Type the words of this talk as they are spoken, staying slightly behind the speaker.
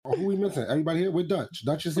Who we missing? Everybody here? We're Dutch.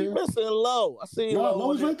 Dutch is here? We missing Low. I see No, Low.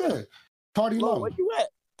 Low is right there. Tardy Low, Low. where you at?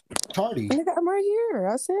 Tardy. Nigga, I'm right here.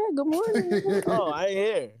 I said good morning. Oh, I ain't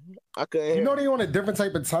here. I couldn't hear. You know they on a different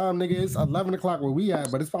type of time, nigga. It's 11 o'clock where we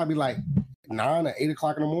at, but it's probably like 9 or 8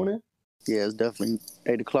 o'clock in the morning. Yeah, it's definitely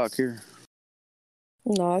 8 o'clock here.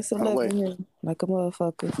 No, it's 11 here. Like a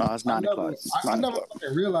motherfucker. No, it's 9 o'clock. I never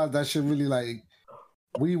fucking realized that shit really like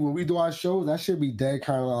when we do our shows, that should be dead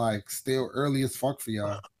kind of like still early as fuck for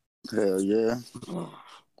y'all. Hell yeah.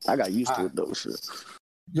 I got used to it though, shit.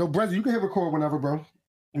 Yo, brother, you can hit record whenever, bro.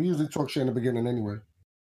 We usually talk shit in the beginning anyway.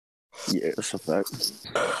 Yeah, that's a fact.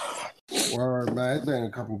 Word, man. It's been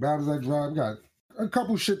a couple battles I dropped. Got a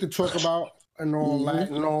couple shit to talk about and all that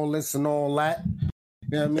and all this and all that. You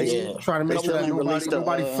know what I mean? Yeah. Try to make sure that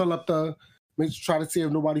nobody fill up the. Try to see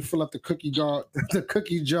if nobody fill up the cookie jar,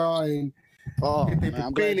 and. Oh, man,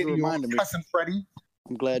 I'm glad you reminded me. Cousin Freddie.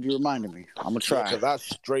 I'm glad you reminded me. I'm gonna try. Because I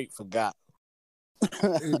straight forgot.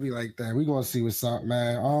 It'd be like that. We gonna see what's up,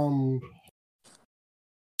 man.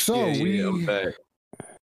 So I'm back.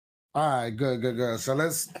 All right, good. So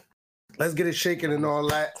let's get it shaking and all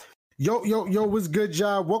that. Yo, what's good,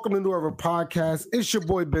 y'all? Welcome to another podcast. It's your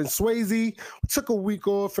boy Ben Swayze. We took a week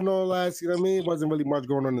off and all that. You know what I mean? Wasn't really much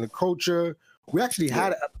going on in the culture. We actually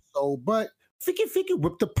had an episode, but Ficky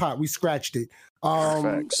whipped the pot. We scratched it. You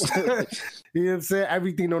know what I'm saying?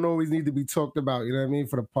 Everything don't always need to be talked about. You know what I mean?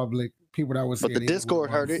 For the public, people that was. But the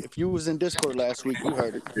Discord heard it. If you was in Discord last week, you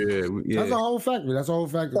heard it. Yeah. That's a whole factory. So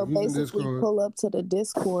basically, pull up to the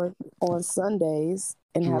Discord on Sundays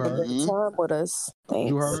and have a good time with us. Thanks.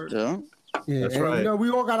 You heard? Yeah. That's right. You know,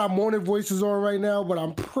 we all got our morning voices on right now, but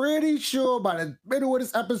I'm pretty sure by the middle of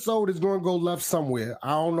this episode is going to go left somewhere. I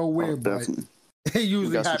don't know where, but it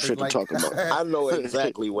usually happens like talk about. I know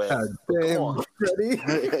exactly where. Damn, Freddie.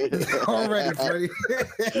 Already, Freddie.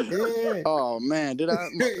 Oh man, did I?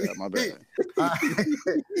 My bad. But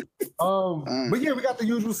yeah, we got the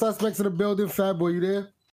usual suspects in the building. Fat Boy, you there?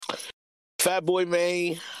 Fat Boy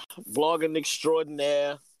Main, vlogging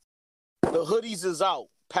extraordinaire. The hoodies is out.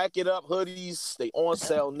 Pack it up, hoodies. They on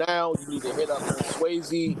sale now. You need to hit up on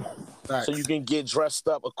Swayze so you can get dressed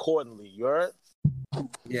up accordingly. You heard?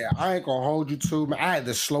 Yeah, I ain't gonna hold you to, man. I had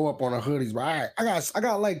to slow up on the hoodies, but I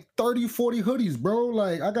got like 30, 40 hoodies, bro.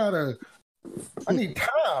 Like I need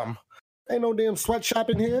time. Ain't no damn sweatshop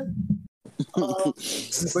in here. But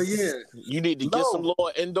yeah, you need to get some little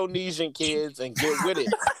Indonesian kids and get with it.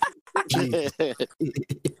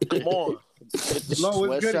 Come on. Low,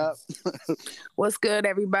 what's good? What's good,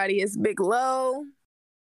 everybody? It's Big Low,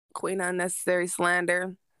 Queen Unnecessary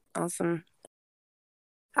Slander. Awesome.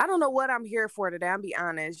 I don't know what I'm here for today. I'll be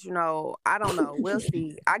honest. You know, I don't know. We'll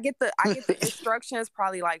see. I get the instructions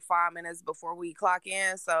probably like 5 minutes before we clock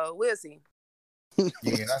in, so we'll see.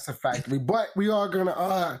 Yeah, that's a fact. But we are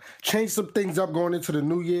gonna change some things up going into the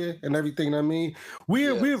new year and everything. I mean,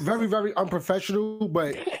 we're very, very unprofessional,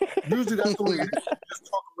 but usually that's the way it is. Just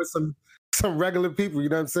talking with some regular people. You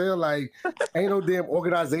know what I'm saying? Like, ain't no damn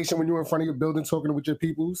organization when you're in front of your building talking with your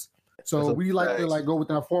peoples. So we like to like go with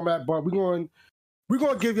that format, but we're going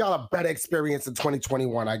to give y'all a better experience in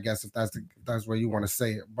 2021, I guess, if that's where you want to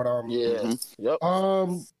say it. But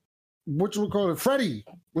what you would call it? Freddie,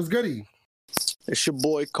 what's goody? It's your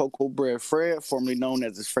boy Cocoa Bread Fred, formerly known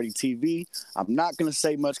as Freddie TV. I'm not gonna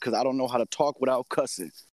say much because I don't know how to talk without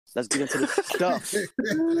cussing. Let's get into the stuff.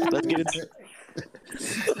 Let's get into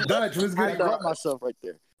Dutch, what's good? I got myself right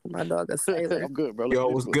there. My dog is sailor. I'm good, bro. Yo,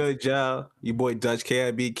 what's good, y'all? Your boy Dutch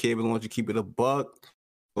KIB, Cable wants you keep it a buck.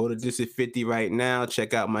 Go to This Is 50 right now.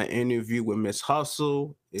 Check out my interview with Miss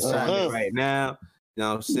Hustle. It's happening right now. You know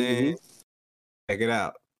what I'm saying? Check it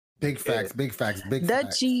out. Big facts, big facts.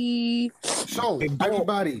 Dutchy. So,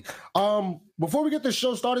 everybody, before we get the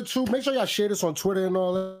show started too, make sure y'all share this on Twitter and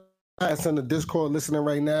all that. That's in the Discord listening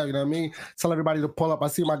right now, you know what I mean? Tell everybody to pull up. I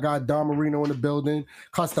see my guy Don Marino in the building.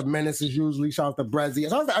 Custom Menace is usually. Shout out to Brezzy.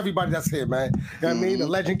 Shout out to everybody that's here, man. You know what I mean? The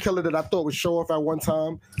legend killer that I thought would show off at one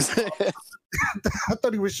time. I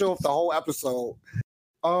thought he would show off the whole episode.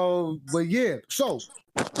 But yeah, so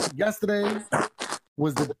yesterday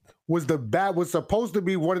was supposed to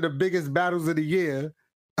be one of the biggest battles of the year.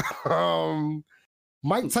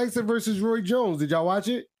 Mike Tyson versus Roy Jones. Did y'all watch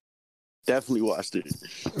it? Definitely watched it.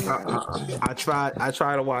 I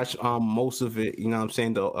tried to watch most of it. You know what I'm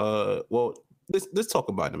saying? Though, well, let's talk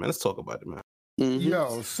about it, man. Mm-hmm.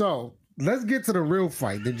 Yo, so let's get to the real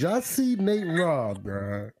fight. Did y'all see Nate Robb,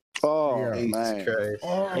 bro? Oh man,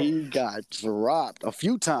 he got dropped a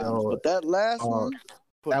few times, but that last one,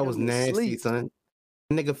 that was nasty, son.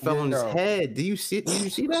 Nigga fell on his head. Do you see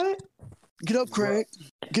that? Get up, Craig.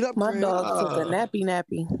 Get up, My Craig. dog took a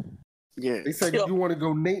nappy. Yeah. They said, you want to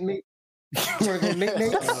go Nate? You want to go Nate?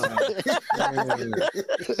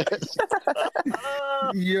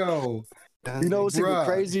 Yo. You know what's even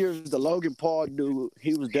crazier is the Logan Paul dude.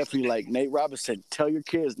 He was definitely like, Nate Robinson, tell your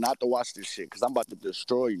kids not to watch this shit because I'm about to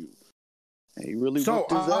destroy you. And he really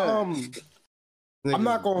whipped his ass. I'm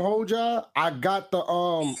not gonna hold y'all. I got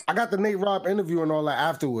the Nate Rob interview and all that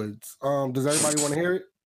afterwards. Does everybody want to hear it?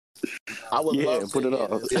 I would love to put it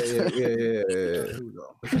up. Yeah. Here we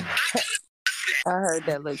go. I heard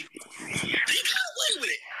that. Look.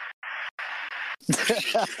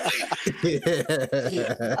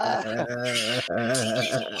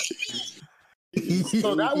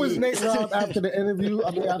 So that was Nate Rob after the interview.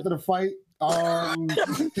 I mean, after the fight.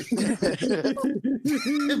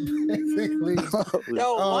 Basically,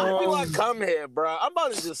 yo, why do I come here, bro? I'm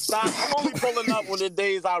about to just stop. I'm only pulling up on the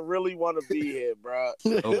days I really want to be here, bro.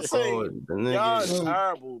 This ain't, y'all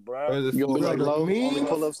terrible, bro. You like low only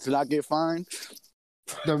pull-ups till I get fined.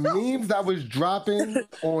 The memes that was dropping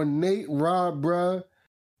on Nate Rob, bro,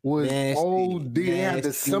 was OD. They had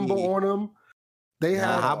the symbol on them. They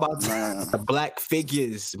had how about the black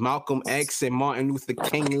figures, Malcolm X and Martin Luther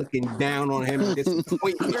King looking down on him at this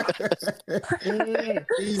point.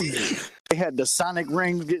 They had the sonic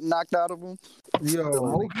rings getting knocked out of them.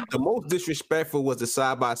 Yo, the most disrespectful was the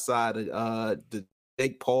side by side of the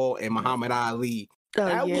Jake Paul and Muhammad Ali. Oh,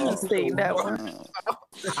 I've seen that one.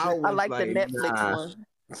 I like the Netflix one.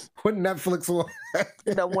 What Netflix one?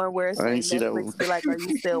 The one where it's Netflix be like, "Are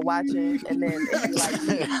you still watching?" And then it be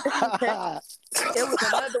like, it was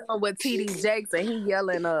another one with TD Jakes and he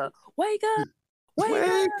yelling, "Wake up!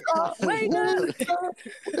 Wake up! Wake up!"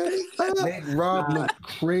 Nate Rob looked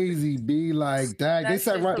crazy. Be like that. They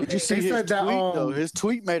said, right? Did you see his tweet? Though his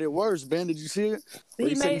tweet made it worse. Ben, did you see it?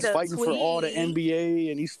 He said he's fighting for all the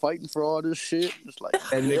NBA and he's fighting for all this shit. It's like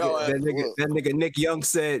that nigga Nick Young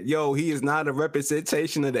said, "Yo, he is not a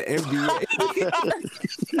representation of the NBA."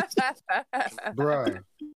 Bruh,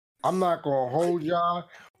 I'm not gonna hold y'all.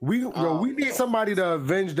 We need somebody to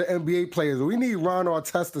avenge the NBA players. We need Ron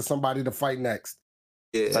Artest, somebody to fight next.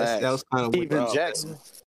 Yeah, that was kind of Steven Jackson.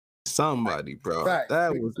 Somebody, bro. Fact.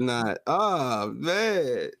 That was not. Oh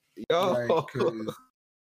man, yo.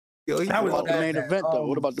 Yo, what about the main event though?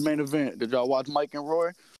 What about the main event? Did y'all watch Mike and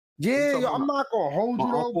Roy? Yeah, yo, I'm not gonna hold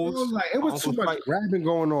you though, bro. Like it was too much grabbing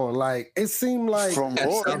going on. Like it seemed like from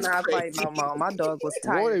Roy. I'm not fighting no more. My dog was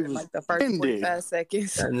tired in like the first 45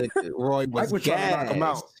 seconds. Roy was trying to knock him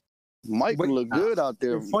out. Mike looked good out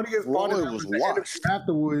there. The funniest part was washed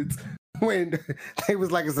afterwards. When they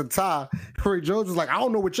was like, it's a tie, Roy Jones was like, I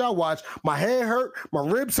don't know what y'all watch. My head hurt. My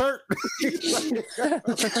ribs hurt.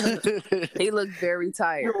 He looked very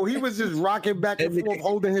tired. Yo, he was just rocking back and forth,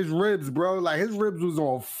 holding his ribs, bro. Like, his ribs was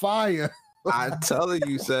on fire. I'm telling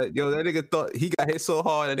you, son. Yo, that nigga thought he got hit so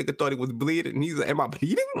hard, that nigga thought he was bleeding. And he's like, am I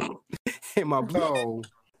bleeding? Am I bleeding?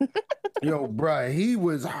 No. Yo, bro, he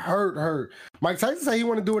was hurt. Mike Tyson said he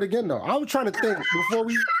want to do it again, though. I was trying to think before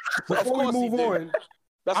we move on.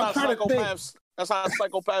 That's how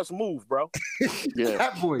psychopaths move, bro. Yeah.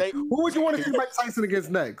 That boy. Who would you want to see Mike Tyson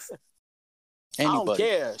against next? Anybody. I don't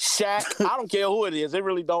care. Shaq. I don't care who it is. It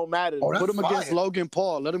really don't matter. Put him against Logan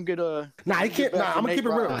Paul. Let him get a. Nah, he can't. Nah, I'm gonna keep it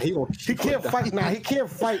real. He can't fight. Nah, he can't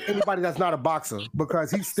fight anybody that's not a boxer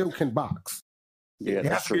because he still can box. Yeah, he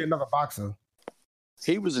has to be another boxer.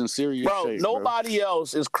 He was in serious shape, nobody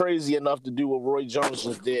else is crazy enough to do what Roy Jones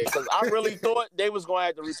just did. Because I really thought they was going to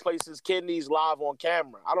have to replace his kidneys live on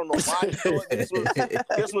camera. I don't know why he thought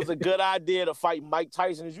this was a good idea to fight Mike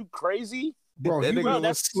Tyson. Is you crazy? Bro, he was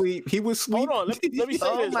asleep. He was asleep. Hold on, let me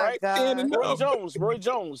say this, right? Roy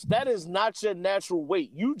Jones, that is not your natural weight.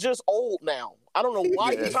 You just old now. I don't know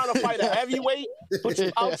why you're trying to fight a heavyweight, but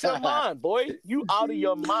you out your mind, boy. You out of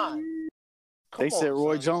your mind. They said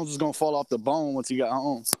Roy Jones was gonna fall off the bone once he got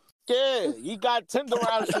home. Yeah, he got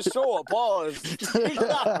tenderized for sure. Pause.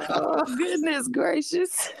 Oh, goodness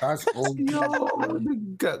gracious. That's old.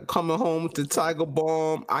 Yo, coming home to Tiger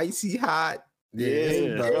Bomb, icy hot.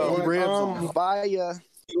 Ribs on fire.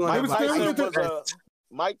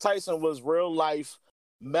 Mike Tyson was real life,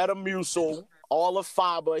 Metamucil, all the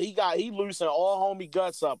fiber. He loosened all homie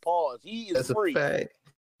guts up. Pause. He is free.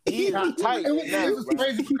 He is tight. It was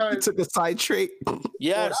crazy because he took a citrate.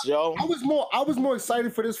 Yes, yo. I was more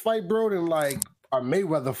excited for this fight, bro, than like a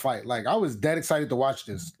Mayweather fight. Like I was that excited to watch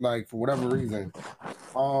this, like for whatever reason.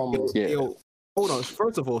 Yo, hold on.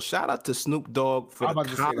 First of all, shout out to Snoop Dogg for the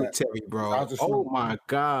commentary, bro. Oh my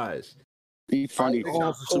gosh, he's funny.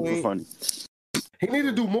 Super funny. He need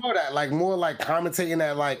to do more of that, like more like commentating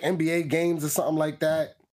at like NBA games or something like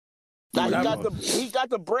that. Now he got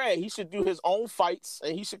the bread. He should do his own fights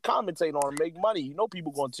and he should commentate on and make money. You know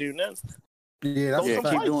people gonna tune in. Yeah,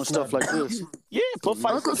 that's keep doing stuff like this. Yeah, put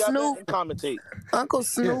fights Uncle together Snoop. and commentate. Uncle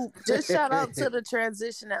Snoop, just shout out to the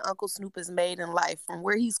transition that Uncle Snoop has made in life from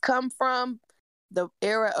where he's come from, the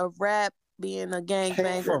era of rap being a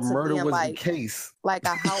gangbanger from to murder being was like, the case. like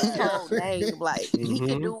a household name. Like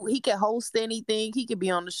he can host anything. He could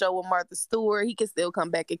be on the show with Martha Stewart. He can still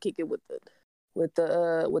come back and kick it with the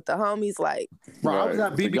homies. Like, bro, I was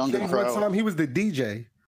at BB King one time. He was the DJ.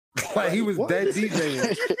 Like he was dead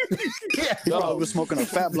DJing. He probably was smoking a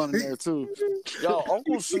fat blunt in there too. Yo,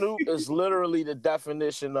 Uncle Snoop is literally the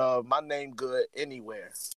definition of my name good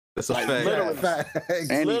anywhere. That's a fact.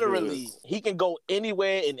 Literally, he can go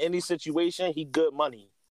anywhere in any situation. He good money.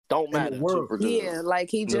 Don't matter. Yeah, like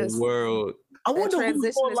he just world. I wonder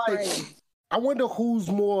who's more like. crazy. I wonder who's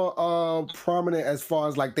more prominent as far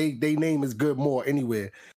as like they name is good more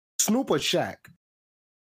anywhere. Snoop or Shaq?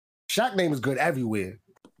 Shaq name is good everywhere.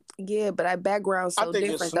 Yeah, but that background's so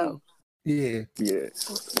different though. Yeah. I think it's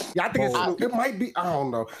Snoop. It might be. I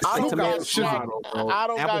don't know. I don't got Appleton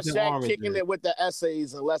Shaq oranges. kicking it with the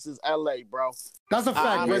essays unless it's LA, bro. That's a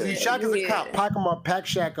fact. Shaq is a cop. Pack him up. Pack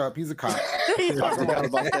Shaq up. He's a cop. Pack him up. I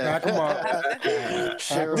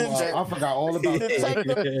forgot all about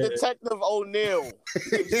that. Detective O'Neill.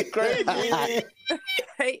 Crazy.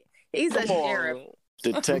 He's a sheriff.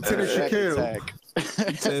 Detective Shaquille.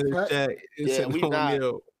 Yeah, we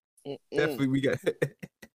not. Definitely, we got.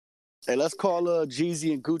 Hey, let's call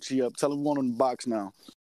Geechi and Gucci up. Tell them we want them to box now.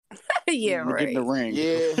 Yeah, right. Get in the ring.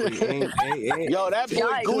 Yeah. Yo, that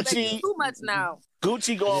boy Gucci. Too much now.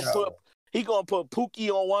 Gucci gonna put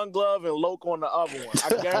Pookie on one glove and Loke on the other one. I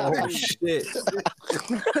guarantee. Shit.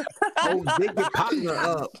 Dig your partner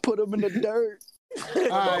up. Put him in the dirt. All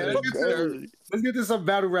right, let's get to some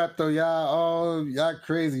battle rap though, y'all. Y'all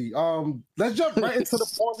crazy. Let's jump right into the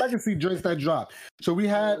Born Legacy joints that dropped. So we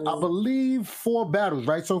had, I believe, 4 battles,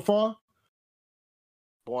 right, so far?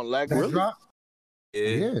 Born Legacy. That dropped?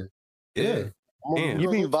 Yeah. Damn. You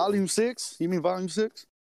mean volume 6?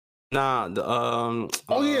 Nah, the Oh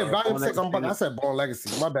yeah, volume 6. I said Born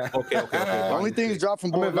Legacy. My bad. Okay. Only things dropped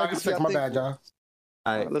from Born volume Legacy. 6. My bad, y'all.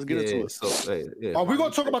 All right, let's get into it. So, we're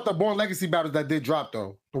gonna talk about the Born Legacy battles that did drop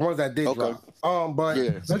though. The ones that did drop. But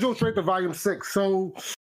let's go straight to volume 6. So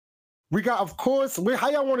we got, of course, how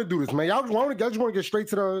y'all want to do this, man? Y'all just want to get straight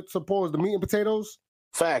to the meat and potatoes?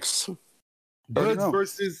 Facts. Goodz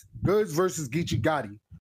versus Geechi Gotti.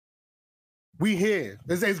 We here.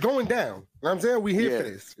 It's going down. You know what I'm saying? We here for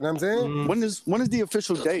this. You know what I'm saying? When is the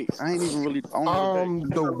official date? I ain't even really.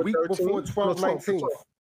 The week before 12/19.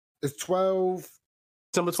 It's 12.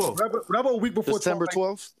 December 12th. Whatever a week before December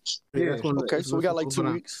 12th? Yeah. Okay, so we got like 2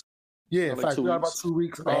 weeks. Yeah, in fact, we got about 2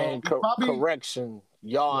 weeks. Correction.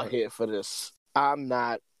 Y'all here for this. I'm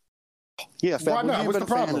not. Yeah, Why not? What's the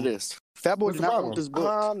problem of this? Fat Boy did not want this book.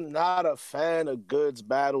 I'm not a fan of Goodz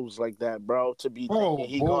battles like that, bro. To be I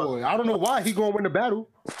don't know why he gonna win the battle.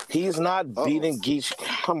 He's not beating Geechi.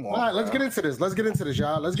 Come on. All right, let's get into this,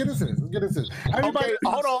 y'all. Let's get into this. Everybody, okay,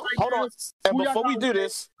 hold on. And before we do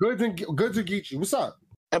this, Goodz and Geechi, what's up?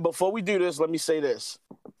 And before we do this, let me say this: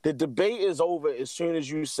 the debate is over as soon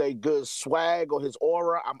as you say Goodz swag or his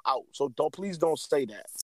aura. I'm out. So please don't say that.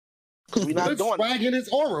 We're not doing swag in his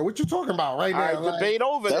aura. What you talking about right now? Right, debate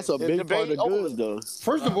over. That's a big part of Goodz, though.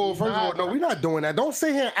 First of all, no, we're not doing that. Don't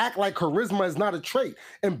sit here and act like charisma is not a trait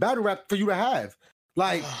in battle rap for you to have.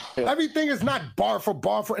 Like everything is not bar for,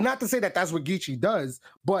 and not to say that that's what Geechi does,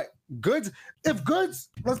 but Goodz. If Goodz,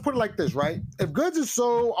 let's put it like this, right? If Goodz is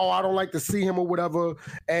so, I don't like to see him or whatever,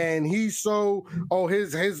 and he's so,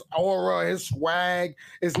 his aura, his swag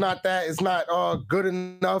is not that, it's not good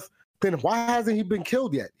enough. Then why hasn't he been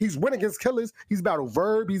killed yet? He's went against killers. He's battled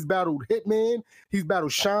Verb. He's battled Hitman. He's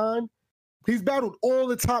battled Sean. He's battled all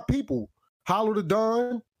the top people. Hollow the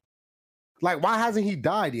Dawn. Like, why hasn't he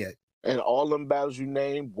died yet? And all them battles you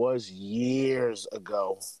named was years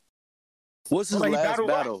ago. What's his last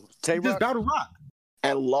battle? He just battled Rock.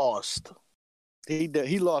 And lost. He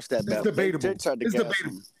lost that battle. It's debatable. It's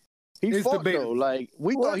debatable. He fought though. Like,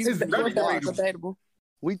 we thought he was debatable.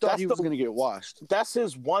 We thought he was going to get washed. That's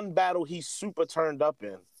his one battle he's super turned up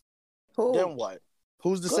in. Who? Then what?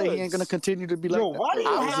 Who's to say he ain't going to continue to be like that? Why do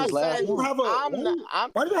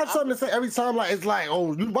you have something to say every time? Like, it's like,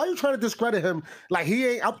 why you trying to discredit him? Like, he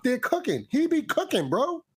ain't up there cooking. He be cooking,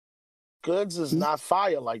 bro. Goodz is not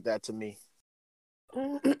fire like that to me.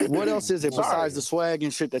 What else is it besides the swag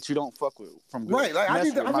and shit that you don't fuck with from Goodz? Right, like I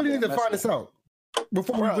really need to find this out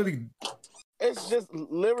before we really. It's just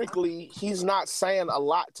lyrically, he's not saying a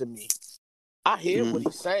lot to me. I hear what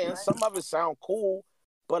he's saying. Some of it sound cool,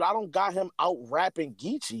 but I don't got him out rapping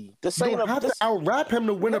Geechi. This You ain't don't have to out rap him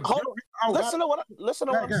to win a. Listen to what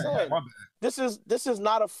I'm saying. This is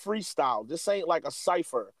not a freestyle. This ain't like a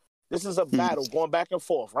cipher. This is a battle going back and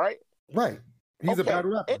forth, right? Right. He's a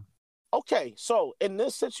battle rapper. Okay, so in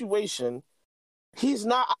this situation, he's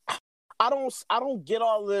not. I don't get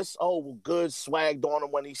all this. Oh, well, Goodz swagged on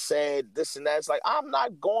him when he said this and that. It's like, I'm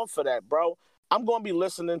not going for that, bro. I'm going to be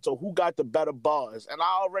listening to who got the better bars, and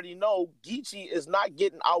I already know Geechi is not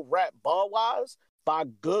getting out rap bar wise by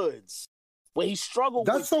Goodz. When he struggled,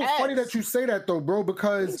 that's so funny that you say that though, bro.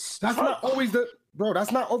 Because that's not always the. Bro,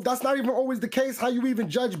 that's not even always the case. How you even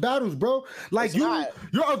judge battles, bro? Like you're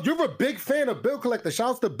a big fan of Bill Collector.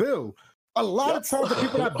 Shouts to Bill. A lot of times the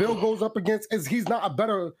people that Bill goes up against he's not a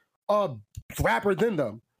better rapper than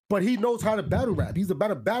them, but he knows how to battle rap. He's a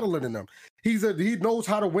better battler than them. He knows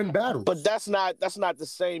how to win battles. But that's not the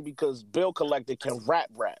same because Bill Collector can rap.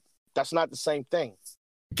 That's not the same thing.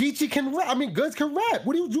 Geechi can rap. I mean, Goodz can rap.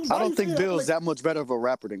 What do you? I don't think Bill's that much better of a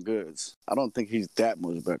rapper than Goodz. I don't think he's that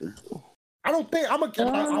much better. I don't think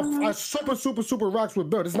I super rocks with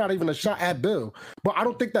Bill. It's not even a shot at Bill, but I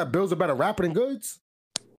don't think that Bill's a better rapper than Goodz.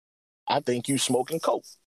 I think you smoking coke.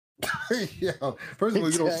 Yeah. First of all,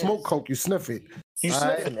 you don't smoke coke, you sniff it. You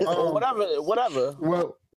sniffing it. Whatever.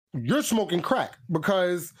 Well, you're smoking crack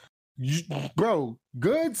because, bro,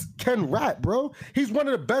 Goodz can rap, bro. He's one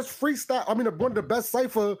of the best one of the best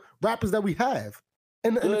cypher rappers that we have.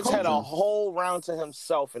 Goodz had a whole round to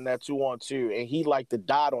himself in that 2-on-2, and he like to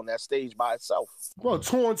dot on that stage by itself. Well,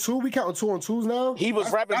 2-on-2, we counting 2-on-2s now. He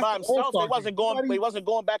was rapping by himself. They wasn't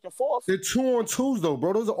going back and forth. They're 2-on-2s though,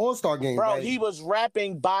 bro. Those are all-star games. Bro, he was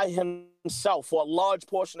rapping by himself for a large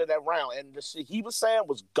portion of that round, and the shit he was saying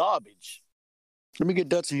was garbage. Let me get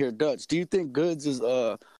Dutch in here. Dutch, do you think Goodz is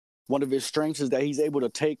one of his strengths is that he's able to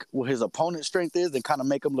take what his opponent's strength is and kind of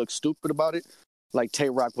make him look stupid about it? Like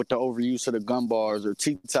Tay-Rock with the overuse of the gun bars or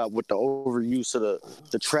T-Top with the overuse of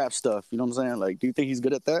the trap stuff. You know what I'm saying? Like, do you think he's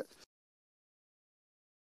good at that?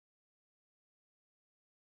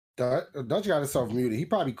 Dutch got himself muted. He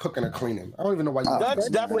probably cooking or cleaning. I don't even know why.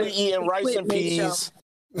 Dutch definitely eating rice and peas.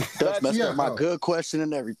 Dutch messed up my good question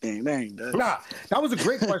and everything. Dang, Dutch. Nah, that was a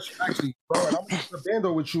great question, actually, bro. And I'm going to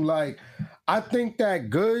bando with you. Like, I think that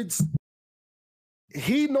Goodz,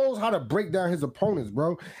 he knows how to break down his opponents,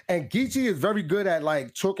 bro. And Geechi is very good at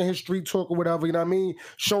like talking his street talk or whatever, you know what I mean?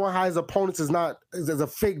 Showing how his opponents is a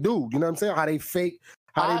fake dude, you know what I'm saying? How they fake,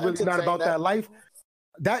 how they really not about that life.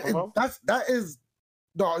 This is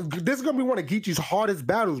gonna be one of Geechi's hardest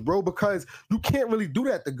battles, bro, because you can't really do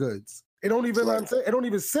that to Goodz. It don't even, right. It don't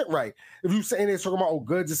even sit right. If you saying they're talking about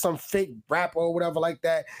Goodz is some fake rapper or whatever like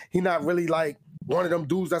that, he not really like one of them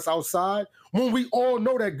dudes that's outside. When we all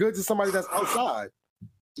know that Goodz is somebody that's outside.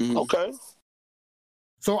 Okay.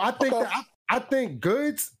 So I think I think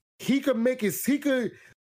Goodz, all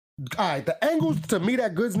right, the angles to me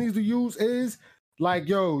that Goodz needs to use is like,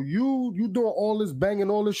 yo, you doing all this banging,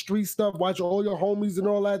 all this street stuff, watching all your homies and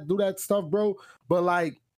all that, do that stuff, bro. But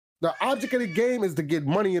like the object of the game is to get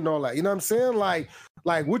money and all that. You know what I'm saying? Like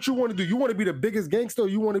what you want to do? You want to be the biggest gangster, or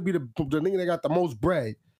you want to be the nigga that got the most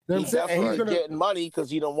bread? You know what I'm saying? And he's getting money because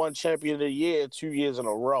he done won champion of the year 2 years in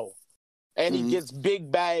a row. And he gets big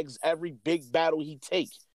bags every big battle he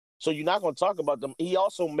takes. So you're not going to talk about them. He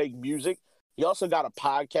also make music. He also got a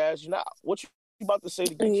podcast. You know, what you about to say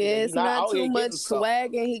to Geechi? Yeah, it's not too much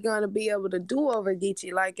swag and he going to be able to do over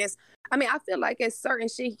Geechi. Like, I feel like it's certain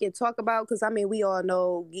shit he can talk about because, we all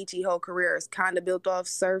know Geechi's whole career is kind of built off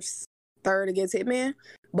Surf's third against Hitman.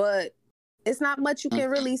 But it's not much you can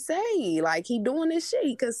really say. Like, he doing this shit.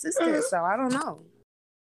 He consistent, so I don't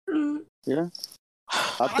know. Yeah.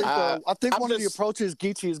 I think one of the approaches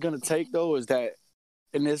Geechi is going to take, though, is that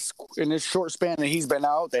in this short span that he's been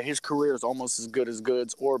out, that his career is almost as good as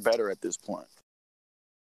Goodz or better at this point.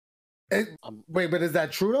 Wait, but is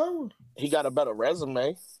that true, though? He got a better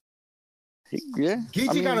resume.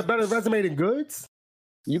 Geechi got a better resume than Goodz?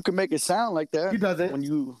 You can make it sound like that. He doesn't.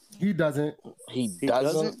 He doesn't. He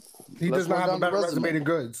doesn't? He does not have a better resume than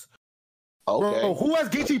Goodz. Okay. Bro, who has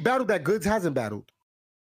Geechi battled that Goodz hasn't battled?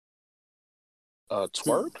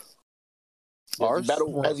 Twerk?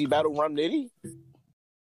 Has he battled Rum Nitty?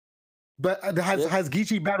 But has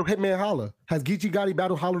Geechi battled Hitman Holla? Has Geechi Gotti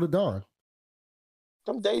battled Holla the Don?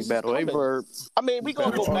 Some days battle Verb. We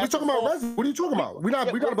gonna go back. We talking about Res? What are you talking about? We not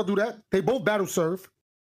about to do that. They both battle Surf.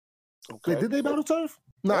 Okay. Did they battle Surf?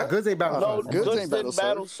 Nah, Goodz ain't battle Surf. Goodz ain't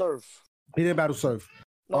battle Surf. He didn't battle Surf.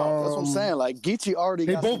 No, that's what I'm saying. Like Geechi already.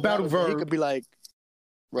 They both battle Verb. He could be like.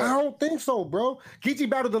 Right. I don't think so, bro. Geechi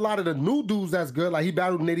battled a lot of the new dudes that's good. Like he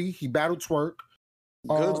battled Nitty, he battled Twerk.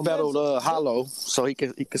 Goodz battled Hollow, so he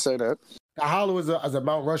could say that. Hollow is a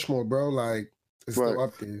Mount Rushmore, bro. Like, it's still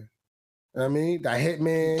up there. You know what I mean? That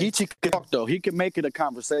Hitman. Geechi can talk, though. He can make it a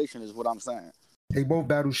conversation, is what I'm saying. They both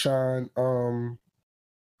battled Sean.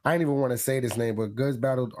 I didn't even want to say this name, but Goodz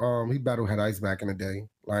battled. He battled Head Ice back in the day,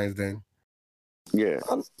 Lions Den. Yeah,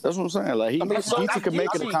 that's what I'm saying. Like, Geechi can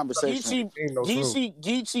make it a conversation.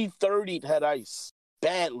 Geechi 30'd Head Ice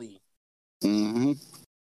badly. Mm-hmm.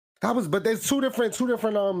 But there's two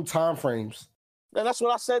different time frames. And that's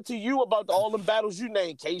what I said to you about all them battles you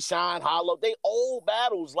named. K-Shine, Hollow. They old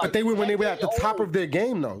battles. Like, but they were when they were at the top of their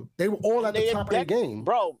game, though. They were all at the top of their game.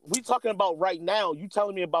 Bro, we talking about right now. You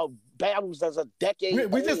telling me about battles that's a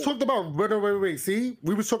decade We just talked about... Wait. See?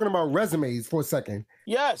 We was talking about resumes for a second.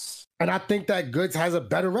 Yes. And I think that Goodz has a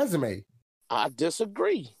better resume. I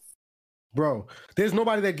disagree. Bro, there's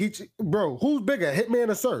nobody that Geechi... Bro, who's bigger, Hitman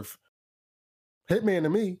or Surf? Hitman to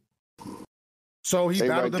me. So he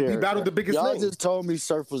battled the biggest Y'all name. just told me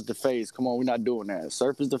Surf was the face. Come on, we're not doing that.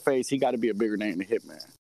 Surf is the face. He got to be a bigger name than Hitman.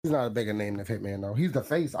 He's not a bigger name than Hitman, though. He's the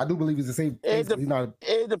face. I do believe he's the same face.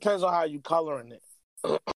 It depends on how you coloring it.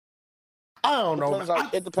 I don't know.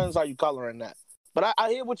 It depends how you coloring that. But I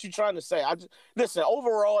hear what you're trying to say. Listen,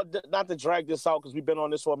 overall, not to drag this out because we've been on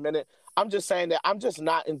this for a minute, I'm just saying that I'm just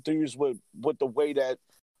not enthused with the way that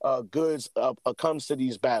Goodz comes to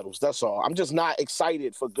these battles. That's all. I'm just not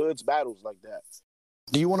excited for Goodz battles like that.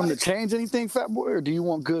 Do you want him to change anything, Fat Boy, or do you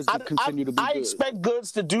want Goodz to continue to be good? I expect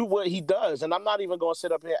Goodz to do what he does, and I'm not even going to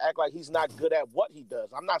sit up here and act like he's not good at what he does.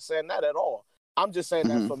 I'm not saying that at all. I'm just saying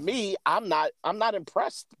that for me, I'm not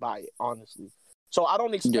impressed by it, honestly. So I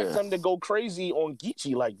don't expect them to go crazy on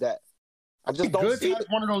Geechi like that. I just don't see it.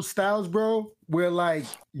 One of those styles, bro, where like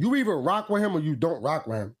you either rock with him or you don't rock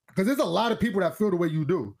with him. Because there's a lot of people that feel the way you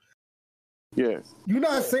do. Yeah. You're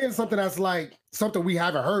not saying something that's like something we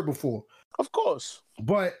haven't heard before. Of course.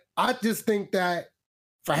 But I just think that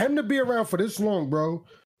for him to be around for this long, bro,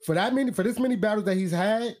 for this many battles that he's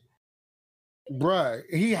had, bruh,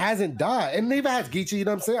 he hasn't died. And neither has Geechi, you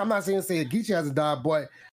know what I'm saying? I'm not saying Geechi hasn't died, but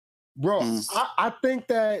bro, I think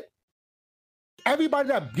that everybody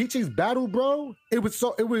that Geechi's battled, bro, he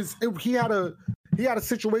had a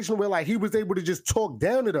situation where like he was able to just talk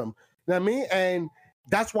down to them. You know what I mean? And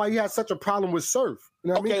that's why he had such a problem with Surf. You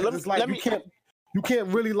know what I mean? It's like you can't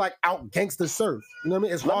really like out gangster Surf. You know what I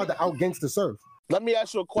mean? It's hard to out gangster Surf. Let me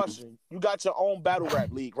ask you a question. You got your own battle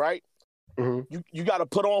rap league, right? Mm-hmm. You got to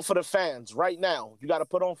put on for the fans right now. You got to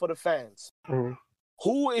put on for the fans. Mm-hmm.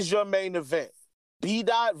 Who is your main event?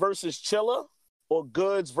 B-Dot versus Chilla or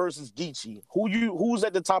Goodz versus Geechi? Who's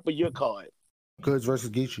at the top of your card? Goodz versus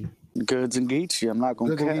Geechi. Goodz and Geechi. I'm not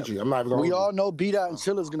going to cap. I'm not going. We all know B-Dot and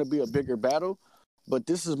Chilla is going to be a bigger battle, but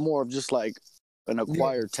this is more of just like an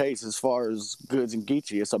acquired taste as far as Goodz and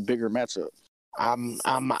Geechi. It's a bigger matchup.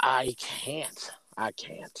 I can't.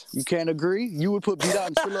 You can't agree? You would put B-Dot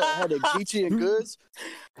and Chilla ahead of Geechi and Goodz?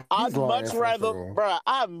 I'd much rather, bro.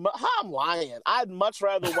 I'm lying. I'd much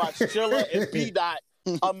rather watch Chilla and B-Dot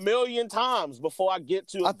a million times before I get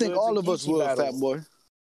to. I think all of us will, Fat Boy.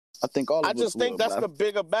 I think all of us. I just think that's the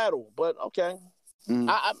bigger battle. But okay,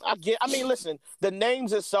 I get. I mean, listen, the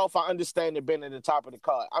names itself, I understand they've been at the top of the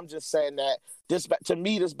card. I'm just saying that this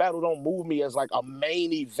battle don't move me as like a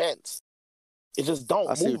main event. It just don't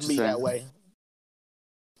move me that way.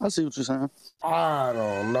 I see what you're saying. I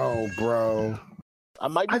don't know, bro. I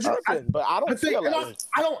might be tripping, but I don't feel like it.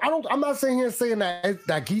 I'm not saying that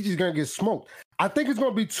Geechi's gonna get smoked. I think it's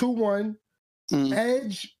gonna be 2-1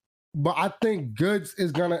 Edge, but I think Goodz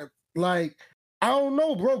is gonna I don't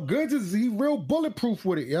know, bro. Goodz he real bulletproof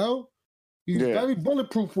with it, yo. He's very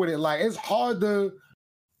bulletproof with it. Like it's hard to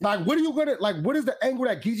what are you gonna what is the angle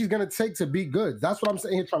that Geechi's gonna take to beat Goodz? That's what I'm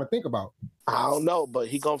sitting here trying to think about. I don't know, but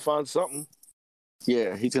he gonna find something.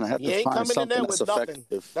 Yeah, he's gonna have to find something that's effective.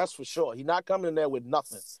 Nothing. That's for sure. He's not coming in there with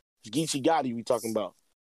nothing. Geechi Gotti we talking about.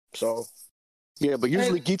 So yeah, but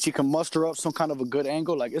usually Geechi can muster up some kind of a good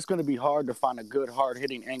angle. Like it's gonna be hard to find a good hard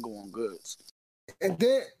hitting angle on Goodz. And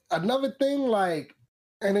then another thing,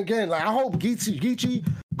 and again, I hope Geechi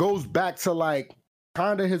goes back to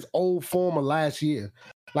kind of his old form of last year.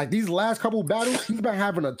 Like these last couple battles, he's been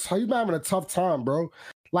having a tough time, bro.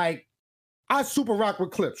 Like I super rock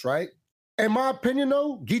with Clips, right? In my opinion,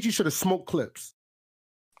 though, Geechi should have smoked Clips.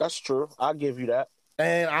 That's true. I'll give you that.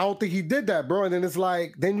 And I don't think he did that, bro. And then it's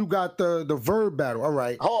then you got the Verb battle. All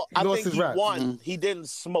right. I think he won. Mm-hmm. He didn't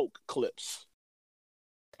smoke Clips.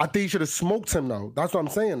 I think he should have smoked him, though. That's what I'm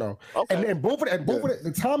saying, though. Okay. And both of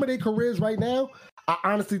the time of their careers right now, I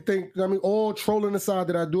honestly think, all trolling aside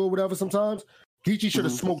that I do or whatever sometimes, Geechi should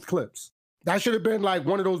have smoked Clips. That should have been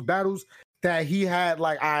one of those battles that he had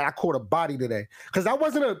I caught a body today. Because that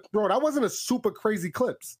wasn't a super crazy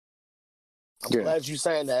Clips. I'm glad you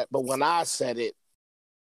saying that. But when I said it,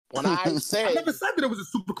 I never said that it was a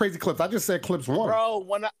super crazy Clips. I just said Clips won.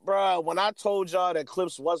 When I told y'all that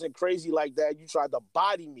Clips wasn't crazy like that, you tried to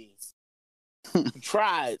body me. You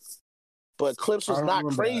tried. But Clips was not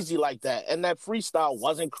crazy like that. And that freestyle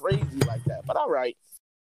wasn't crazy like that. But all right.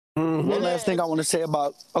 Mm-hmm. One last thing I want to say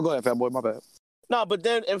about... Oh, go ahead, Fat Boy. My bad. No, but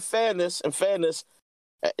then in fairness,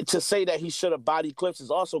 to say that he should have bodied Clips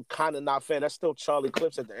is also kind of not fair. That's still Charlie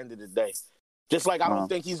Clips at the end of the day. Just like I don't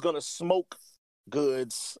think he's going to smoke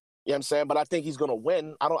Goodz. You know what I'm saying? But I think he's going to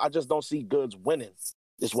win. I just don't see Goodz winning,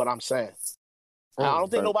 is what I'm saying. I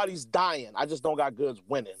don't think nobody's dying. I just don't got Goodz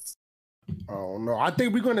winning. Oh, no. I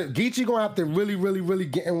think Geechi going to have to really, really, really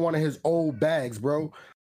get in one of his old bags, bro.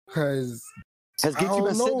 Because... Has Geechi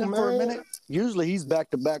been sitting for a minute? Usually he's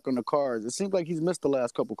back-to-back on the cards. It seems like he's missed the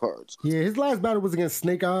last couple cards. Yeah, his last battle was against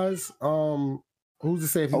Snake Eyes. Who's to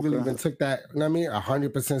say if he really even took that, you know what I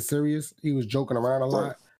mean, 100% serious? He was joking around a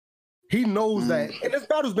lot. He knows that. And this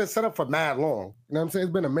battle's been set up for mad long. You know what I'm saying?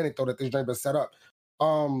 It's been a minute, though, that this joint been set up.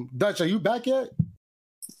 Dutch, are you back yet?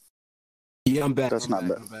 Yeah, I'm back. That's not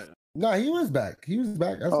bad. No, he was back. He was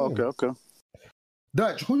back. Okay.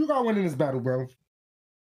 Dutch, who you got winning this battle, bro?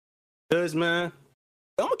 Goodz, man.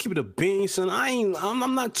 I'm gonna keep it a bean, son.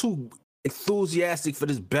 I'm not too enthusiastic for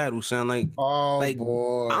this battle, son.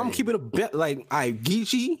 Boy. I'm keeping it a bet. Like,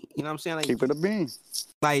 Geechi, you know what I'm saying? Like, keep it a bean.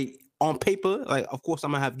 Like, on paper, like, of course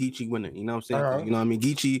I'm gonna have Geechi winning. You know what I'm saying? You know what I mean?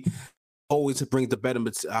 Geechi always brings the better.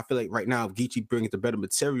 I feel like right now Geechi brings the better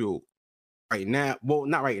material. Right now, well,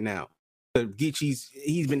 not right now. But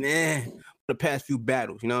he's been the past few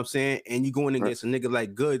battles, you know what I'm saying? And you going against a nigga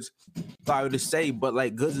like Goodz, sorry to say, but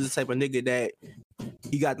like Goodz is the type of nigga that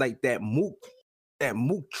he got like that mook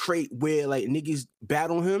trait where like niggas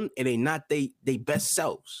battle him and they not they best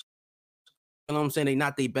selves. You know what I'm saying? They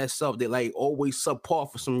not their best self. They like always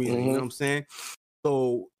subpar for some reason. You know what I'm saying?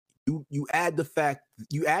 So you add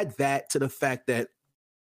that to the fact that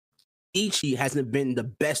Geechi hasn't been the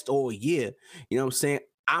best all year. You know what I'm saying?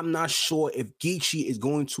 I'm not sure if Geechi is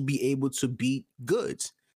going to be able to beat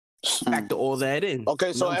Goodz. Factor all that in.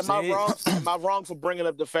 Okay, so am I wrong? Am I wrong for bringing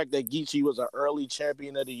up the fact that Geechi was an early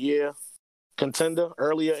champion of the year contender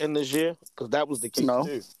earlier in this year? Because that was the case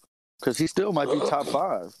too. Because he still might be top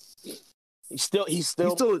 5. He still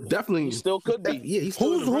definitely. He still could be. Yeah, he's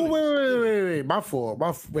still. Wait. My fault.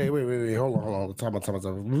 Wait. Hold on. Time.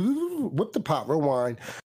 Whip the pot. Rewind.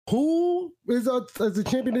 Who is the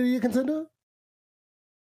champion of the year contender?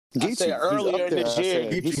 I said earlier this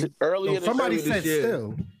year. Somebody said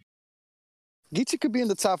still. Geechi could be in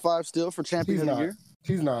the top 5 still for champion of the year.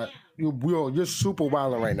 He's not. You're super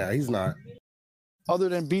wilding right now. He's not. Other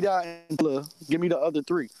than B-Dot and Dilla, give me the other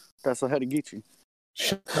 3. That's ahead of Geechi.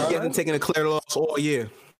 He hasn't taken a clear loss all year.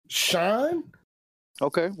 Shine.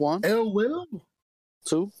 Okay, 1. Ill Will.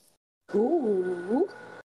 2. Ooh.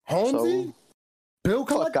 Holmesy. Bill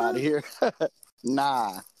Collector. Fuck out of here.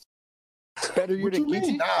 Nah. Better you than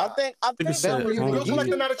Geechi? Nah. I think Bill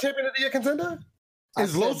Collector not a champion of the year contender? I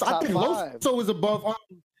think Loso is above.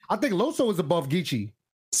 I think Loso is above Geechi.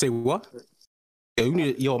 Say what? Yeah, you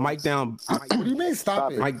need mic down. What do you mean?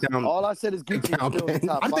 Stop it. Mic down. All I said is Geechi is still in the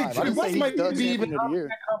top 5. I think West might be even in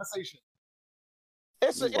that conversation.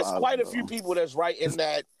 It's quite a few people that's right in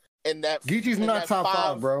that. Geechi's not top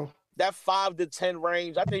 5, bro. That 5 to 10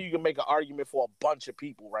 range. I think you can make an argument for a bunch of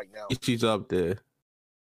people right now. Geechi's up there.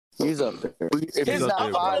 He's up there. If he's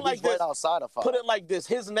not 5, he's right outside of 5. Put it like this: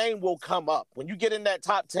 his name will come up when you get in that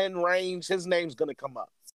top 10 range. His name's gonna come up.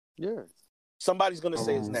 Yeah, somebody's gonna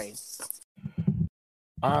say his name.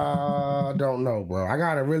 I don't know, bro. I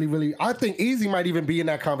gotta really. I think Easy might even be in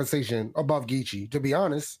that conversation above Geechi. To be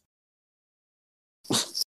honest,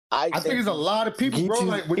 I think there's a lot of people, bro.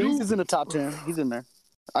 Like when he's in the top 10, he's in there.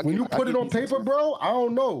 When you put it on paper, bro, I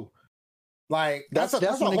don't know. Like that's a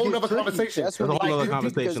whole other conversation. That's a whole other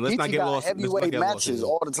conversation. Let's not get lost. Heavyweight matches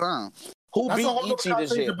all the time. Who beat Geechi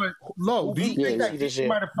this year? But Lo, do you think that Geechi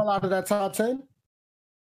might have fell out of that top 10?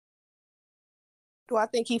 Do I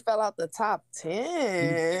think he fell out the top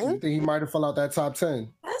 10? You think he might have fell out that top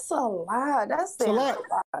 10? That's a lot. That's a lot.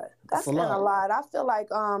 That's a lot. I feel like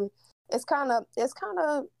it's kind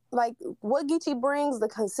of like what Geechi brings, the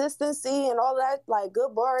consistency and all that, like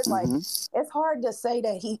good bars. Like it's hard to say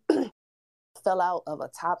that he fell out of a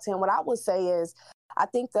top 10. What I would say is, I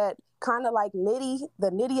think that kind of like the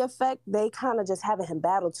Nitty effect, they kind of just haven't him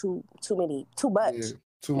battle too much. Yeah,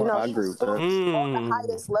 too much. I agree with that. On the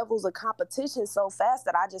highest levels of competition so fast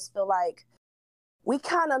that I just feel like we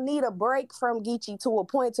kind of need a break from Geechi to a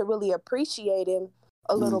point to really appreciate him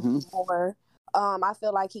a little bit more. I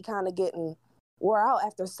feel like he kind of getting wore out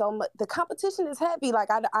after so much. The competition is heavy. Like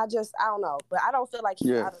I don't know, but I don't feel like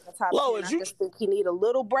he's out of the top 10. I just think he need a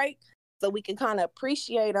little break so we can kind of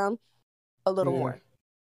appreciate him a little more.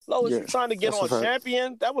 Lois, you trying to get on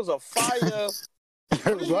champion? That was a fire. What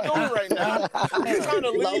are you doing right now? You trying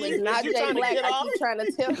to leave? Lois, not Jay Black. I keep trying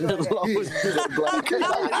to tell you. Lois,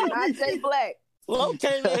 not Jay Black. Lo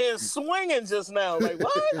came in here swinging just now. Like,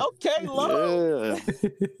 what? Okay, Lo. Yeah.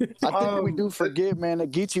 I think we do forget, man, that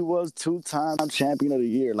Geechi was 2-time champion of the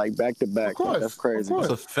year, like back-to-back. That's crazy. That's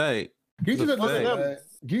a fact. Geechi's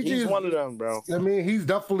He's one of them, bro. I mean, he's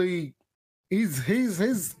definitely he's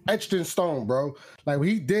etched in stone, bro. Like what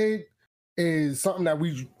he did is something that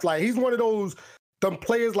we like. He's one of those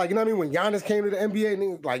players, like, you know what I mean? When Giannis came to the NBA, and he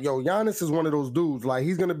was like, yo, Giannis is one of those dudes. Like,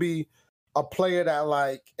 he's gonna be a player that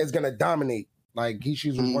like is gonna dominate. Like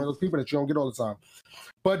Geechi's one of those people that you don't get all the time.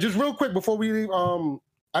 But just real quick before we leave,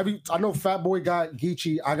 I know Fat Boy got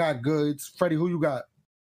Geechi. I got Goodz. Freddie, who you got?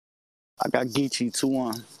 I got Geechi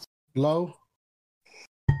 2-1. Low.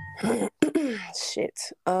 Shit.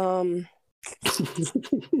 One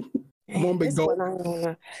big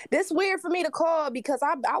goal. This weird for me to call because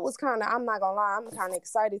I was kind of, I'm not gonna lie, I'm kind of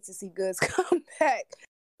excited to see Goodz come back.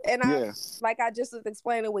 And like I just was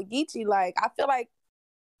explaining with Geechi, like I feel like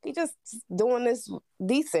he just doing this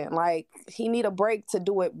decent. Like he need a break to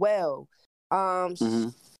do it well. I'm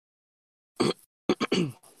gonna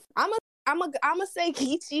say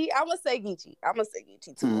Geechi. I'm gonna say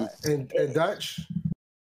Geechi too. And Dutch.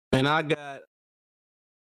 And I got.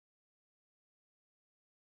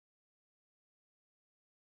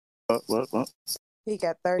 What? He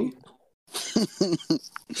got 30.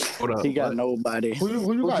 Hold up. He got nobody.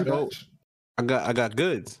 Who you got, Dutch? I got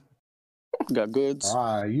Goodz. Got Goodz.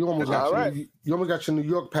 All right, you almost got you almost got your New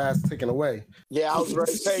York pass taken away. Yeah, I was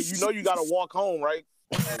ready to say, you know you got to walk home, right?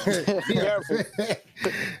 Be careful.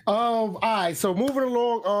 All right, so moving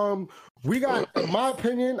along, we got, in my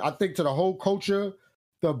opinion, I think to the whole culture,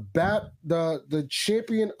 the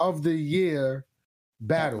champion of the year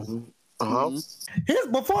battle. Here's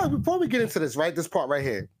before we get into this, right? This part right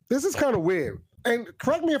here. This is kind of weird. And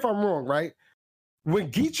correct me if I'm wrong, right? When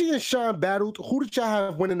Geechi and Sean battled, who did y'all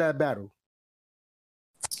have winning that battle?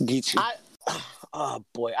 Geechi. Oh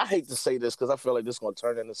boy, I hate to say this because I feel like this is gonna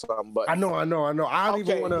turn into something. But I know. I don't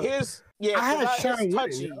even want to. It's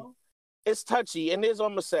touchy. It's touchy, and here's what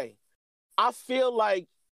I'm gonna say. I feel like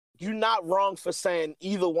you're not wrong for saying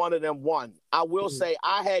either one of them won. I will say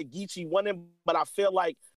I had Geechi winning, but I feel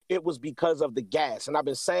like it was because of the gas, and I've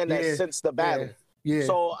been saying that since the battle. Yeah.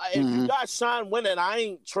 So if you got Sean winning, I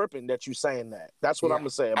ain't tripping that you saying that. That's what I'm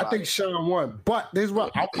gonna say about it. I think Sean won, but there's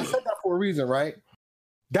what I said that for a reason, right?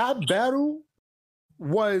 That battle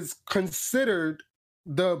was considered,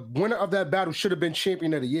 the winner of that battle should have been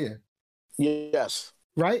champion of the year. Yes.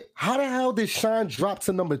 Right? How the hell did Sean drop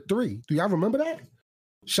to number 3? Do y'all remember that?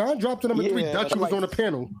 Sean dropped to number 3. Dutch was on the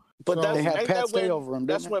panel. But so, they had Pat stay over him.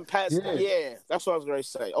 That's when Pat. Yeah, that's what I was going to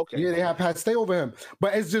say. Okay. Yeah, they had Pat stay over him.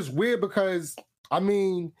 But it's just weird because, I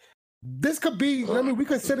mean, this could be. I mean, we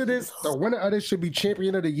consider this the winner of this should be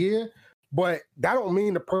champion of the year, but that don't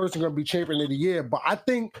mean the person going to be champion of the year. But I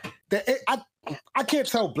think that I can't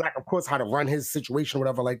tell Black, of course, how to run his situation or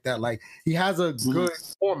whatever like that. Like he has a good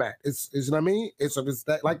format. It's you know what I mean. It's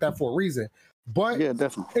like that for a reason. But yeah,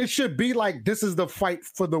 definitely, it should be like this is the fight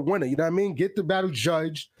for the winner. You know what I mean? Get the battle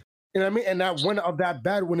judged. You know what I mean? And that winner of that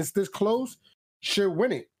battle, when it's this close, should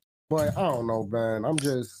win it. But I don't know, man. I'm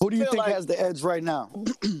just. Who do you think has the edge right now?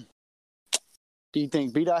 Do you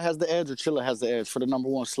think B-Dot has the edge or Chilla has the edge for the number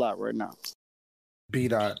 1 slot right now?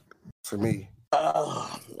 B-Dot for me.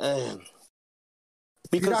 Oh man.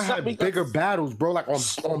 Because B-Dot had bigger battles, bro. Like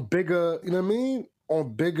on bigger, you know what I mean?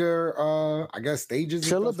 On bigger, I guess stages.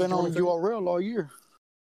 Chilla been on URL all year.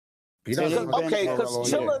 Okay, because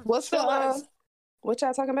Chilla. What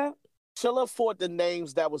y'all talking about? Chilla fought the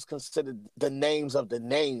names that was considered the names of the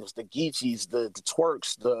names, the Geechis, the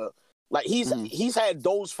twerks, he's had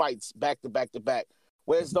those fights back to back to back.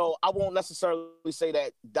 Whereas though I won't necessarily say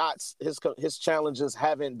that Dot's his challenges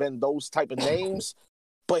haven't been those type of names,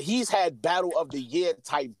 but he's had battle of the year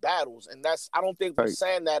type battles, and I don't think we're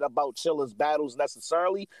saying that about Chilla's battles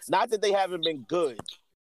necessarily. Not that they haven't been good.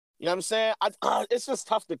 You know what I'm saying? It's just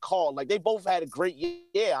tough to call. Like they both had a great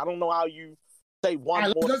year. I don't know how you say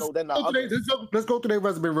one more so than the other. Let's go through their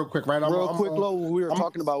resume real quick, right? Real quick, Lo, what we were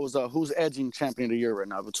talking about was who's edging champion of the year right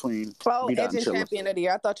now between B-Dot and edging Chilla. Champion of the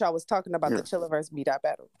year. I thought y'all was talking about the Chilla versus B-Dot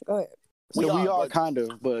battle. Go ahead. We are kind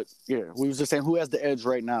of, but yeah, we was just saying who has the edge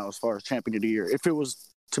right now as far as champion of the year, if it was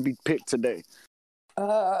to be picked today.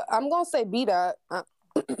 I'm gonna say B-Dot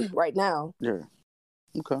right now. Yeah.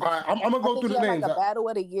 Okay. All right, I'm gonna go through the names. Like a battle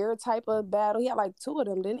of the year type of battle. He had like 2 of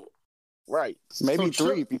them, didn't he? Right. Maybe so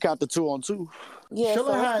 3 if you count the 2-on-2. Yeah, Chilla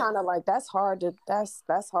so it's kind of like that's hard to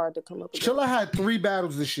come up with. Chilla had 3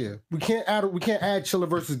 battles this year. We can't add Chilla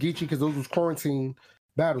versus Geechi because those was quarantine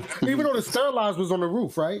battles. Even though the Sterilized was on the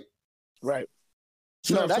roof, right? Right.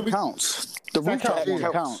 No, that counts. The rooftop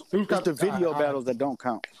one counts. It's the video battles that don't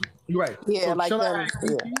count. You're right. Yeah, so like Chilla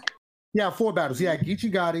had 4 battles. He had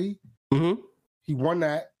Geechi Gotti. Mm-hmm. He won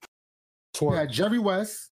that. He had Jerry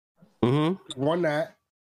West. Mm-hmm. He won that.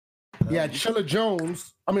 He had Chilla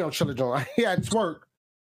Jones. Chilla Jones. He had Twerk.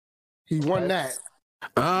 He won that.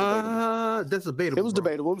 That's debatable. It was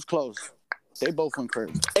debatable. It was close. They both went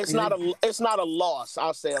crazy. It's not a loss.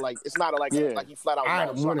 I'll say it like it's not like he flat out. I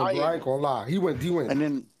ain't gonna lie. He went. And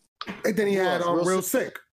then he had Real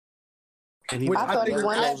Sick. And I thought he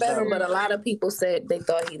won that battle, but a lot of people said they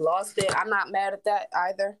thought he lost it. I'm not mad at that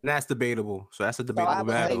either. That's debatable. So that's a debatable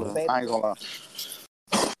battle. I ain't gonna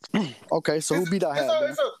lie. Okay, so who beat that?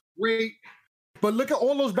 It's a great. But look at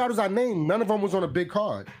all those battles I named. None of them was on a big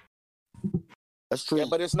card. That's true. Yeah,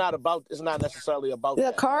 but it's not necessarily about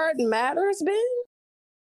the card matters,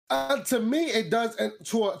 Ben. To me, it does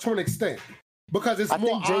to an extent because it's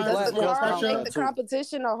more eyes, more pressure. Make the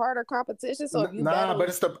competition a harder competition. So but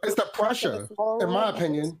it's the pressure, in my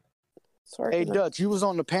opinion. Hey, Dutch, you was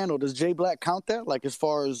on the panel. Does J Black count that? Like as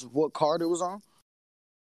far as what card it was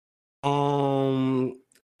on?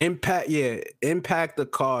 Impact the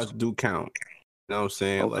cards do count. You know what I'm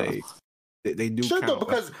saying? Okay. Like they do count. Though,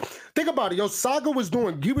 because think about it, Saga was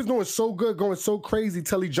doing so good, going so crazy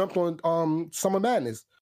till he jumped on Summer Madness.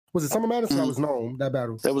 Was it Summer Madness? That was Gnome, that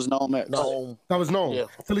battle. That was Gnome. That was Gnome. Yeah.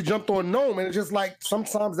 Till he jumped on Gnome, and it's just like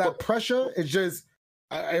sometimes that pressure is just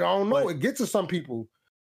I don't know, it gets to some people.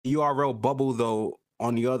 URL bubble though,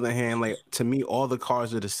 on the other hand, like to me, all the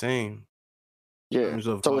cards are the same. Yeah.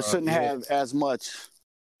 So it shouldn't have as much.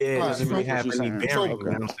 Yeah, it doesn't really have any bearing, you know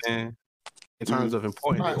what I'm saying? In terms of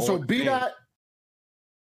importance. Right, so he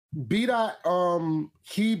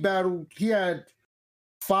had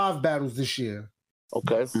 5 battles this year.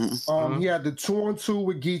 Okay. He had the 2-on-2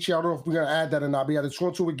 with Geechi. I don't know if we're gonna add that or not, but he had the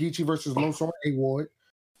 2-on-2 with Geechi versus Lonesome A Ward.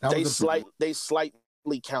 They slightly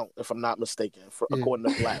count, if I'm not mistaken,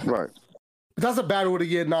 according to Black. Right. That's a Battle of the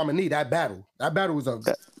Year nominee. That battle was a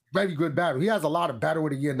very good battle. He has a lot of Battle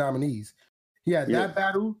of the Year nominees. He had that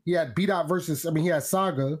battle. He had B-Dot he had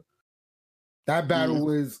Saga. That battle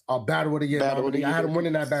was a Battle of the Year nominee. I had him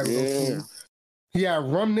winning that battle. Yeah. He had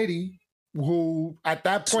Rum Nitty, who at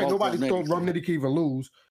that point nobody thought Rum Nitty could even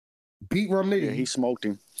lose. Beat Rum Nitty. Yeah, he smoked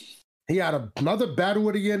him. He had another Battle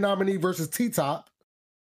of the Year nominee versus T-Top.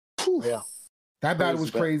 Yeah. That battle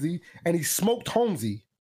was crazy. And he smoked Holmesy.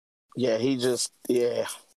 Yeah,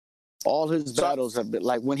 all his battles have been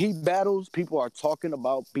like when he battles, people are talking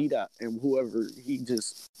about B-Dot and whoever he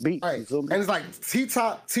just beat. Right. And it's like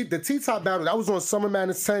the T-Top battle that was on Summer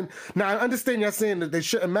Madness 10. Now I understand y'all saying that they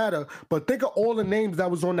shouldn't matter, but think of all the names that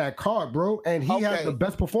was on that card, bro. And he had the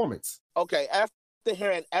best performance. Okay, after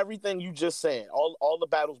hearing everything you just said, all the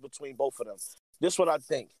battles between both of them, this is what I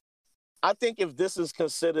think. I think if this is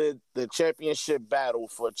considered the championship battle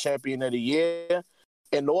for Champion of the Year,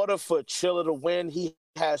 in order for Chilla to win, he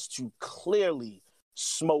has to clearly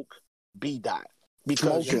smoke B-Dot.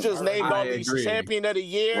 Because you just named all these Champion of the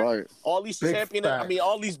Year, all these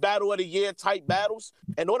all these Battle of the Year type battles.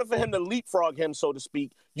 In order for him to leapfrog him, so to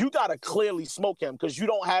speak, you got to clearly smoke him because you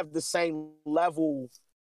don't have the same level,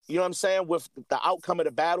 you know what I'm saying, with the outcome of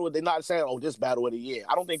the battle. They're not saying, this Battle of the Year.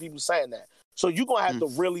 I don't think people saying that. So you're going to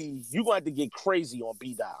have to get crazy on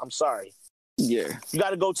B-Dot. I'm sorry. Yeah. You got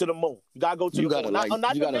to go to the moon. You got to go to the moon.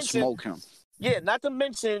 You got to smoke him. Yeah, not to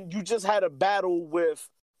mention you just had a battle with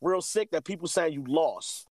Real Sick that people saying you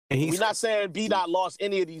lost. And we're not saying B-Dot lost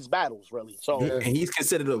any of these battles, really. So and he's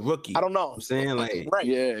considered a rookie. I don't know. I'm saying right.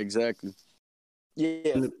 Yeah, exactly.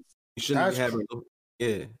 Yeah. You shouldn't be having.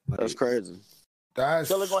 Yeah. That's crazy.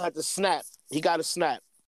 Still gonna have to snap. He got to snap.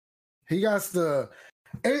 He got to.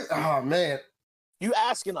 Oh man. You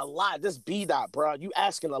asking a lot. This B-Dot, bro. You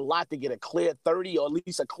asking a lot to get a clear 30 or at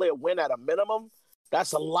least a clear win at a minimum.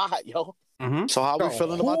 That's a lot, yo. Mm-hmm. So how we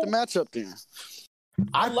feeling about the matchup then?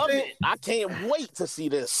 I love it. I can't wait to see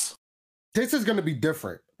this. This is going to be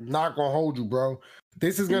different. Not going to hold you, bro.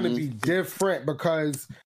 This is going to be different because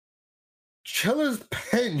Chilla's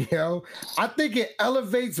pen, yo, I think it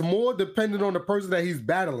elevates more depending on the person that he's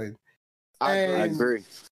battling. I agree.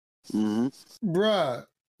 Mm-hmm. Bruh,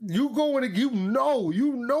 you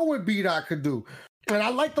know what B-Dot could do. And I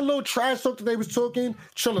like the little trash talk that they was talking.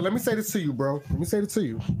 Chilla, let me say this to you, bro. Let me say this to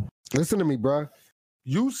you. Listen to me, bro.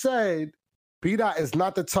 You said B-Dot is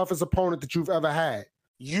not the toughest opponent that you've ever had.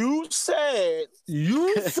 You said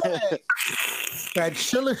that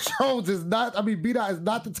Chilla Jones is not. I mean, B-Dot is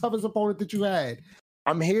not the toughest opponent that you had.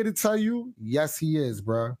 I'm here to tell you, yes, he is,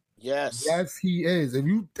 bro. Yes, he is. If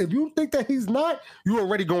you think that he's not, you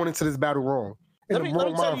already going into this battle wrong. In the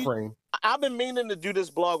wrong mind frame. I've been meaning to do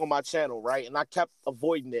this blog on my channel, right? And I kept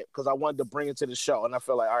avoiding it because I wanted to bring it to the show. And I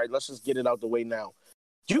feel like, all right, let's just get it out the way now.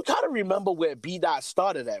 You got to remember where B-Dot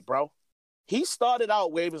started at, bro. He started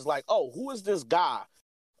out where he was like, oh, who is this guy?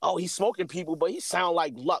 Oh, he's smoking people, but he sound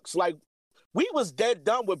like Lux. Like, we was dead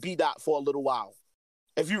done with B-Dot for a little while.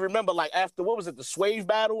 If you remember, like, after, what was it, the Swave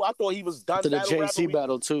battle? I thought he was done. After the JC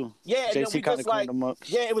battle, too. Yeah, and JC kind of cleaned him up.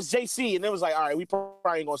 Yeah, it was JC, and it was like, all right, we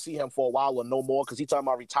probably ain't going to see him for a while or no more because he talking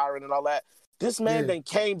about retiring and all that. This man then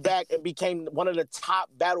came back and became one of the top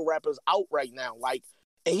battle rappers out right now. Like,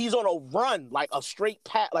 and he's on a run, like a straight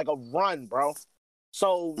pat, like a run, bro.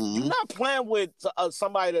 So you're not playing with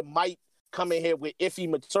somebody that might come in here with iffy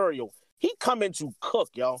material. He coming to cook,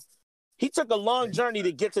 yo. He took a long journey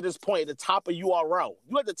to get to this point at the top of URL.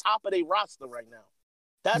 You at the top of their roster right now.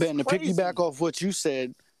 That's Ben, to crazy. piggyback off what you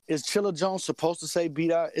said, is Chilla Jones supposed to say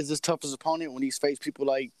B-Dot is his toughest opponent when he's faced people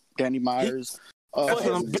like Danny Myers? For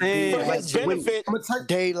his benefit,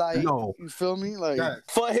 Daylight. No. You feel me? Like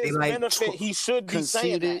for his benefit, he should be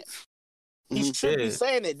saying that. He should be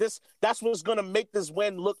saying it. That's what's gonna make this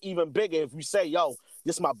win look even bigger. If you say, "Yo,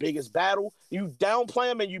 this is my biggest battle," you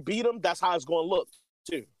downplay him and you beat him. That's how it's gonna look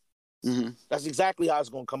too. That's exactly how it's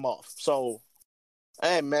gonna come off. So,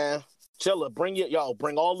 hey man, Chilla,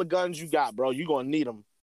 bring all the guns you got, bro. You gonna need them.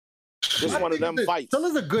 This one of them fights.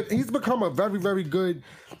 Chilla's he's become a very, very good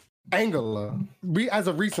angler as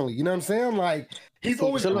of recently. You know what I'm saying? Like, he's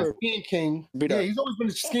always been a scheme king. Yeah, he's always been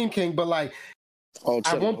a scheme king, but like,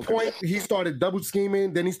 at one point, he started double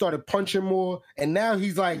scheming, then he started punching more, and now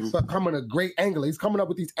he's like becoming a great angler. He's coming up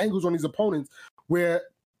with these angles on these opponents where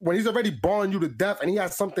when he's already barring you to death and he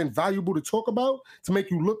has something valuable to talk about to make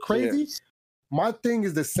you look crazy. My thing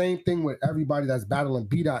is the same thing with everybody that's battling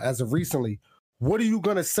B-Dot as of recently. What are you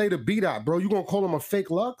going to say to B-Dot, bro? You going to call him a fake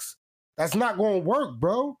Lux? That's not going to work,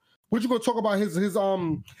 bro. What you going to talk about him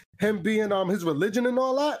being his religion and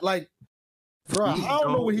all that? Like, bro, I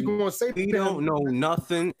don't know what he gonna say. He don't know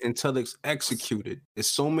nothing until it's executed. There's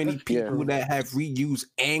so many people that have reused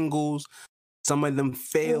angles. Some of them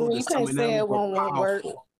failed. You can't say it won't work.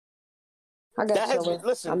 That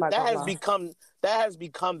has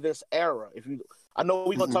become this era. I know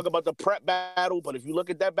we're gonna talk about the prep battle, but if you look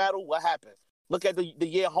at that battle, what happened? Look at the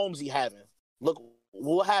year Holmesy having. Look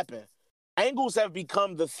what happened. Angles have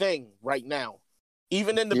become the thing right now,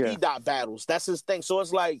 even in the B-Dot battles. That's his thing. So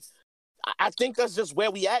it's like, I think that's just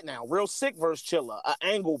where we at now. Real Sick versus Chilla, an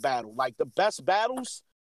angle battle. Like, the best battles,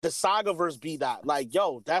 the Saga versus B-Dot. Like,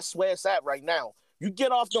 yo, that's where it's at right now. You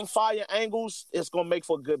get off them fire angles, it's going to make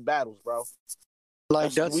for good battles, bro.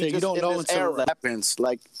 Like Dutch said, you don't know until it happens.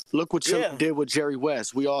 Like, look what Chilla did with Jerry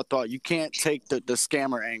West. We all thought you can't take the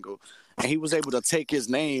scammer angle. And he was able to take his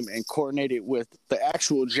name and coordinate it with the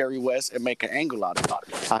actual Jerry West and make an angle out of it.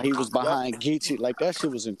 How he was behind Geechi. Like, that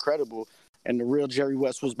shit was incredible. And the real Jerry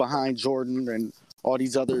West was behind Jordan and all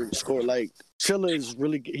these other score. Like, Chilla is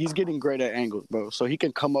he's getting great at angles, bro. So he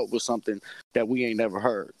can come up with something that we ain't never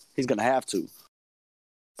heard. He's going to have to.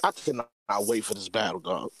 I cannot wait for this battle,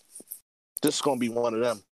 dog. This is going to be one of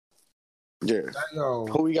them. Yeah.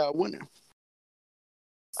 Who we got winning?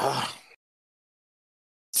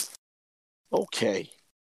 Okay.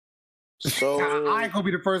 So I ain't gonna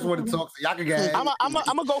be the first one to talk. So y'all can get. I'm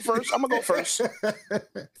gonna go first. I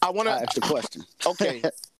want to ask the question. Okay.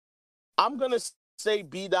 I'm gonna say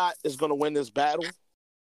B-Dot is gonna win this battle,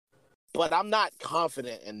 but I'm not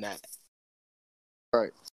confident in that.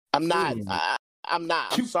 Right. I'm not. I'm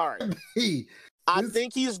not. I'm sorry. I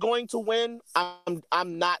think he's going to win.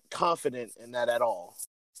 I'm not confident in that at all.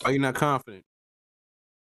 Are you not confident?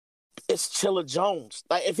 It's Chilla Jones.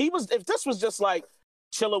 Like, if this was just like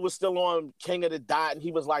Chilla was still on King of the Dot and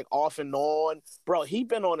he was like off and on, bro, he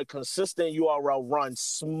been on a consistent URL run,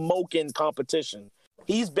 smoking competition.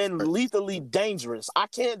 He's been lethally dangerous. I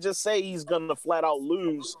can't just say he's gonna flat out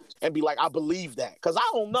lose and be like, I believe that, because I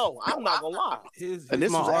don't know. I'm not gonna lie. And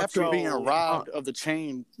this was after being robbed of the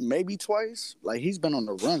chain maybe twice. Like, he's been on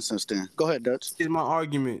the run since then. Go ahead, Dutch. Here's my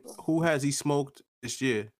argument. Who has he smoked this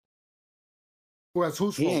year? Who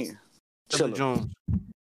smoked? Chilla Jones.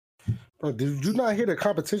 Bro, did you not hear the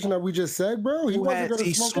competition that we just said, bro? He wasn't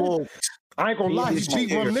gonna smoke. I ain't gonna lie. He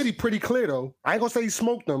beat Rum Nitty pretty clear though. I ain't gonna say he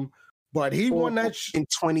smoked them, but he won that in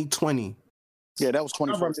 2020. Yeah, that was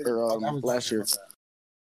 2020 last year.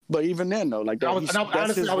 But even then, though, like that,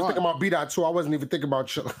 honestly, I was thinking about B-Dot too. I wasn't even thinking about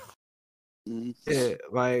Chilla. Yeah,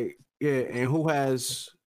 like Yeah, and who has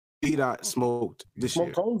B-Dot smoked this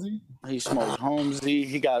year? Holmesy. He smoked Holmesy.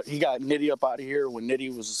 He got Nitty up out of here when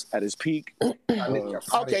Nitty was at his peak. Okay,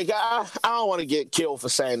 I don't want to get killed for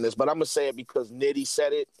saying this, but I'm gonna say it because Nitty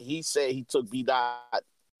said it. He said he took B-Dot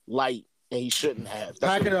light and he shouldn't have.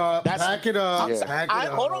 Pack it up.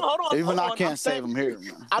 Hold on. Even I can't save him here,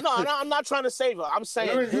 man. I know. I'm not trying to save him. I'm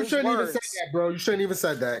saying you shouldn't even say that, bro. You shouldn't even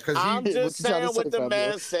say that because I'm just saying what the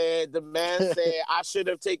man said. The man said I should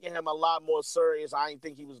have taken him a lot more serious. I didn't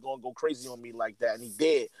think he was gonna go crazy on me like that, and he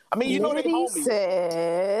did. I mean, you know they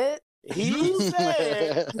homies. He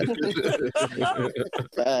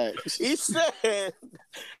said.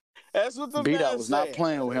 That's what the B-Dot man was said. not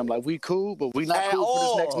playing with him. Like, we cool, but we not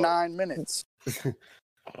cool for this next 9 minutes.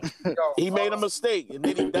 He made a mistake. And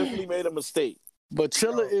then he definitely made a mistake. But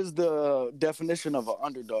Chilla is the definition of an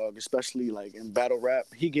underdog, especially like in battle rap.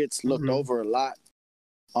 He gets looked over a lot.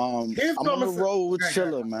 I'm gonna roll with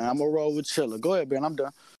Chilla, man. I'm gonna roll with Chilla. Go ahead, Ben. I'm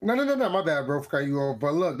done. No. My bad, bro. For cutting you off.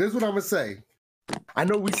 But look, this is what I'm gonna say. I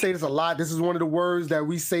know we say this a lot. This is one of the words that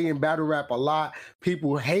we say in battle rap a lot.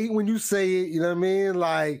 People hate when you say it. You know what I mean?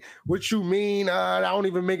 Like, what you mean? I don't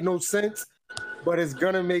even make no sense. But it's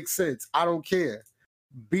gonna make sense. I don't care.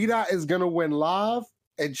 B-Dot is gonna win live,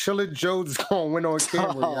 and Chilla Jones is gonna win on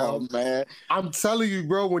camera. Yo. Man, I'm telling you,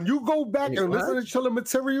 bro. When you go back and listen to Chilla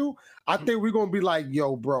material, I think we're gonna be like,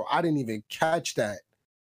 yo, bro, I didn't even catch that.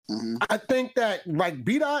 Mm-hmm. I think that like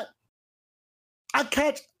B-Dot, I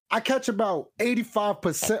catch about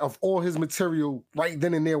 85% of all his material right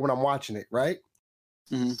then and there when I'm watching it, right?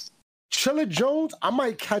 Mm-hmm. Chilla Jones, I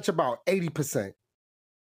might catch about 80%.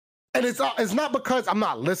 And it's not because I'm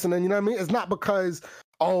not listening, you know what I mean? It's not because,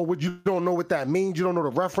 what you don't know what that means, you don't know the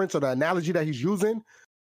reference or the analogy that he's using,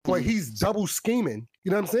 but he's double scheming.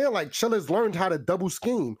 You know what I'm saying? Like, Chilla's learned how to double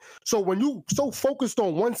scheme. So when you so focused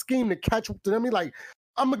on one scheme to catch, you know what I mean? Like,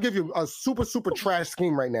 I'm gonna give you a super, super trash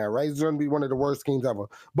scheme right now, right? It's gonna be one of the worst schemes ever.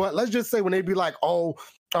 But let's just say when they be like,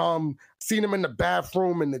 seen him in the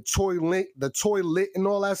bathroom and the toilet and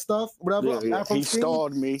all that stuff, whatever. Yeah. He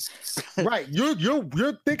stalled me. Right. You're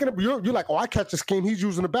thinking of you're like, I catch a scheme. He's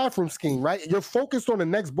using the bathroom scheme, right? You're focused on the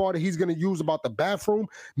next bar that he's gonna use about the bathroom.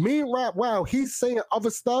 Meanwhile, he's saying other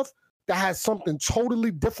stuff that has something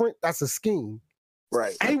totally different. That's a scheme.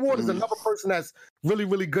 Right. A-Ward is another person that's really,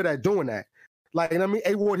 really good at doing that. Like, you know what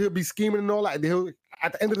I mean? A-Ward, he'll be scheming and all that. At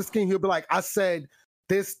the end of the scheme, he'll be like, I said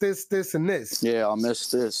this, and this. Yeah, I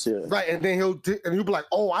missed this, yeah. Right, and then he'll be like,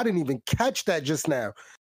 I didn't even catch that just now.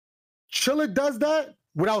 Chilla does that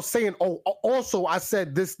without saying, also I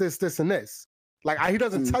said this, and this. Like, he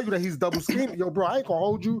doesn't tell you that he's double scheming. Yo, bro, I ain't gonna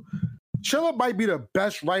hold you. Chilla might be the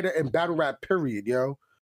best writer in battle rap, period, yo.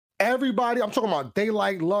 Everybody, I'm talking about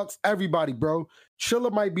Daylight, Lux, everybody, bro. Chilla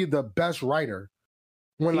might be the best writer.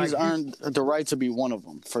 He's earned the right to be one of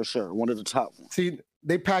them, for sure. One of the top ones. See,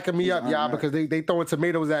 they packing me up, y'all, because they throwing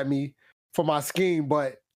tomatoes at me for my scheme.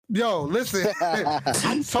 But, yo, listen,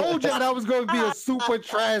 I told y'all that was going to be a super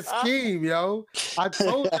trash scheme, yo. I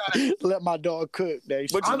told y'all. Let my dog cook.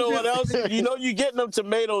 But you know what else? You know you're getting them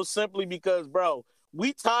tomatoes simply because, bro,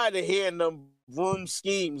 we tired of hearing them room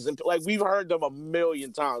schemes. And, like, we've heard them a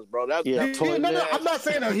million times, bro. No, I'm not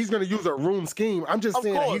saying that he's going to use a room scheme. I'm just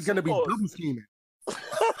saying that he's going to be double scheming.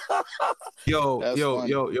 Yo,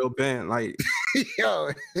 Ben, like,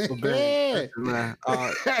 Ben, man.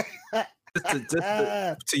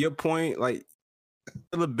 To your point, like,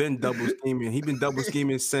 he'll have been double scheming. He been double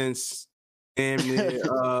scheming since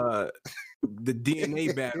the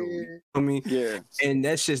DNA battle. You know what I mean, yeah, and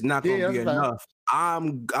that's just not gonna be enough.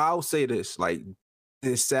 I'll say this, like,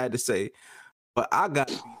 it's sad to say, but I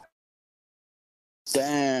got.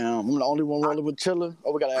 Damn, I'm the only one rolling with Chilla.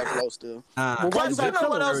 We gotta act low still.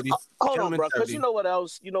 Hold on, bro. Because you know what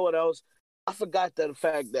else? I forgot the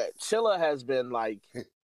fact that Chilla has been like,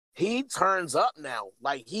 he turns up now.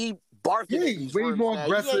 Like, he barking. Yeah, he's way more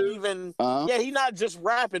aggressive. He's not just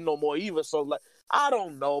rapping no more either. So, like, I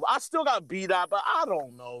don't know. I still got beat up, but I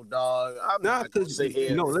don't know, dog. I'm not gonna sit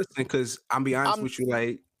here. No, listen, because I'll be honest with you.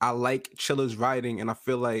 Like, I like Chilla's writing, and I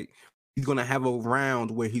feel like he's going to have a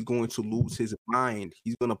round where he's going to lose his mind.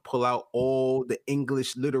 He's going to pull out all the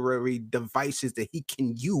English literary devices that he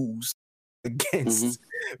can use against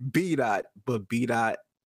B-Dot. But B-Dot,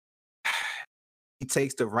 he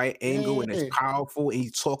takes the right angle and it's powerful, and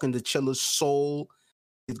he's talking to Chilla's soul.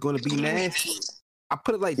 It's going to be nasty. I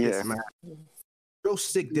put it like this, man. Real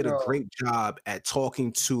Sick did a great job at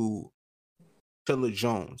talking to Chilla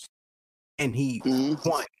Jones, and he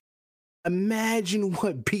won. Imagine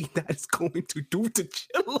what B-Dot is going to do to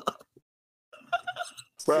Chilla.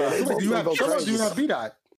 Bro, do you have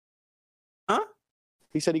B-Dot? Huh?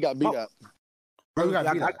 He said he got beat up. I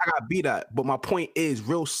got beat at. But my point is,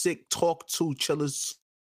 real sick talk to chillers,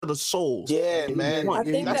 the souls. Yeah, man. I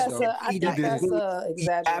think that's a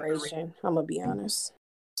exaggeration. I'm gonna be honest.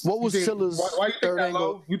 What was Chilla's why you think that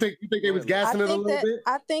low? You think they was gassing it a little bit?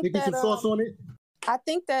 I think that some sauce on it. I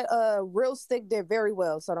think that Real Sick did very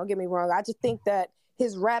well. So don't get me wrong. I just think that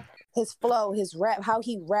his rap, his flow, his rap, how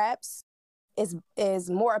he raps is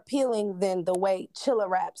more appealing than the way Chilla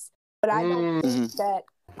raps. But I don't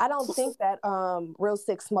think that Real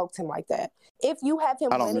Sick smoked him like that. If you have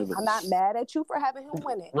him winning, I'm not mad at you for having him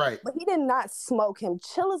winning. Right. But he did not smoke him.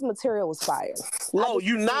 Chilla's material was fire. No,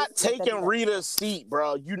 you not taking Rita's seat,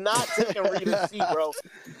 bro. You not taking Rita's seat, bro.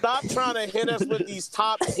 Stop trying to hit us with these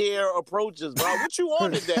top tier approaches, bro. What you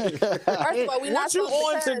on today? First of all, what you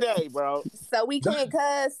on today, bro? So we can't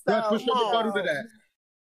cuss. So what's your rebuttal to that?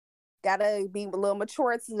 Gotta be a little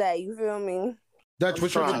mature today. You feel me? Dutch,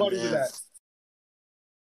 what's your rebuttal to that?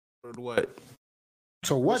 What?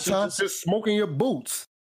 So what, son? Just smoking your boots.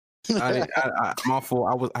 My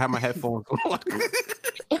fault. I had my headphones on. What?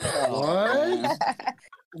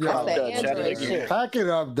 Yo, pack it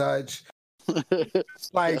up, Dutch.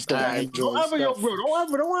 Like, don't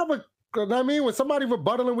ever, I mean, when somebody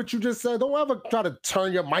rebuttaling what you just said, don't ever try to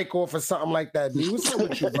turn your mic off or something like that, dude. What's up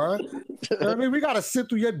with you, bro? You know what I mean, we gotta sit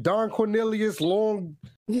through your Don Cornelius long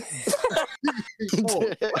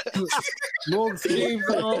schemes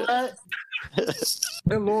and all that.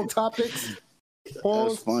 And long topics.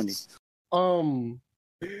 That's funny.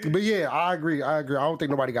 But yeah, I agree. I don't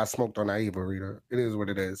think nobody got smoked on that either, Rita. It is what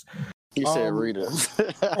it is. You said Rita.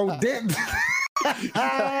 Oh, damn.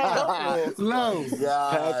 Low.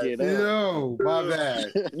 Yo, my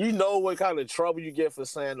bad. You know what kind of trouble you get for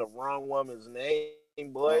saying the wrong woman's name,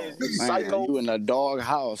 boy. Man, Psycho. You in the dog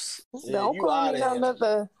house. Don't call me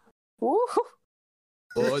another. Woo.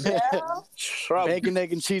 Bacon,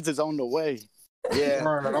 egg, and cheese is on the way. Yeah.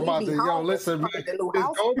 I'm about to, listen, man. Just go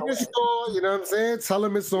to the store, you know what I'm saying? Tell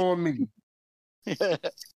him it's on me.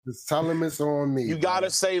 Just tell him it's on me. You gotta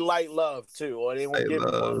say light love too, or they won't give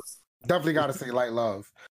it. Definitely gotta say light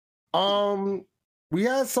love. We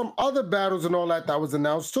had some other battles and all that was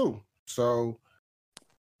announced too. So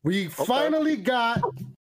we finally got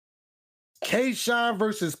K-Shine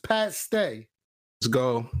versus Pat Stay. Let's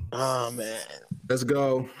go. Oh man. Let's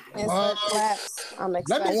go. I'm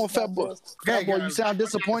excited. I want Fat Boy. Fat Boy, you sound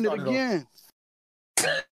disappointed again.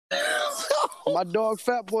 My dog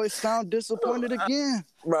Fat Boy sound disappointed again.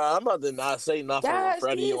 Bro, I'm about to not say nothing with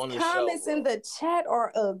Freddie on the show. Comments in the chat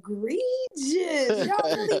are egregious. Y'all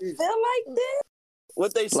really feel like this?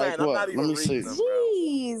 What they saying? Like I'm not even reading them, bro.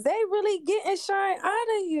 Jeez, they really getting Shine out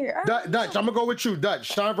of here. Dutch, I'm gonna go with you. Dutch,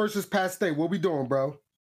 Shine versus Pat Stay. What we doing, bro?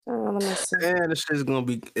 Let me see. Man, this shit's gonna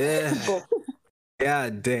be.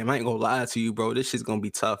 God damn, I ain't gonna lie to you, bro. This shit's gonna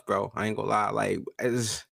be tough, bro. I ain't gonna lie. Like,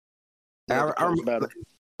 it's gonna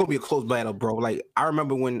be a close battle, bro. Like, I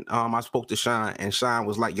remember when I spoke to Shine, and Shine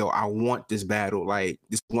was like, "Yo, I want this battle. Like,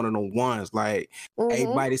 this is one of the ones. Like,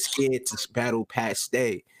 everybody's scared to battle Pat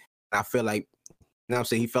Stay." And I feel like, you know what I'm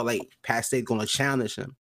saying? He felt like Pat Stay's gonna challenge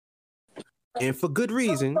him, and for good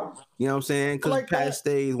reason. You know what I'm saying? Because like Pat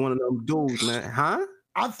Stay is one of them dudes, man. Huh?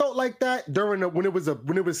 I felt like that during when it was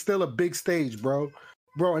still a big stage, bro.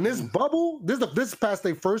 And this bubble, this is past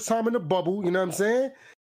their first time in the bubble. You know what I'm saying?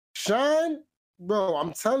 Shine, bro.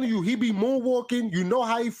 I'm telling you, he be moonwalking. You know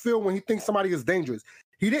how he feel when he thinks somebody is dangerous.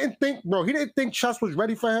 He didn't think Chess was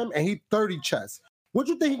ready for him, and he 30 Chess. What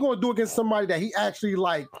you think he gonna do against somebody that he actually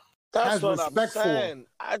like has respect for? Yeah,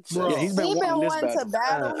 he's been wanting to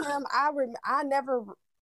battle him.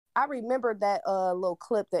 I remember that little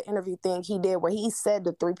clip, the interview thing he did where he said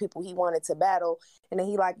the 3 people he wanted to battle. And then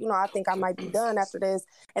he like, I think I might be done after this.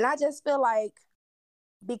 And I just feel like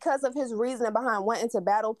because of his reasoning behind wanting to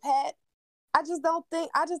battle Pat, I just don't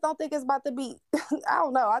think it's about to be, I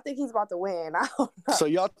don't know. I think he's about to win. I don't know. So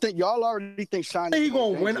y'all already think Shine he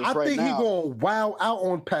going to win. I think he's going to wow out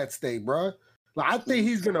on Pat Stay, bro. Like, I think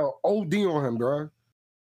he's going to OD on him, bro.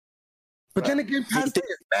 But then again, Pat Stay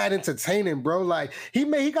is bad entertaining, bro. Like he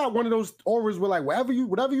got one of those auras where like whatever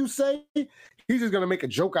you say, he's just gonna make a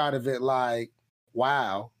joke out of it. Like,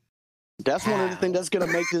 wow. That's one of the things that's gonna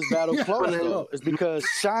make this battle close, though, is because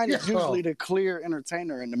Shine is usually the clear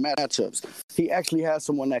entertainer in the matchups. He actually has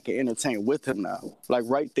someone that can entertain with him now, like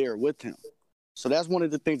right there with him. So that's one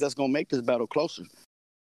of the things that's gonna make this battle closer.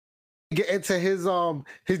 Get into his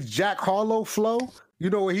Jack Harlow flow,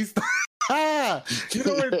 when he's. When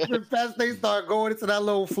Pat Stay start going into that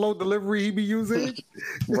little flow delivery he be using?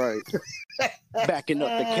 Right. Backing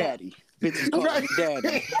up the caddy. bitches call him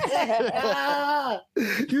daddy.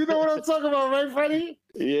 You know what I'm talking about, right, Freddie?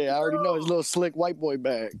 Yeah, I already know his little slick white boy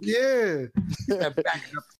bag. Yeah. That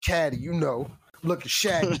backing up the caddy, you know. Looking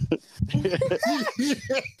shaggy. He gonna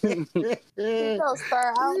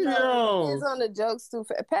start. I don't know. He's on the jokes too.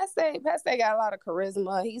 Paste got a lot of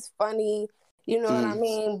charisma. He's funny. You know what I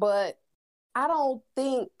mean? But I don't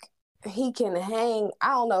think he can hang. I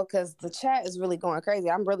don't know, because the chat is really going crazy.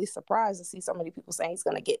 I'm really surprised to see so many people saying he's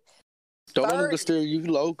gonna get. Don't let him steer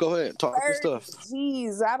you low. Go ahead, talk your stuff.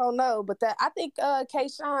 Jeez, I don't know, but I think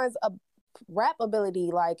K-Shine's rap ability,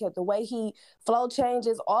 like the way he flow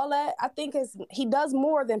changes, all that, I think he does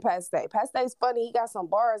more than Paste. Paste's funny, he got some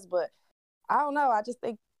bars, but I don't know. I just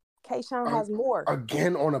think K-Shine has more.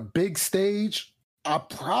 Again, on a big stage, I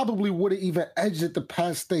probably would have even edged it to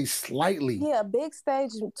Paste slightly. Yeah, big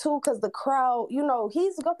stage too, because the crowd, you know,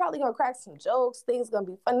 he's probably gonna crack some jokes. Things gonna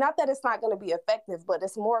be fun. Not that it's not gonna be effective, but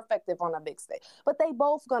it's more effective on a big stage. But they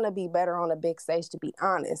both gonna be better on a big stage, to be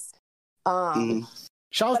honest.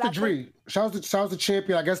 Shouts to Dree. Shouts to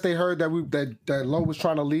Champion. I guess they heard that Low was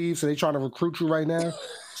trying to leave, so they trying to recruit you right now.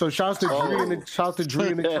 So shouts to Dree in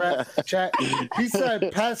the chat. He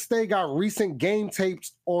said Paste got recent game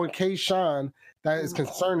tapes on K-Shine that is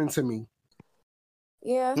concerning to me.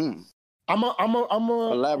 Yeah. I'm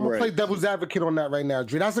gonna play devil's advocate on that right now,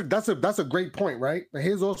 Dree. That's a great point, right? But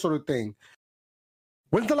here's also the thing.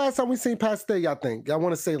 When's the last time we seen Paste, y'all think? Y'all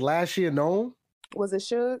want to say last year, no? Was it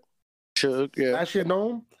Suge? Suge, yeah. Last year,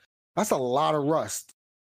 no? That's a lot of rust.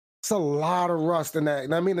 It's a lot of rust in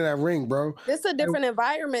that. I mean, in that ring, bro. It's a different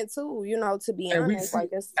environment too, you know, to be honest.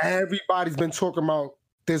 Everybody's been talking about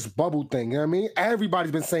this bubble thing. You know what I mean?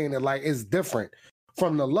 Everybody's been saying it like it's different.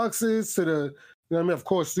 From the Luxes to the, you know what I mean? Of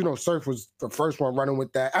course, you know, Surf was the first one running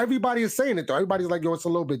with that. Everybody is saying it though. Everybody's like, yo, it's a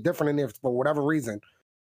little bit different in there for whatever reason.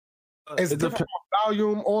 It's different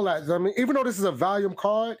volume, all that. I mean, even though this is a volume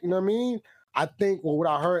card, you know what I mean? I think what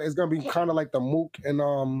I heard is gonna be kind of like the Mook and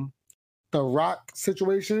the Rock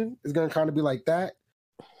situation is gonna kind of be like that.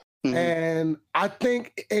 And I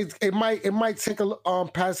think it might take a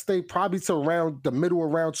Paste probably to around the middle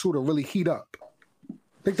of round 2 to really heat up.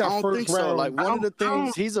 I don't think so. Like one of the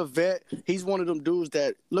things, he's a vet. He's one of them dudes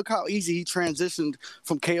that look how easy he transitioned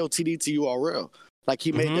from KOTD to URL. Like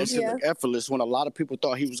he made that shit look effortless when a lot of people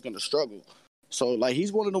thought he was gonna struggle. So like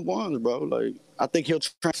he's one of the ones, bro. Like I think he'll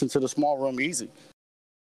transition to the small room easy.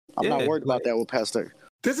 I'm not worried about that with Paste.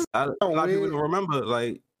 This is a lot of people don't remember.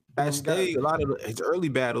 Like Paste, a lot of his early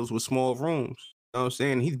battles with small rooms. You know what I'm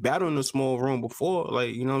saying? He's battled in a small room before.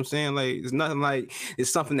 Like, you know what I'm saying? Like, it's nothing like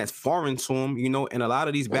it's something that's foreign to him, you know. And a lot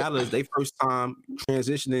of these battlers, they first time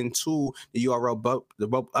transitioning to the URL bubble, the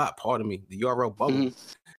URL bubble. You know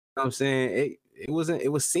what I'm saying? It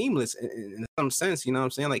was seamless in some sense, you know what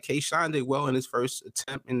I'm saying? Like K-Shine did well in his first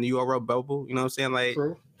attempt in the URL bubble, you know what I'm saying? Like,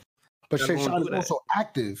 true. But K-Shine is also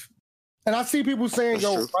active. And I see people saying,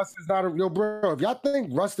 Rust is not bro, if y'all think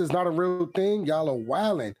Rust is not a real thing, y'all are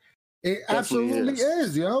wilding. It absolutely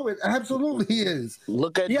is, yo. It absolutely is.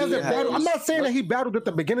 Look at battled. I'm not saying that he battled at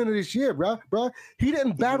the beginning of this year, bro. He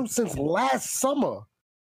didn't battle since last summer,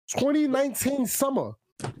 2019 summer.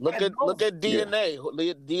 Look at DNA.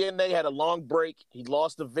 Yeah. DNA had a long break. He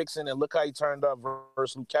lost to Vixen, and look how he turned up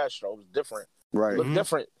versus Lou Castro. It was different. Right. Look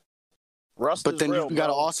different. Rust but is then real, you got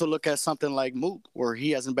to also look at something like Mook, where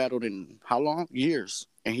he hasn't battled in how long? Years,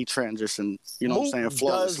 and he transitioned. You know Mook what I'm saying?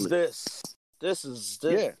 Flawlessly. Does this.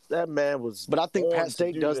 That man was. But I think Paste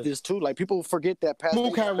does this too. Like people forget that Paste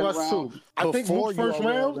Mook had Rust too. I think Mook's first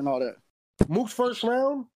round and all that. Mook's first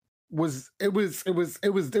round was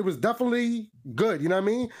definitely good. You know what I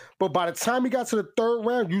mean? But by the time he got to the third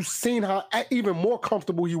round, you seen how even more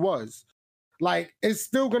comfortable he was. Like it's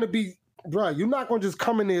still gonna be, bro. You're not gonna just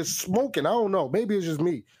come in there smoking. I don't know. Maybe it's just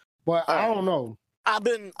me, but I don't know. I've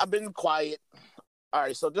been quiet. All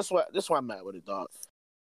right, so this why I'm mad with it, dog.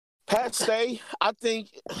 Paste, I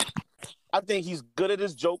think he's good at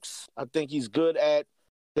his jokes. I think he's good at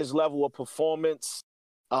his level of performance.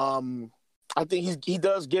 I think he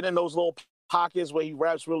does get in those little pockets where he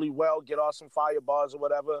raps really well, get off some fire bars or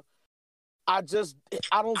whatever. I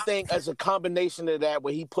don't think as a combination of that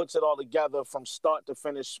where he puts it all together from start to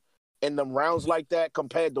finish in them rounds like that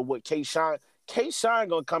compared to what K-Shine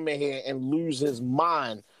gonna come in here and lose his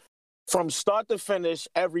mind from start to finish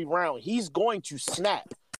every round. He's going to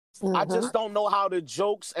snap. I just don't know how the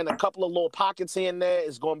jokes and a couple of little pockets here and there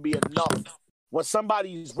is going to be enough. When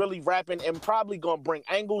somebody's really rapping and probably going to bring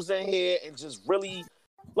angles in here and just really,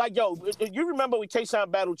 like, yo, you remember when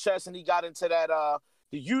K-Shine battled Chess and he got into that,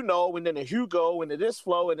 and then the Hugo and the this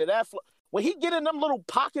flow and the that flow. When he get in them little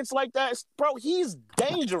pockets like that, bro, he's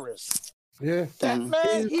dangerous. Yeah. That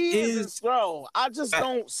man, he is, bro. I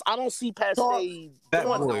don't see Pat Stay doing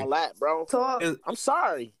all that, bro. I'm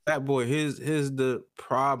sorry. That boy, here's the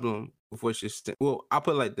problem with what you're saying. Well, I'll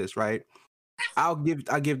put it like this, right? I'll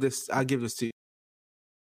give this to you.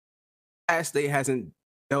 Pat Stay hasn't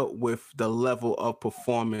dealt with the level of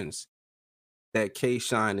performance that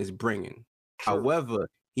K-Shine is bringing. True. However,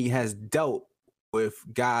 he has dealt with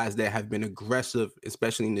guys that have been aggressive,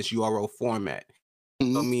 especially in this URL format.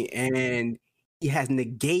 Mm-hmm. I mean, and he has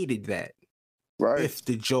negated that with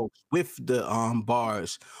the jokes, with the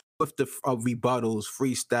bars, with the rebuttals,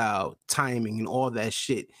 freestyle, timing, and all that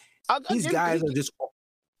shit. These guys are just.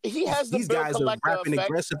 He has the Bill Collector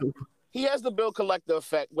effect. He has the Bill Collector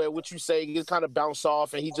effect, where what you say he just kind of bounce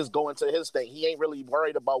off and he just go into his thing. He ain't really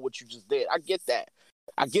worried about what you just did. I get that.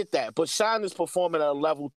 But Shine is performing at a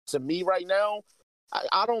level to me right now.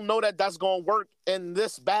 I don't know that that's going to work in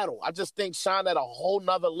this battle. I just think Shine at a whole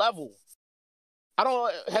nother level.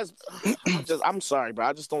 I'm sorry, bro.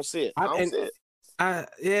 I just don't see it. I don't see it.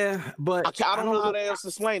 Yeah, but I don't know how to else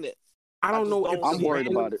explain it. I don't know if I'm worried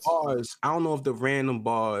about it. I don't know if the random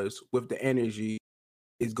bars with the energy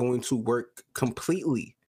is going to work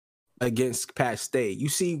completely against Pat Stay. You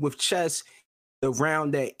see, with Chess, the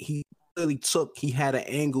round that he clearly took, he had an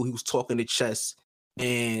angle. He was talking to Chess,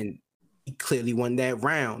 and he clearly won that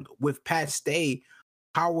round. With Pat Stay,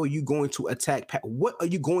 how are you going to attack Pat? What are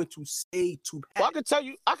you going to say to Pat? Well,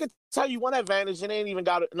 I could tell you one advantage, and it ain't even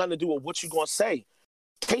got nothing to do with what you're going to say.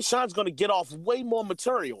 K-Shine's going to get off way more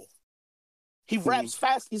material. He raps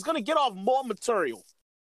fast. He's going to get off more material.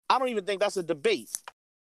 I don't even think that's a debate.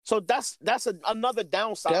 So that's another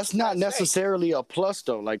downside. That's not necessarily a plus,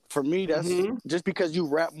 though. Like, for me, that's just because you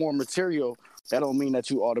rap more material, that don't mean that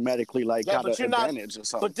you automatically got an advantage or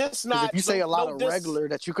something. But this not. If you say a lot of regular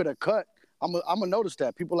that you could have cut, I'm gonna notice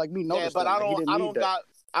that. People like me notice that. Yeah, but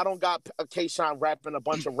I don't got a K-Shine rapping a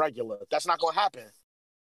bunch of regular. That's not gonna happen.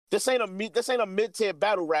 This ain't a mid-tier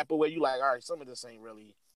battle rapper where you like, all right, some of this ain't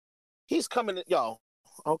really. He's coming in,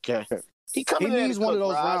 okay. He needs one of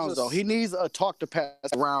those rounds, though. He needs a talk to Pass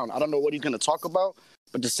round. I don't know what he's going to talk about,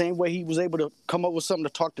 but the same way he was able to come up with something to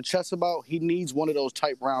talk to Chess about, he needs one of those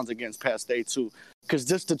type rounds against Pass Day, too. Because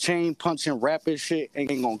just the chain punching rapid shit ain't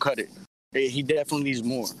going to cut it. He definitely needs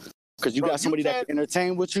more. Because you got somebody that can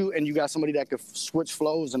entertain with you, and you got somebody that can switch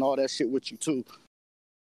flows and all that shit with you, too.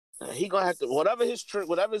 He going to have to,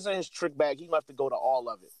 whatever's in his trick bag, he going to have to go to all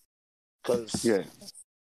of it. Because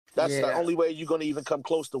that's the only way you're going to even come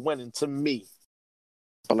close to winning, to me.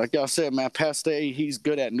 But like y'all said, man, Pat Stay, he's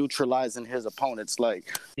good at neutralizing his opponents.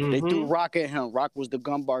 Like, they threw Rock at him. Rock was the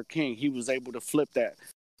gun bar king. He was able to flip that.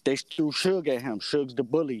 They threw Suge at him. Suge's the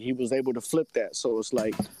bully. He was able to flip that. So it's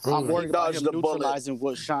like, I'm worried about him neutralizing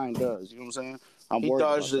what Shine does. You know what I'm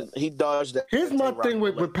saying? He dodged it. Here's my thing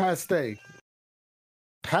with Pat Stay.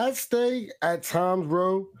 Pat Stay, at times,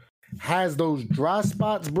 bro, has those dry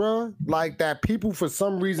spots, bro, like that people for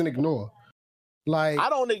some reason ignore. Like, I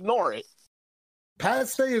don't ignore it. Pat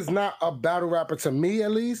Stay is not a battle rapper, to me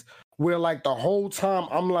at least, where like the whole time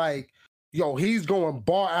I'm like, yo, he's going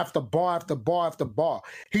bar after bar after bar after bar.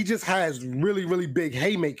 He just has really, really big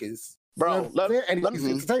haymakers. Bro, he's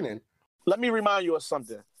entertaining. Let me remind you of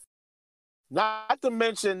something. Not to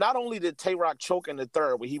mention, not only did Tay-Rock choke in the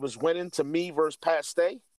third, where he was winning to me versus Pat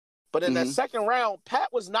Stay, but in that second round, Pat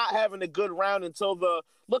was not having a good round until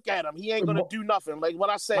look at him. He ain't going to do nothing. Like what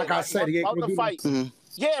I said. Like I said, he ain't going to do fight.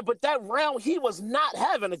 Yeah, but that round, he was not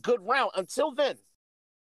having a good round until then.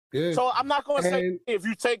 Yeah. So I'm not going to say, if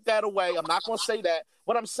you take that away, I'm not going to say that.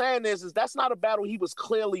 What I'm saying is that's not a battle he was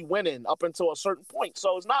clearly winning up until a certain point.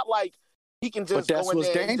 So it's not like he can just go in there. But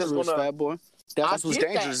that's what's dangerous, fat boy. That's what's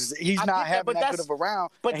dangerous. He's not having that good of a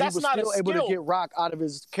round, but that's not still able to get Rock out of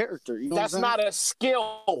his character. You know that's not a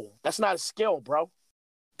skill. That's not a skill, bro.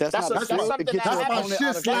 That's my shit.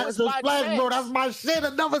 Bro, that's my shit.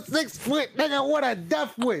 Another 6 foot nigga. What a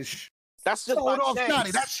death wish. That's just my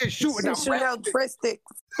chance. That shit shooting out breadsticks.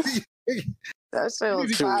 That shit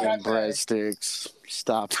was shooting breadsticks.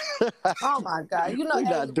 Stop. Oh my God! You know, we're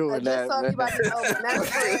not doing that, man.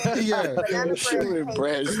 Banana bread. Shooting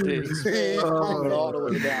breadsticks. All the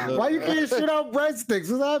way down. Why you can't shoot out breadsticks?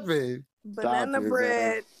 What's happening? Banana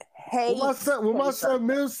bread. Hey. What my son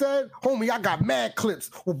Mills said, homie, I got mad clips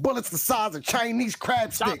with bullets the size of Chinese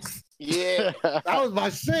crab sticks. Yeah, that was my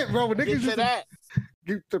shit, bro. When niggas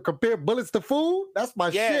used to compare bullets to food, that's my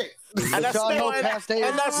shit. And that's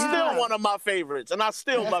still one of my favorites, and I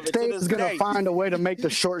still love it. He's gonna find a way to make the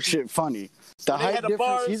short shit funny. The height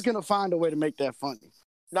difference, he's gonna find a way to make that funny.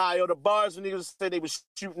 Nah, yo, the bars when niggas said they was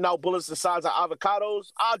shooting out bullets the size of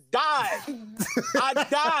avocados, I died.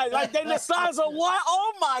 Like, they the size of what?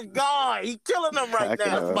 Oh, my God. He killing them right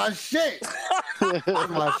now. That's my shit. That's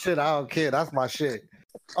my shit. I don't care. That's my shit.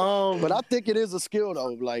 But I think it is a skill,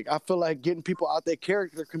 though. Like, I feel like getting people out their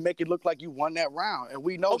character can make it look like you won that round. And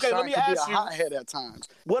we know Sean can be a hothead at times.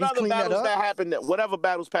 What other battles that happened? Whatever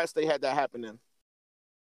battles past they had that happen in?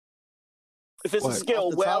 If it's a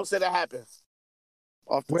skill, where else did it happen?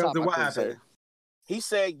 Off the top, what happened? He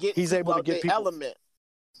said he's able to get people element.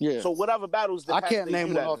 Yeah. So whatever battles I can't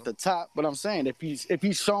name one off the top, but I'm saying if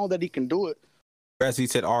he's shown that he can do it. As he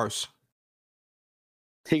said, Ars.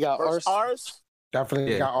 He got Ars.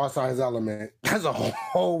 Definitely got Ars on his element. That's a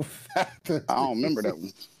whole factor. I don't remember that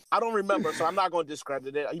one. I don't remember, so I'm not going to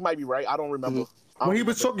discredit it. You might be right. I don't remember. When he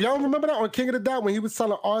was talking, y'all remember that on King of the Dot when he was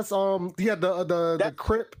telling Ars, he had the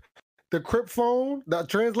Crip phone, the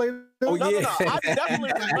translator. Oh, no. I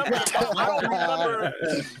definitely remember that.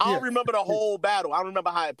 I don't remember the whole battle. I don't remember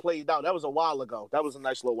how it played out. That was a while ago. That was a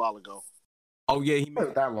nice little while ago. Oh, yeah. He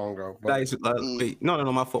made that long ago. Wait,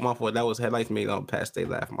 no, my fault. That was Headlights made on Past Day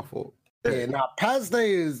Laugh. My fault. Yeah, now Past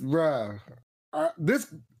Day is, bruh.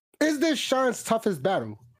 This Sean's toughest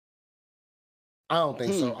battle? I don't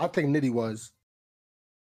think so. I think Nitty was.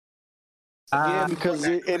 Yeah, because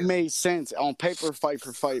it made sense on paper, fight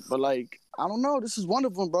for fight. But, like, I don't know. This is one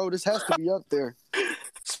of them, bro. This has to be up there.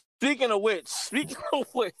 Speaking of which,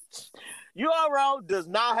 URL does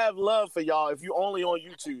not have love for y'all if you only on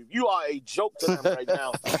YouTube. You are a joke to them right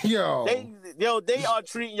now. They are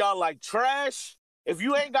treating y'all like trash. If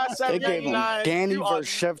you ain't got $7.99, Danny versus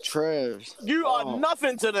Chef Trash. You are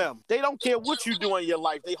nothing to them. They don't care what you do in your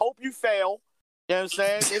life. They hope you fail. You know what I'm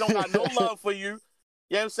saying? They don't got no love for you.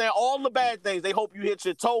 You know what I'm saying? All the bad things. They hope you hit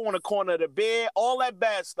your toe on the corner of the bed. All that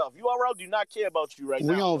bad stuff. URL do not care about you right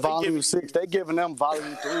now. We on volume 6. They giving them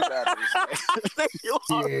volume 3 battles.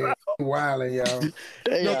 Yeah, wildin',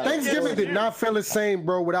 yo. Thanksgiving did not feel the same,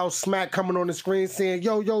 bro, without Smack coming on the screen saying,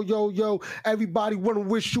 yo, everybody want to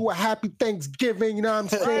wish you a happy Thanksgiving, you know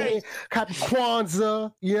what I'm saying? Right. Happy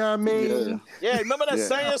Kwanzaa, you know what I mean? Yeah, remember that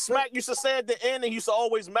saying Smack used to say at the end and he used to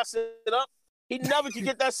always mess it up? He never could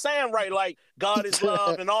get that saying right, like God is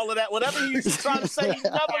love and all of that. Whatever he used to try to say, he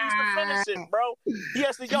never used to finish it, bro. He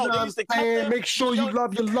has to go. They used to cut them. Make sure you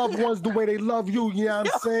love your loved ones the way they love you. You know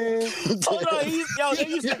what I'm saying? Hold on, they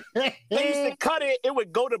used to cut it. It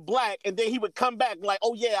would go to black, and then he would come back like,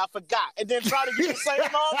 "Oh yeah, I forgot," and then try to get the saying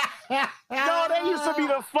off. Yo, they used to be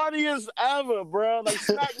the funniest ever, bro. Like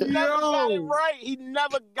Smack never got it right. He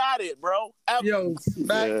never got it, bro. Ever. Yo,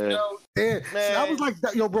 Smack, man. See, I was like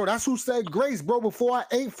that, yo, bro. That's who said grace, bro. Before I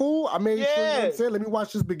ate food, I made sure. You know what I'm saying? Let me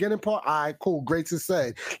watch this beginning part. All right, cool. Grace is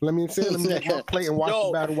said. Let me make my plate and watch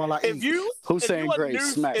the battle while I eat. Who's saying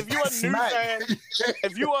grace? Smack. If you're a new fan,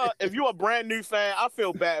 if you a brand new fan, I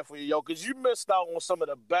feel bad for you, yo, because you missed out on some of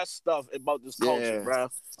the best stuff about this culture, bro.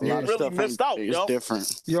 You really missed out, yo. It's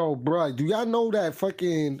different. Yo, bro, do y'all know that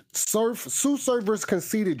fucking Sue Surfer's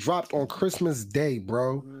Conceited dropped on Christmas Day,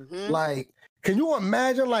 bro? Mm-hmm. Like, can you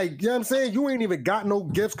imagine, like, you know what I'm saying? You ain't even got no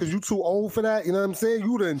gifts because you too old for that. You know what I'm saying?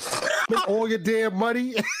 You done spent all your damn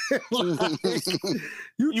money.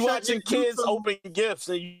 You watching kids open gifts.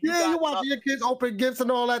 And you watching your kids open gifts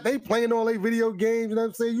and all that. They playing all their video games. You know what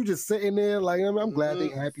I'm saying? You just sitting there like, I'm glad they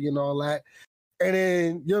happy and all that. And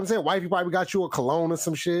then, you know what I'm saying? Wifey probably got you a cologne or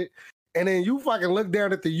some shit. And then you fucking look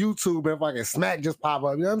down at the YouTube and fucking Smack just pop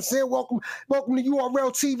up. You know what I'm saying? Welcome to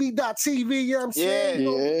URLTV.tv. You know what I'm saying?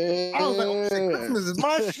 Yeah. I was like, oh, shit, Christmas is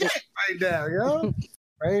my shit right now, yo.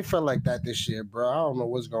 I ain't felt like that this year, bro. I don't know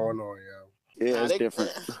what's going on, yo. Yeah, it's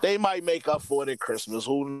different. They might make up for it at Christmas.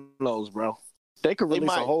 Who knows, bro? They could release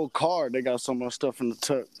a whole card. They got so much stuff in the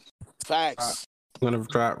tuck. Facts. Gonna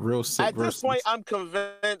drop real sick. At this point, I'm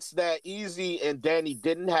convinced that Easy and Danny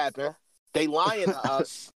didn't happen. They lying to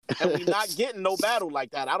us, and we not getting no battle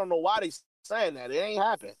like that. I don't know why they saying that. It ain't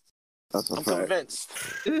happened. I'm convinced.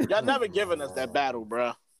 Y'all never giving us that battle,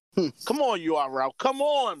 bro. Come on, URL. Come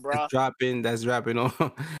on, bro. That's dropping on.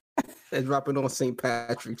 That's dropping on St.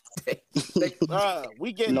 Patrick's Day.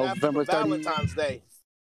 We getting November Valentine's Day.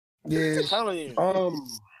 Yeah. I'm telling you.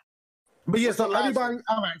 But yeah, so everybody.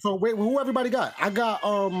 All right. So wait, who everybody got? I got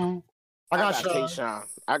Sean.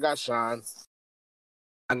 I got Sean.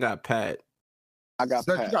 I got Pat. I got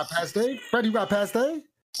Pat. You got Pat Day? Fred, you got Pat Day?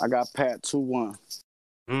 I got Pat 2-1.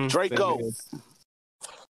 Draco. You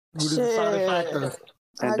the deciding factor.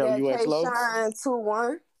 And WX Low. Sean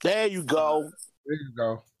 2-1. There you go. There you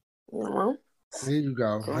go. Mm-hmm. There you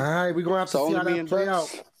go. All right, we're gonna have to see how that play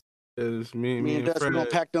out. It's me and Dutch, we're gonna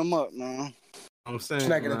pack them up, man. I'm saying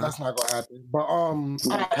that's not gonna happen. But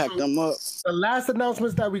pack them up. The last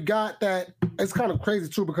announcements that we got, that it's kind of crazy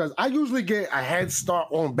too, because I usually get a head start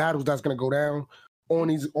on battles that's gonna go down on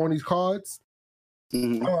these cards.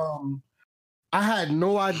 Mm-hmm. I had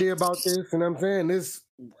no idea about this, you know what I'm saying?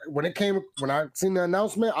 When I seen the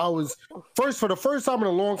announcement, I was for the first time in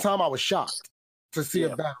a long time, I was shocked to see a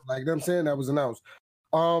battle, like, you know what I'm saying, that was announced.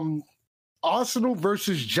 Arsenal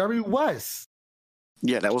versus Jerry West.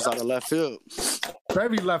 Yeah, that was out of left field.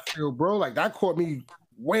 Very left field, bro. Like, that caught me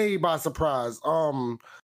way by surprise.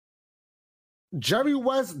 Jerry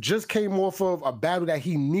West just came off of a battle that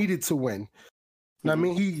he needed to win. I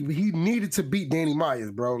mean, he needed to beat Danny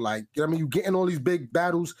Myers, bro. Like, I mean, you getting all these big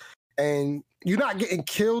battles and you're not getting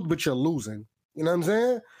killed, but you're losing. You know what I'm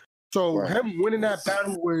saying? So him winning that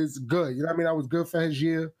battle was good. You know what I mean? That was good for his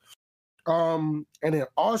year. And then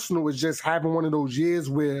Arsenal was just having one of those years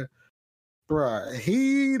where, bruh,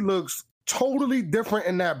 he looks totally different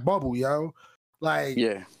in that bubble, yo. Like,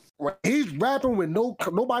 when he's rapping with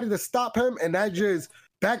nobody to stop him, and that just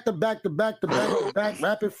back to back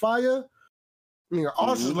rapid fire. I mean,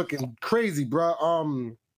 Arsenal's looking crazy,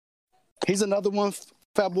 bro. He's another one,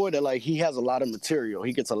 Fat Boy, that like he has a lot of material.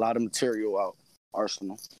 He gets a lot of material out.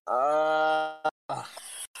 Arsenal. Oh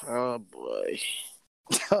boy.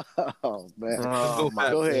 Oh man.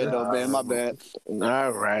 Go ahead, though, man. My bad.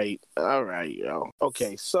 All right, yo.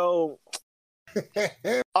 Okay, so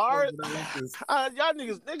y'all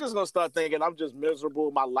niggas gonna start thinking I'm just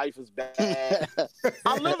miserable. My life is bad.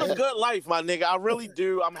 I live a good life, my nigga. I really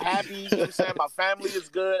do. I'm happy. You know what I'm saying? My family is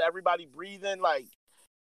good. Everybody breathing. Like,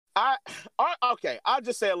 I'll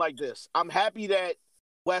just say it like this. I'm happy that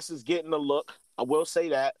Wes is getting a look. I will say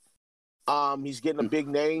that. He's getting a big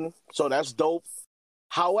name, so that's dope.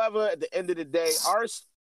 However, at the end of the day, Ars,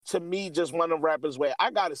 to me, just one of the rappers where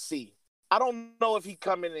I gotta see. I don't know if he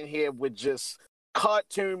coming in here with just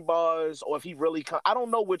cartoon bars or if he really I don't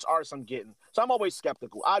know which Ars I'm getting. So I'm always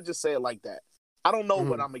skeptical. I just say it like that. I don't know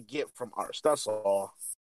what I'm gonna get from Ars. That's all.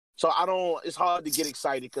 So it's hard to get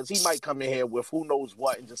excited because he might come in here with who knows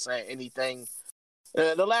what and just saying anything.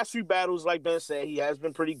 The last few battles, like Ben said, he has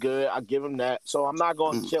been pretty good. I give him that. So I'm not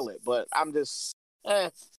going to kill it, but I'm just,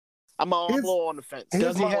 I'm a little on the fence.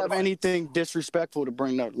 Does he have anything disrespectful to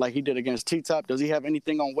bring up, like he did against T-Top? Does he have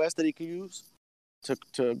anything on West that he could use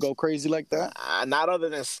to go crazy like that? Not other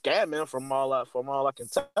than scamming, from all I can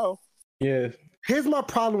tell. Yeah. Here's my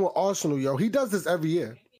problem with Arsenal, yo. He does this every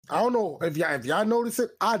year. I don't know if y'all notice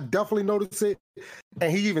it. I definitely notice it.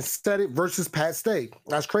 And he even said it versus Pat Stay.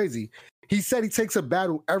 That's crazy. He said he takes a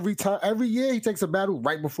battle every year. He takes a battle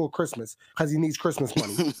right before Christmas because he needs Christmas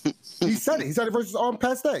money. He said it. He said it versus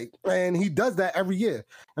Pat Stay, and he does that every year.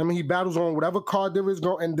 I mean, he battles on whatever card there is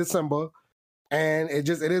going in December, and it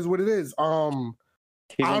is what it is.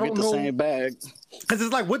 He don't get the same bag because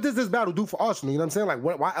it's like, what does this battle do for Arsenal? You know what I'm saying?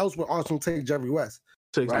 Like, why else would Arsenal take Jerry West?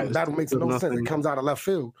 Right? The battle makes no sense. It comes out of left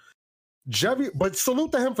field. Jerry, but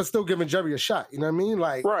salute to him for still giving Jerry a shot. You know what I mean?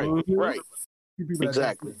 Like, right.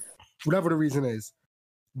 Exactly. Whatever the reason is.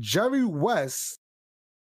 Jerry West,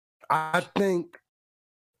 I think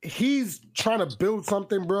he's trying to build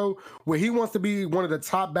something, bro, where he wants to be one of the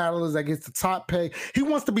top battlers that gets the top pay. He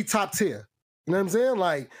wants to be top tier. You know what I'm saying?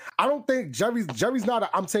 Like, I don't think Jerry's not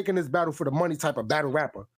I'm taking this battle for the money type of battle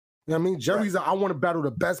rapper. You know what I mean? Jerry's I want to battle the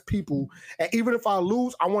best people. And even if I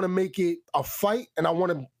lose, I want to make it a fight, and I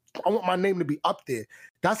want my name to be up there.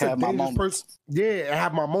 That's a dangerous person. Yeah, and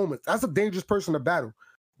have my moments. That's a dangerous person to battle.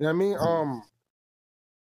 You know what I mean?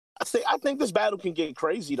 I think this battle can get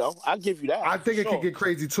crazy, though. I'll give you that. I think it could get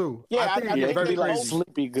crazy, too. Yeah, I think it very like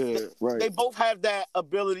Slippy good. Right. They both have that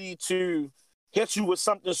ability to hit you with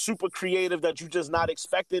something super creative that you're just not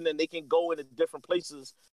expecting, and they can go into different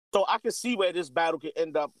places. So I can see where this battle could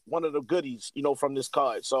end up one of the goodies, from this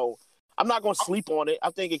card. So I'm not going to sleep on it. I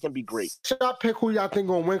think it can be great. Should I pick who y'all think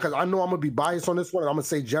going to win? Because I know I'm going to be biased on this one. I'm going to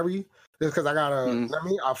say Jerry. Just because I got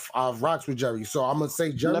I've rocks with Jerry. So I'm going to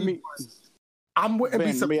say Jerry. Let me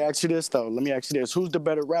ask you this, though. Who's the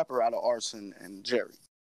better rapper out of Arson and Jerry?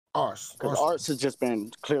 Ars. Because Ars has just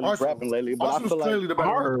been clearly rapping lately. But Ars I feel clearly the better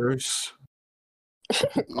Ars.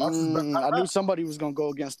 I knew somebody was going to go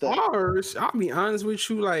against that. Ars. I'll be honest with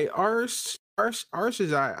you. Like, Ars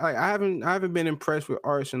is I haven't been impressed with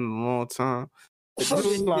Ars in a long time.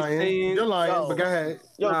 You're lying, but go ahead.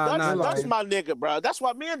 That's my nigga, bro. That's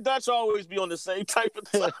why me and Dutch always be on the same type of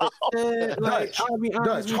time. Dutch,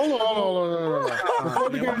 hold on. Before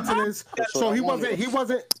we get into this, so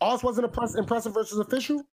Ars wasn't impressive versus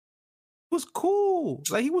Official? He was cool.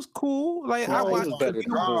 Like, he was cool. Like, I watched it.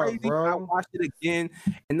 I watched it again,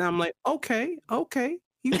 and I'm like, okay.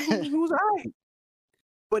 He was all right.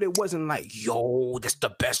 but it wasn't like, yo, that's the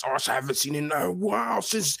best arse I haven't seen in a while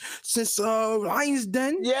since Lions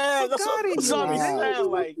Den. Yeah, that's what I'm saying.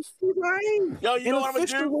 Like, yo, you know what I'm gonna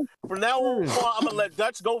do? From now on, I'm gonna let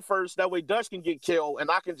Dutch go first. That way, Dutch can get killed, and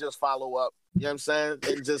I can just follow up. You know what I'm saying?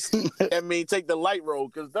 And just, take the light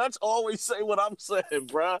road, because Dutch always say what I'm saying,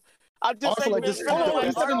 bro. I just also like this. Hold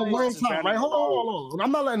on.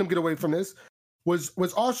 I'm not letting him get away from this. Was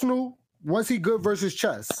Arsenal? Was he good versus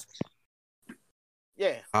chess?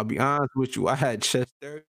 Yeah. I'll be honest with you. I had chess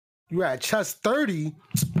 30. You had chess 30.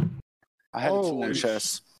 I had a 2 on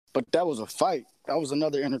chess, but that was a fight. That was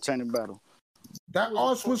another entertaining battle. That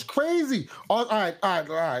arse was crazy. All right.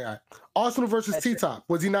 Arsenal versus T-Top.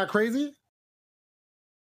 Was he not crazy?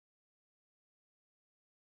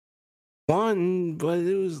 One, but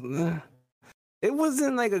it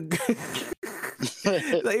wasn't like a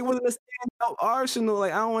like it wasn't a standout Arsenal.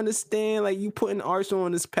 Like I don't understand. Like you putting Arsenal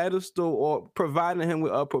on this pedestal or providing him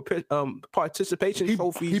with participation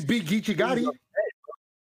trophies. He beat Geechi Gotti.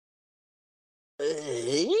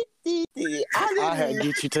 I had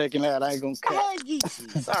Geechi taking that. I ain't gonna cut. I had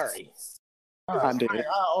Geechi. Sorry. I did. I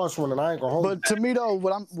Arsenal and I ain't gonna hold. But to me though,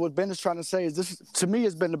 what Ben is trying to say is this. To me,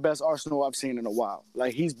 it's been the best Arsenal I've seen in a while.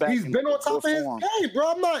 Like he's back. He's been on top of his game,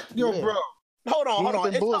 bro. I'm not, bro. Hold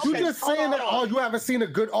on. You just saying that? Oh, you haven't seen a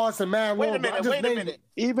good Arsenal man. Wait a minute.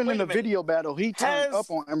 Even in the video battle, he turned up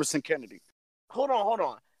on Emerson Kennedy. Hold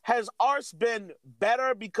on. Has Ars been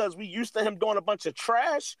better because we used to him doing a bunch of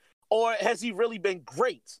trash, or has he really been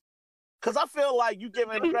great? Because I feel like you give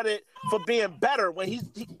him credit for being better when he's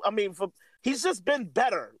just been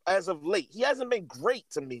better as of late. He hasn't been great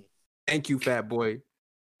to me. Thank you, Fat Boy.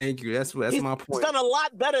 Thank you. That's my point. He's done a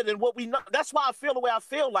lot better than what we know. That's why I feel the way I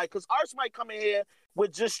feel like. Because Ars might come in here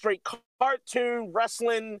with just straight cartoon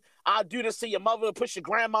wrestling. I'll do this to your mother, push your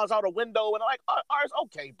grandmas out a window, and I'm like, Ars,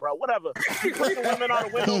 okay, bro, whatever. Pushing women out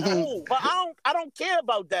a window, cool. But I don't care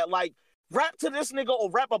about that. Like, rap to this nigga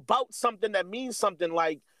or rap about something that means something.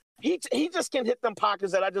 Like, he just can hit them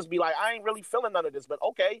pockets that I just be like, I ain't really feeling none of this. But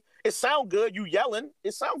okay, it sound good. You yelling,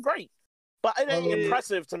 it sound great. But it ain't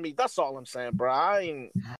impressive to me. That's all I'm saying, bro.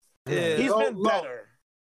 He's been better.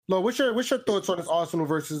 Lo, what's your thoughts on this Arsenal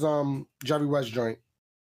versus Jerry West joint?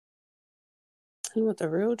 You want the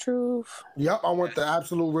real truth? Yep, I want the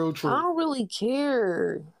absolute real truth. I don't really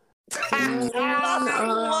care. I'm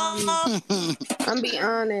be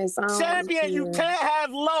honest. Champion, really you can't have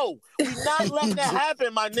low. We not letting that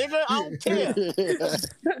happen, my nigga. I don't care.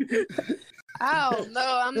 I don't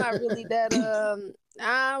know. I'm not really that.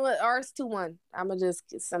 I'm RS21. I'ma just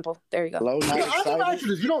get simple. There you go.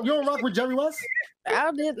 You don't rock with Jerry West?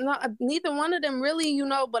 I did not. Neither one of them really,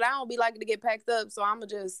 but I don't be liking to get packed up, so I'ma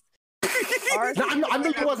just. I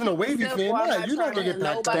knew you wasn't a wavy fan. Yeah, you're not gonna get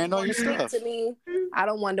packed up. Stand on your stuff. To me, I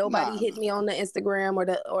don't want nobody hit me on the Instagram or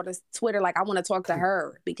the Twitter like I want to talk to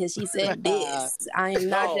her because she said this. I am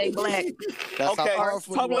not Jay Black. Okay,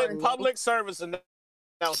 public service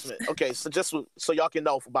announcement. Okay, so just so y'all can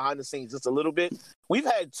know from behind the scenes just a little bit, we've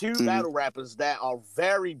had two battle rappers that are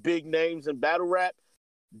very big names in battle rap.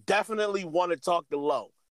 Definitely want to talk to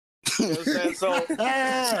Low. You know what I'm saying? So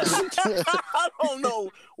I don't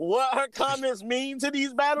know what her comments mean to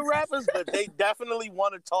these battle rappers, but they definitely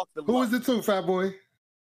want to talk to Low. Who is the two, Fat Boy?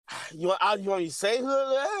 You want me to say who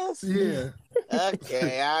it is? Yeah.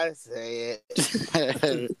 Okay, I say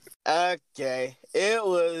it. Okay, it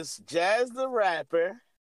was Jazz the Rapper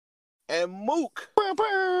and Mook.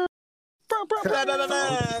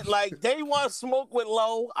 Like, they want smoke with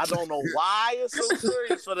Low. I don't know why it's so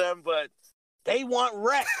serious for them, but they want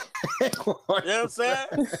wreck. You know what I'm saying?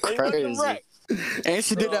 They want the wreck. And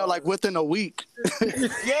she did that like within a week.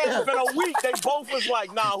 Yeah, within a week, they both was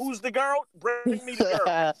like, nah, who's the girl? Bring me the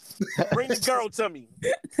girl. Bring the girl to me.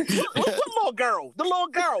 What little girl? The little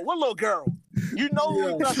girl. What little girl? You know who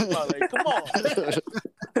we're talking about. Like, come on.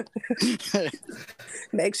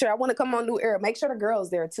 Make sure I want to come on New Era. Make sure the girl's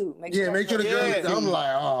there too. Make sure the girl's there. I'm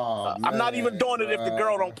like, I'm not even doing it if the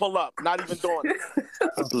girl don't pull up. Not even doing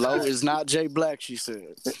it. Low is not Jay Black, she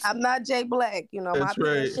said. I'm not Jay Black. My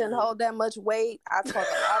opinion shouldn't hold that much weight. I talk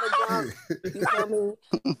a lot of junk. You feel me?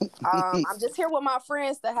 I'm just here with my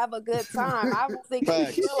friends to have a good time. I don't think you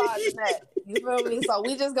realize that. You feel me? So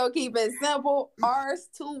we just gonna keep it simple. Rs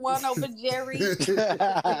 2-1 over Jerry.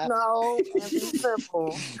 And be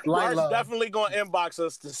simple. Rs definitely gonna inbox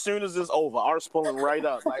us as soon as it's over. Rs pulling right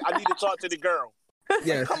up. Like, I need to talk to the girl.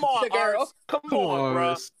 Yeah, come on, Rs. Come on,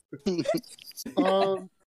 bro.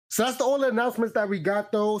 So that's all the announcements that we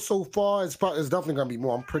got though so far. It's definitely gonna be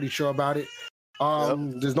more. I'm pretty sure about it.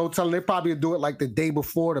 There's no telling. They probably do it like the day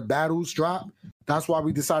before the battles drop. That's why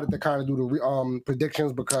we decided to kind of do the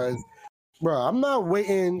predictions, because bro, I'm not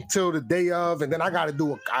waiting till the day of, and then I got to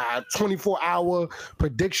do a 24-hour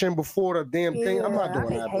prediction before the damn thing. I'm not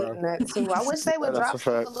doing that, bro. That too. I wish they would drop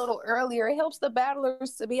a little earlier. It helps the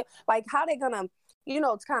battlers to be like, how they gonna,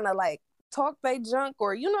 kind of like talk they junk,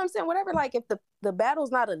 or you know what I'm saying, whatever. Like if the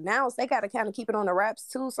battle's not announced, they got to kind of keep it on the wraps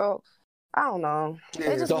too. So I don't know.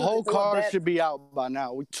 Yeah. The whole card should be out by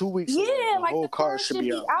now. 2 weeks. Yeah, ago, like whole the card should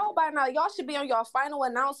be out by now. Y'all should be on your final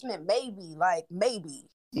announcement, maybe.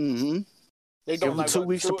 Mm-hmm. They don't like 2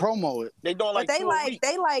 weeks to promo it. They don't like. But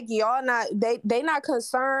they like y'all not. They not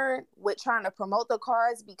concerned with trying to promote the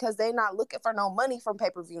cards because they not looking for no money from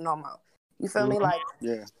pay-per-view no more. You feel me? Like,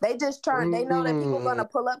 yeah. They just trying. They know that people gonna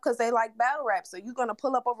pull up because they like battle rap. So you're gonna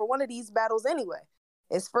pull up over one of these battles anyway.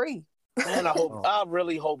 It's free. Man, I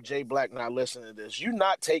really hope Jay Black not listening to this. You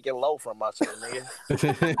not taking low from us, nigga.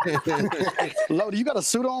 Low, you got a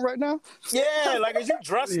suit on right now? Yeah, like is you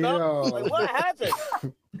dressed up? Like, what happened?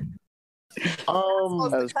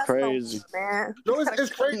 That's crazy, man. No, it's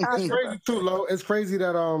crazy. It's crazy too, Lo. It's crazy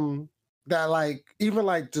that that like even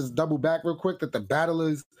like just double back real quick that the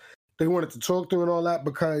battlers they wanted to talk to and all that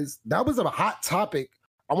because that was a hot topic.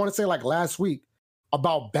 I want to say like last week.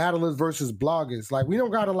 About battlers versus bloggers. Like, we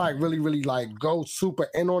don't gotta like really like go super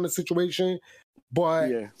in on the situation, but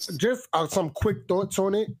just some quick thoughts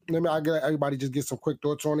on it. I'll get everybody just get some quick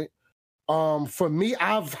thoughts on it. For me,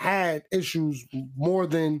 I've had issues more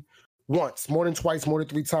than once, more than twice, more than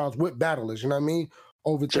 3 times with battlers, you know what I mean?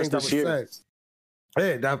 Over things that were said.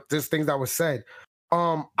 Yeah, just things that were said.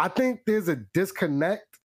 I think there's a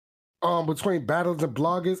disconnect between battlers and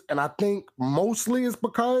bloggers, and I think mostly it's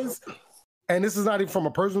because and this is not even from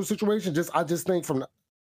a personal situation. I just think from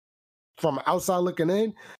outside looking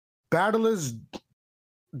in, battlers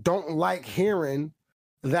don't like hearing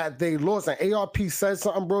that they lost. And ARP said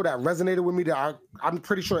something, bro, that resonated with me. That I'm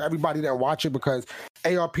pretty sure everybody didn't watch it because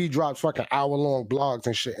ARP drops fucking hour-long blogs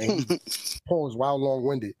and shit, and poems wild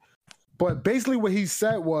long-winded. But basically, what he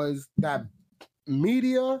said was that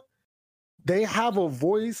media, they have a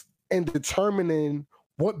voice in determining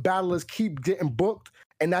what battlers keep getting booked.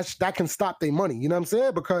 And that can stop their money, you know what I'm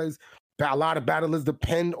saying? Because a lot of battlers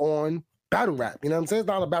depend on battle rap, you know what I'm saying? It's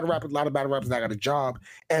not a battle rap, a lot of battle rappers that got a job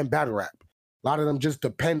and battle rap. A lot of them just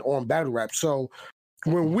depend on battle rap. So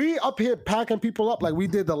when we up here packing people up like we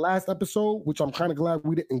did the last episode, which I'm kind of glad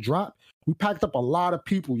we didn't drop, we packed up a lot of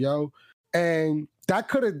people, yo. And that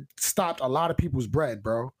could have stopped a lot of people's bread,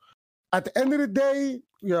 bro. At the end of the day,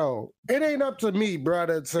 yo, it ain't up to me,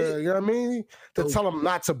 brother, to, you know what I mean? To tell them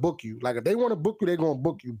not to book you. Like, if they want to book you, they're going to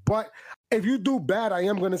book you. But if you do bad, I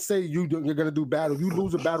am going to say you're going to do bad. If you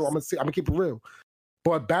lose a battle, I'm going to keep it real.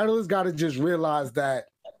 But battlers got to just realize that,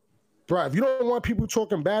 bro, if you don't want people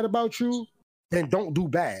talking bad about you, then don't do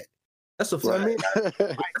bad. That's a fact. I mean? That's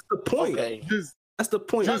the point. Okay. That's the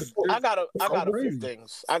point. I got a few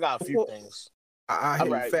things. I hear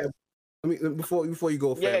you, Fat. Before you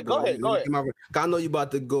go, Fat, go ahead. I know you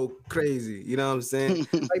about to go crazy. You know what I'm saying?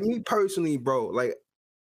 Like me personally, bro. Like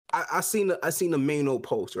I seen the Mano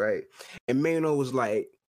post, right? And Mano was like,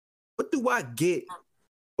 "What do I get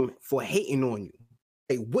for hating on you?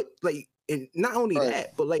 Like what? Like, and not only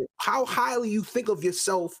that, but like how highly you think of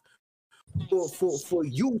yourself for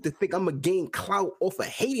you to think I'm gonna gain clout off of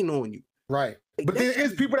hating on you." Right. But there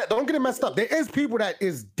is people that don't get it messed up. There is people that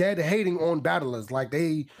is dead hating on battlers. Like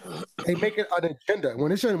they make it an agenda.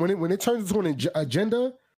 When it turns into an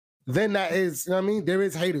agenda, then that is, you know what I mean? There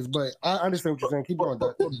is haters, but I understand what you're saying. Keep going,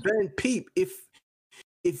 Doug. But Ben Peep,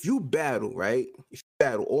 if you battle, right? If you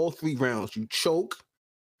battle all 3 rounds, you choke,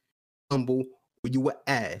 humble, or you an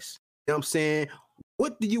ass. You know what I'm saying?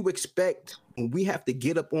 What do you expect when we have to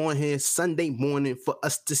get up on here Sunday morning for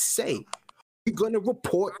us to say? We're gonna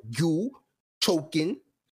report you choking,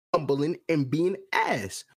 humbling, and being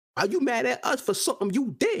ass. Are you mad at us for something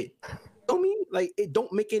you did? You know what I mean? Like, it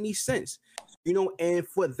don't make any sense. You know, and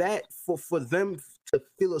for that, for them to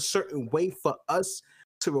feel a certain way, for us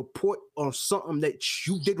to report on something that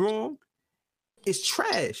you did wrong, it's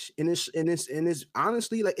trash. And it's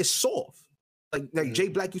honestly like it's soft. Like Jay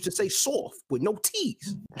Black used to say, soft with no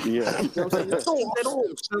T's. Yeah. You know what I'm saying? Soft at all.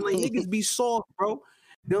 So, like, niggas be soft, bro.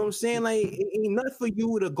 You know what I'm saying? Like, it ain't nothing for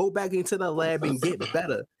you to go back into the lab and get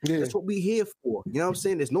better. Yeah. That's what we here for. You know what I'm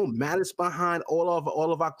saying? There's no malice behind all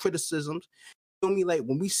of our criticisms. You know what I mean? Like,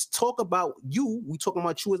 when we talk about you, we talking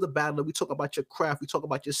about you as a battler. We talk about your craft. We talk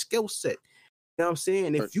about your skill set. You know what I'm saying?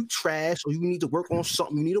 And if you trash or you need to work on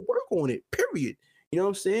something, you need to work on it, period. You know what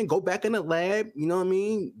I'm saying? Go back in the lab, you know what I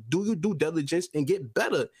mean? Do your due diligence and get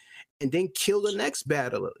better. And then kill the next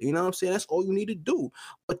battler. You know what I'm saying? That's all you need to do.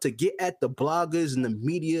 But to get at the bloggers and the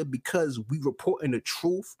media because we reporting the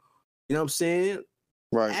truth, you know what I'm saying?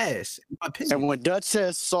 Right. ass. In my opinion. And when Dutch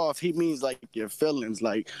says soft, he means like your feelings.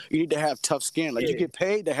 Like you need to have tough skin. Like you get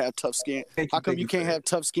paid to have tough skin. How come you can't have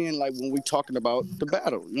tough skin like when we talking about the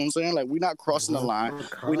battle? You know what I'm saying? Like we're not crossing the line.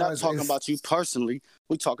 We're not talking about you personally.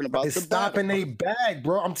 We're talking about the stopping they bag,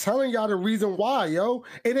 bro. I'm telling y'all the reason why, yo.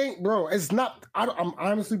 It ain't, bro. It's not. I'm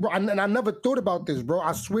honestly, bro. And I never thought about this, bro.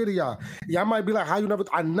 I swear to y'all. Y'all might be like, how you never?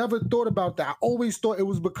 I never thought about that. I always thought it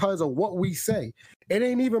was because of what we say. It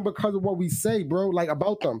ain't even because of what we say, bro. Like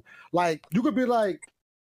about them. Like you could be like,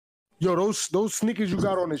 yo, those sneakers you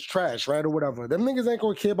got on is trash, right, or whatever. Them niggas ain't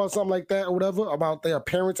gonna care about something like that or whatever, about their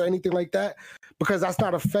appearance or anything like that, because that's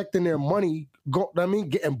not affecting their money.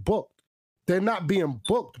 Getting booked. They're not being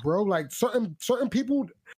booked, bro. Like certain people.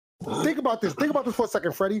 Think about this. Think about this for a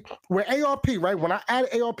second, Freddie. When ARP, right? When I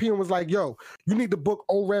added ARP and was like, yo, you need to book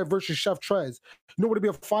O-Red versus Chef Trez. You know what it'd be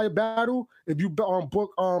a fire battle if you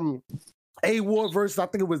book A-Ward versus, I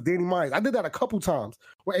think it was Danny Myers. I did that a couple times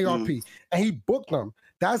with ARP, and he booked them.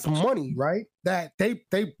 That's money, right? That they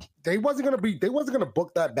wasn't gonna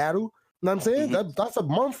book that battle. You know what I'm saying? That's a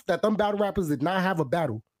month that them battle rappers did not have a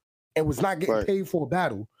battle and was not getting paid for a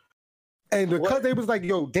battle. And because they was like,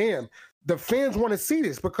 yo, damn, the fans want to see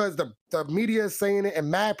this because the media is saying it and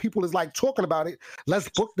mad people is like talking about it. Let's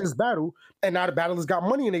book this battle. And now the battlers got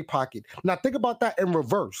money in their pocket. Now think about that in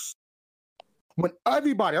reverse. When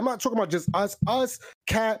everybody, I'm not talking about just us,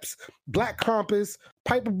 Caps, Black Compass,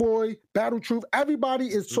 Piper Boy, Battle Truth, everybody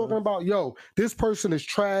is talking about, yo, this person is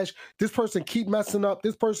trash. This person keep messing up.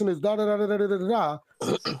 This person is da-da-da-da-da-da-da.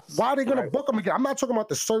 Why are they going to book them again? I'm not talking about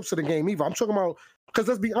the surfs of the game either. I'm talking about, because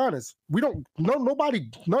let's be honest, none of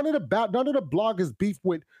the bloggers beef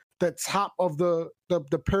with the top of the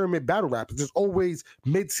pyramid battle rappers. It's always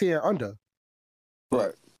mid-tier under.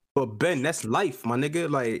 Right. But Ben, that's life, my nigga.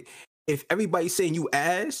 Like, if everybody's saying you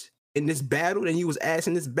ass in this battle, then you was ass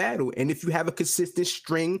in this battle. And if you have a consistent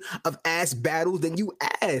string of ass battles, then you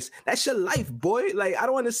ass. That's your life, boy. Like, I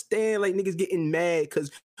don't understand, like, niggas getting mad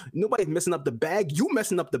because nobody's messing up the bag. You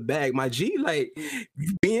messing up the bag, my G. Like,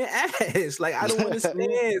 you being ass. Like, I don't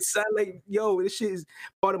understand, son. Like, yo, this shit is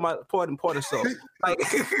part of self. Like,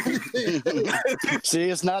 see,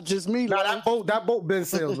 it's not just me. Nah, that boat Ben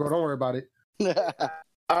sales, bro. Don't worry about it.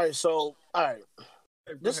 All right.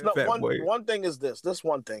 This one thing is this. This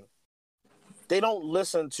one thing. They don't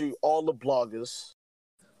listen to all the bloggers.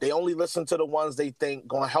 They only listen to the ones they think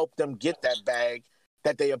gonna help them get that bag,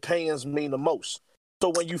 that their opinions mean the most. So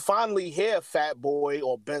when you finally hear Fat Boy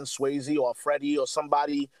or Ben Swayze or Freddie or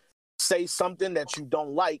somebody say something that you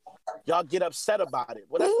don't like, y'all get upset about it.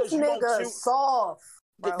 Well, these niggas soft.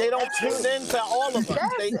 Bro. They don't tune in to all of us.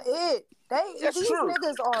 That's it. These true.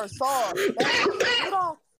 niggas are soft.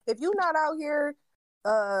 If you're not out here,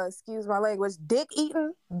 excuse my language, dick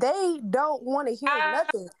eating, they don't want to hear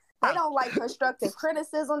nothing. They don't like constructive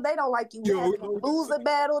criticism. They don't like you having to lose a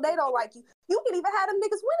battle. They don't like you. You can even have them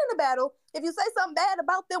niggas winning the battle. If you say something bad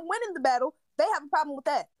about them winning the battle, they have a problem with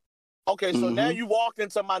that. Okay, so now you walk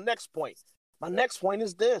into my next point. My next point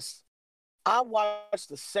is this. I watch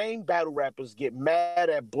the same battle rappers get mad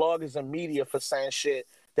at bloggers and media for saying shit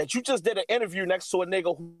that you just did an interview next to a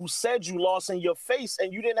nigga who said you lost in your face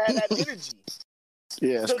and you didn't have that energy.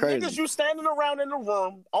 Yeah, it's crazy. Niggas you standing around in the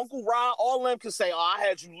room, Uncle Ron, all of them can say, oh, I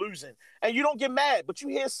had you losing. And you don't get mad, but you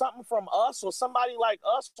hear something from us or somebody like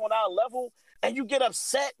us on our level, and you get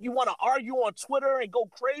upset. You want to argue on Twitter and go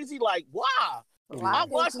crazy. Like, why? I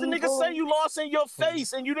watched the nigga say you lost in your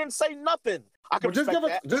face and you didn't say nothing. Just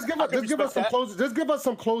give us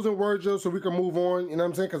some closing words, Joe, so we can move on. You know what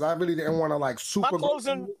I'm saying? Because I really didn't want to like super.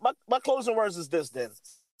 My closing words is this. Then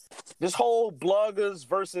this whole bloggers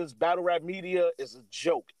versus battle rap media is a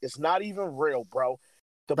joke. It's not even real, bro.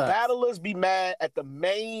 The battlers be mad at the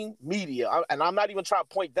main media, and I'm not even trying to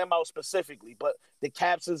point them out specifically, but the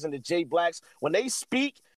Capses and the J Blacks, when they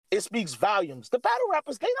speak, it speaks volumes. The battle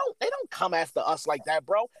rappers, they don't come after us like that,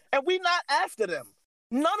 bro. And we not after them.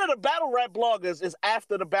 None of the battle rap bloggers is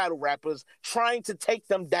after the battle rappers trying to take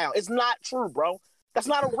them down. It's not true, bro. That's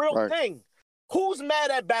not a real thing. Who's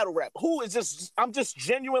mad at battle rap? I'm just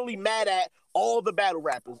genuinely mad at all the battle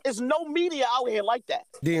rappers. There's no media out here like that.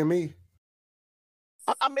 DME.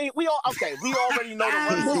 I mean, we already know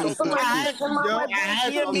the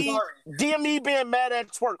DME being mad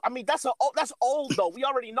at Twerk. I mean, that's old though. We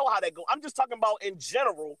already know how that goes. I'm just talking about in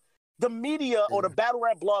general. The media or the battle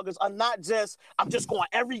rap bloggers are not just, I'm just going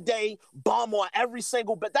every day, bomb on every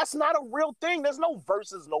single, but that's not a real thing. There's no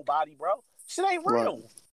versus nobody, bro. Shit ain't real.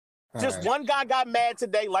 Right. Just one guy got mad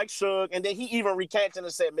today like Suge, and then he even recanted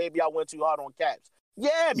and said, maybe I went too hard on Caps.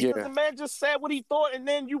 Yeah, because the man just said what he thought, and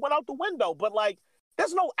then you went out the window. But like,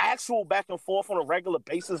 There's no actual back and forth on a regular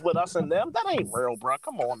basis with us and them. That ain't real, bro.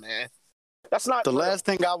 Come on, man. That's not the real. last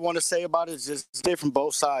thing I want to say about it is just stay from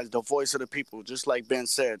both sides, the voice of the people. Just like Ben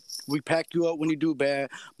said, we pack you up when you do bad,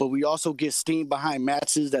 but we also get steam behind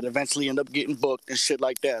matches that eventually end up getting booked and shit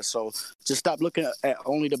like that. So just stop looking at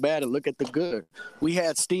only the bad and look at the good. We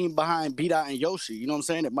had steam behind B-Dot and Yoshi. You know what I'm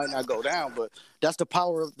saying? It might not go down, but that's the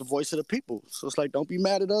power of the voice of the people. So it's like, don't be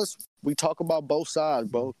mad at us. We talk about both sides,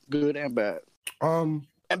 bro, good and bad. And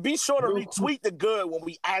be sure to retweet the good when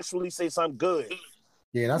we actually say something good.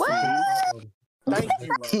 Yeah, that's Thank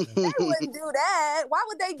you. They wouldn't do that. Why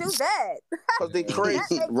would they do that? Because they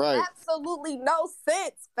crazy. That makes absolutely no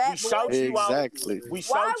sense, fat We shout you exactly. out. We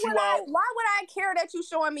shout you out. Why would I care that you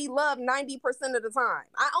showing me love 90% of the time?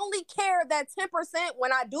 I only care that 10%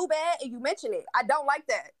 when I do bad and you mention it. I don't like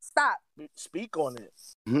that. Stop. Speak on it.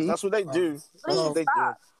 That's what they do. Please That's what they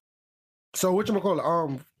stop. do. So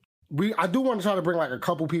whatchamacallit, I do want to try to bring like a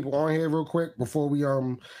couple people on here real quick before we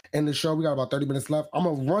end the show. We got about 30 minutes left. I'm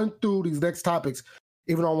gonna run through these next topics,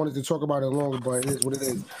 even though I wanted to talk about it longer, but it is what it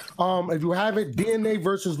is. If you have it, DNA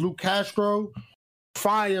versus Luke Castro,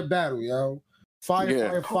 fire battle, yo.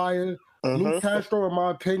 Fire. Luke Castro, in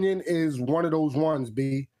my opinion, is one of those ones,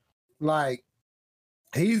 B. Like,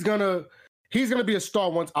 he's gonna be a star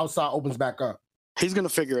once outside opens back up. He's gonna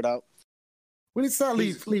figure it out. When it's not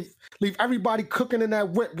leave everybody cooking in that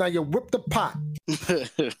whip. Now you whip the pot.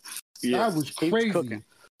 Yeah, that was crazy. Cooking.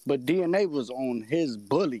 But DNA was on his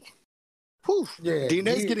bully. Whew. Yeah,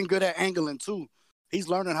 DNA's getting good at angling too. He's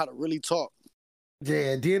learning how to really talk.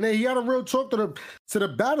 Yeah, DNA. He had a real talk to the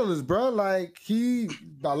battlers, bro. Like a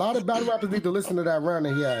lot of battle rappers need to listen to that round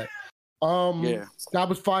that he had. Yeah, that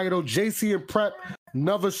was fire though. JC and Prep,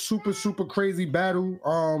 another super crazy battle.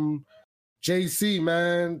 JC,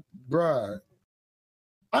 man, bruh.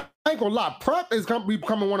 I ain't gonna lie, Prep is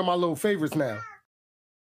becoming one of my little favorites now.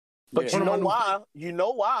 But you know why? You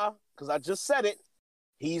know why? Because I just said it.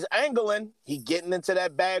 He's angling. He getting into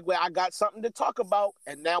that bag where I got something to talk about,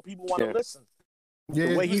 and now people want to listen. Yeah,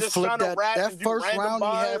 the way he flipped that first round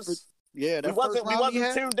bars, he had. We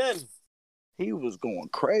wasn't tuned in. He was going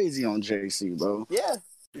crazy on JC, bro. Yeah.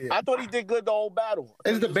 I thought he did good the whole battle.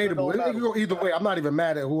 It's debatable. It can go either way. I'm not even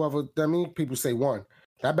mad at whoever. I mean, people say won.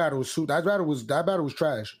 That battle was That battle was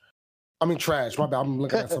trash. I mean, trash. My bad. I'm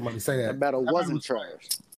looking at somebody say that. That battle wasn't trash.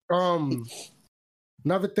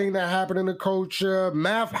 Another thing that happened in the culture,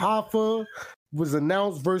 Math Hoffa was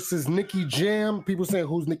announced versus Nicky Jam. People saying,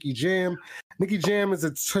 who's Nicky Jam? Nicky Jam is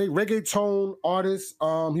a reggaeton artist.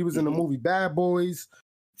 He was in the movie Bad Boys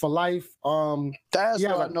for Life. That's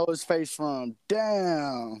where I know his face from.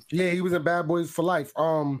 Damn. Yeah, he was in Bad Boys for Life.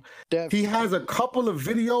 He has a couple of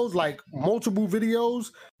videos, like multiple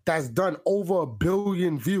videos, that's done over 1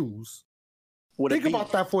 billion views. Think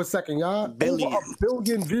about that for a second, y'all. Over 1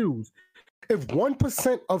 billion views. If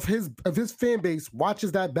 1% of his fan base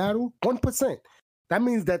watches that battle, 1%, that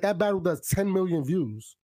means that battle does 10 million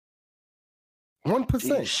views. 1%.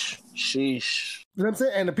 Sheesh. You know what I'm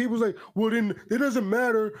saying? And the people say, well, then it doesn't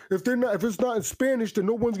matter if it's not in Spanish, then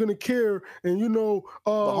no one's gonna care. And the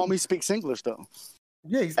homie speaks English though.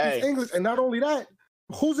 Yeah, he speaks English, and not only that,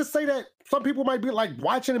 who's to say that some people might be like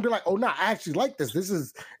watching and be like, oh, nah, I actually like this.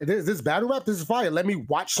 This battle rap. This is fire. Let me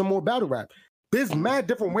watch some more battle rap. There's mad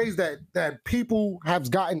different ways that people have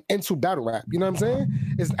gotten into battle rap. You know what I'm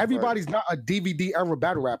saying? Everybody's not a DVD era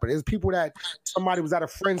battle rapper. There's people that somebody was at a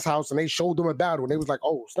friend's house and they showed them a battle and they was like,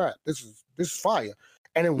 oh, snap, this is fire.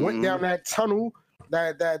 And it went down that tunnel,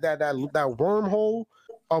 that wormhole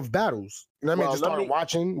of battles. You know what I mean? Just started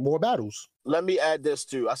watching more battles. Let me add this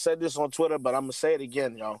too. I said this on Twitter, but I'm gonna say it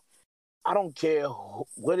again, yo. I don't care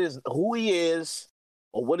who he is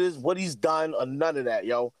or what he's done or none of that,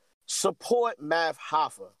 yo. Support Math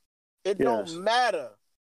Hoffa. It don't matter.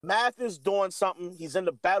 Math is doing something. He's in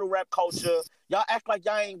the battle rap culture. Y'all act like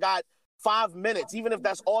y'all ain't got 5 minutes, even if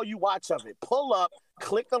that's all you watch of it. Pull up,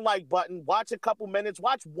 click the like button, watch a couple minutes,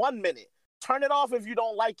 watch 1 minute. Turn it off if you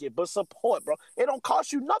don't like it, but support, bro. It don't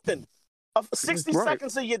cost you nothing. 60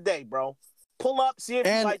 seconds of your day, bro. Pull up, see if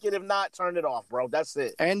you like it. If not, turn it off, bro. That's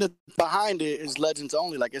it. And behind it is legends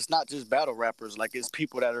only. Like, it's not just battle rappers. Like, it's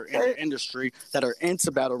people that are in the industry that are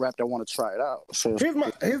into battle rap that want to try it out. So here's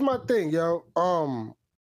my thing, yo.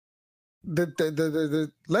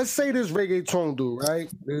 Let's say this reggaeton dude, right?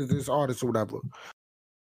 This artist or whatever.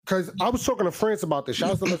 Because I was talking to France about this.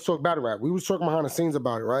 Shout out to Let's Talk Battle Rap. We was talking behind the scenes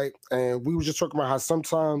about it, right? And we was just talking about how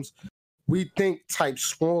sometimes we think type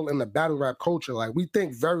small in the battle rap culture. Like, we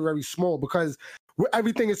think very, very small because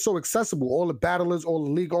everything is so accessible. All the battlers, all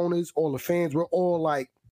the league owners, all the fans, we're all like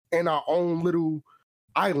in our own little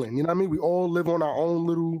island. You know what I mean? We all live on our own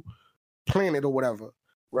little planet or whatever.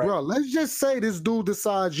 Right. Bro, let's just say this dude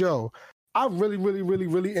decides, yo, I really, really, really,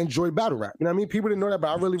 really enjoy battle rap. You know what I mean? People didn't know that, but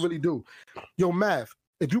I really, really do. Yo, Math,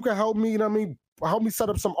 if you can help me, you know what I mean? Help me set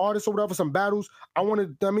up some artists or whatever, some battles. I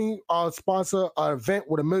want to, sponsor an event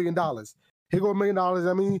with $1 million. Here go $1 million.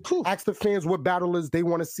 I mean, ask the fans what battlers they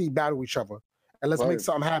want to see battle each other, and let's make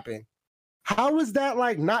something happen. How is that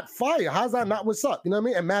like not fire? How's that not what's up? You know what I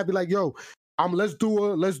mean? And Matt be like, yo, let's do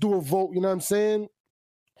a vote. You know what I'm saying?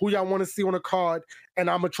 Who y'all want to see on a card, and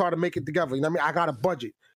I'm gonna try to make it together. You know what I mean? I got a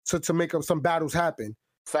budget to make up some battles happen.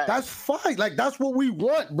 Fact. That's fine. Like that's what we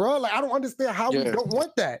want, bro. Like I don't understand how we don't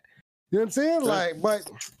want that. You know what I'm saying? Like, but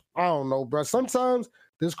I don't know, bro. Sometimes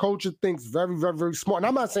this culture thinks very, very, very smart. And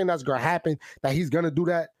I'm not saying that's gonna happen, that he's gonna do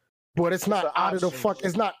that, but it's not out of the fuck.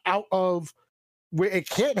 It's not out of where it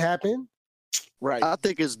can't happen. Right. I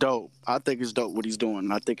think it's dope. I think it's dope what he's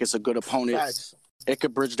doing. I think it's a good opponent. Facts. It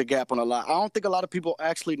could bridge the gap on a lot. I don't think a lot of people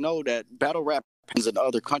actually know that battle rap is in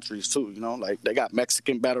other countries too. You know, like they got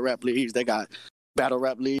Mexican battle rap leagues, they got battle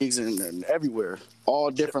rap leagues and everywhere,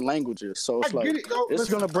 all different languages. So it's it's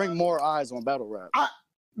gonna bring more eyes on battle rap.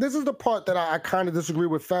 This is the part that I kind of disagree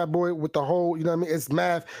with Fat Boy with the whole, you know what I mean? It's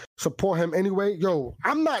Math, support him anyway. Yo,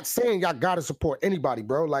 I'm not saying y'all gotta support anybody,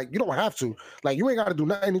 bro. Like you don't have to. Like you ain't gotta do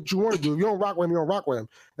nothing that you want to do. If you don't rock with him, you don't rock with him.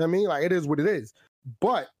 You know what I mean? Like it is what it is.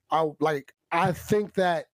 But I think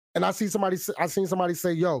that, and I seen somebody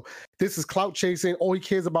say, yo, this is clout chasing. All he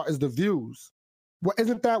cares about is the views. Well,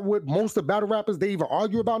 isn't that what most of battle rappers they even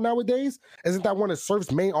argue about nowadays? Isn't that one of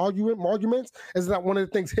Surf's main arguments? Isn't that one of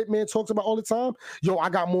the things Hitman talks about all the time? Yo, I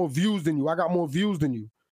got more views than you. I got more views than you.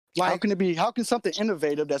 Like, how can something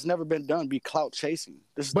innovative that's never been done be clout chasing?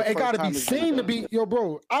 But it got to be seen to be, yo,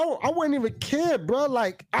 bro. I wouldn't even care, bro.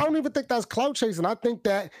 Like, I don't even think that's clout chasing. I think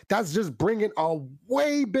that's just bringing a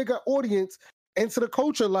way bigger audience into the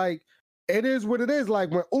culture. Like, it is what it is.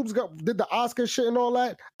 Like when Oops did the Oscar shit and all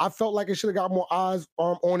that, I felt like it should have got more eyes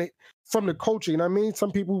on it from the culture. You know what I mean?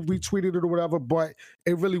 Some people retweeted it or whatever, but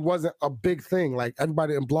it really wasn't a big thing. Like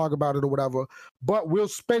everybody didn't blog about it or whatever. But we'll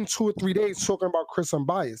spend 2 or 3 days talking about Chris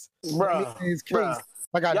Unbiased. Bruh, his case.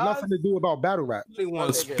 Like I got nothing to do about battle rap. I didn't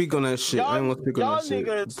want to speak on that shit. I didn't want to speak on that shit.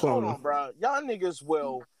 Niggas, hold on, bro. Y'all niggas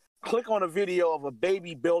will click on a video of a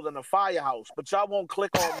baby building a firehouse, but y'all won't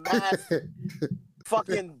click on Math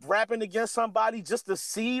fucking rapping against somebody just to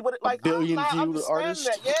see what it like. A billion view artist.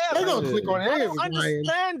 Yeah, they gonna click on it. I don't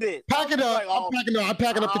understand it. Pack it up. I'm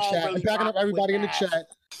packing up the chat. I'm packing up everybody in the chat.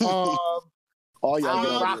 All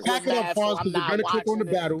y'all pack it up, Fonz, because they're gonna click on the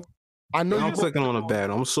battle. I know I'm clicking on the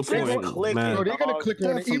battle. I'm supporting it, man. No, they're gonna click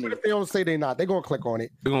on it, even if they don't say they're not. They're gonna click on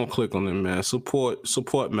it. They're gonna click on it, man.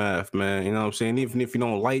 Support Math, man. You know what I'm saying? Even if you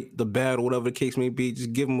don't like the battle, whatever the case may be,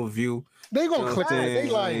 just give them a view. They gonna click on it. They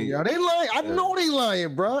lying, y'all. They lying. I know they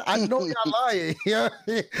lying, bro. I know y'all lying. Yeah,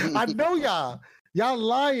 I know y'all. Y'all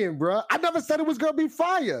lying, bro. I never said it was gonna be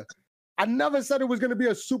fire. I never said it was gonna be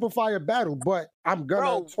a super fire battle, but I'm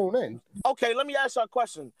gonna tune in. Okay, let me ask you a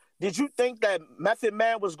question. Did you think that Method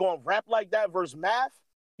Man was gonna rap like that versus Math?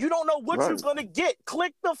 You don't know what you're gonna get.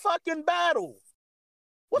 Click the fucking battle.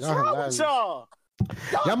 What's wrong with y'all?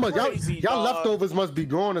 Y'all leftovers must be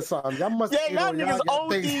gone or something. Y'all must. Yeah, y'all niggas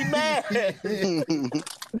OD mad.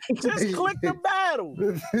 Just click the battle.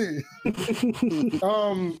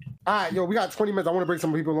 All right, yo, we got 20 minutes. I want to bring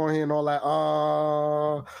some people on here and all that.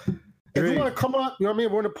 If you want to come up, you know what I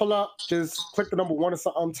mean? We're going to pull up. Just click the number 1 or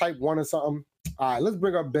something. Type 1 or something. All right, let's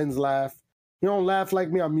bring up Ben's laugh. You don't laugh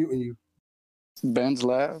like me, I'm muting you. Ben's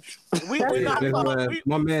laugh. We not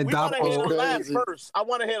my man Dapo. Laugh first. I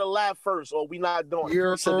want to hear the laugh first, or we not doing it.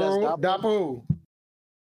 You're Dapo.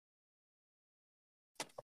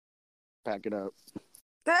 Pack it up.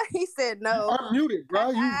 He said no. I'm muted, bro.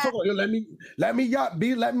 You talk. Yo, let me up,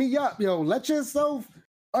 B. Let me up, yo. Let yourself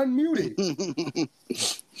unmute it.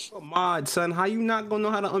 Mod, son, how you not gonna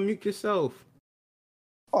know how to unmute yourself?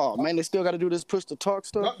 Oh man, they still got to do this push to talk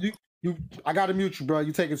stuff. No, I gotta mute you, bro.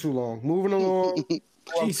 You taking too long. Moving along.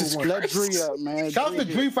 Jesus Christ. Let Dree up, man. Shout out to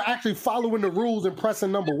Dree for actually following the rules and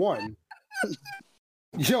pressing number 1.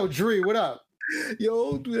 Yo, Dree, what up?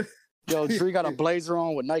 Yo, Dree got a blazer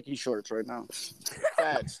on with Nike shorts right now.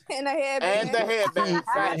 Facts. And a headband.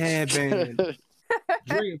 Headband.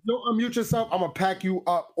 Dree, if you don't unmute yourself, I'm gonna pack you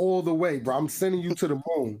up all the way, bro. I'm sending you to the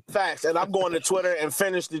moon. Facts, and I'm going to Twitter and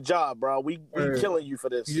finish the job, bro. We killing you for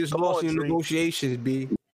this. You just lost your negotiations, B.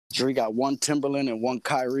 Dree got 1 Timberland and 1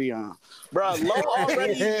 Kyrie on. Bro,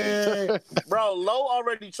 Low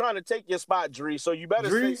already trying to take your spot, Dree. So you better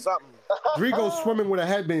say something. Dree goes swimming with a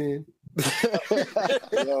headband.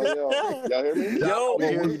 Yo, y'all hear me? Yo,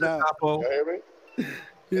 y'all hear me?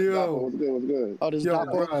 Yo, what's good? What's good? Oh, this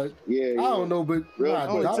Dapo? Yeah. I don't know, but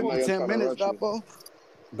It took me 10 minutes, Dapo.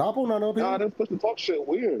 Dapo not up here. Nah, this push the talk shit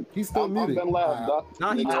weird. He's still muted. I'm been last.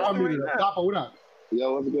 Nah, he's muted. Dapo, what up?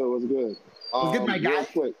 Yo, what's good? What's good? What's good, my guy? Real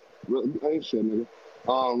quick. Ain't shit, nigga.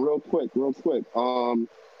 Real quick.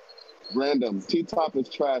 Random. T-Top is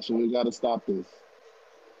trash, and we gotta stop this.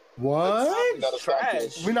 What?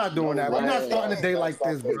 Trash. We're not doing that. We're not starting a day like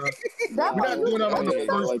this, bro. We're not doing that on the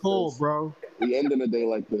first call, bro. We ending a day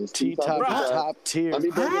like this. T-Top is top tier. Let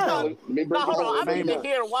me break it down. Let me break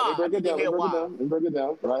it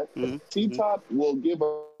down, right? Mm-hmm. T-Top will give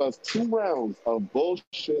us 2 rounds of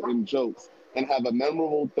bullshit and jokes and have a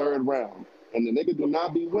memorable 3rd round. And the nigga do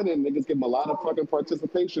not be winning. Niggas give him a lot of fucking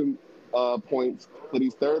participation points for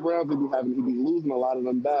these 3rd rounds. He be losing a lot of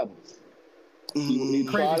them battles. He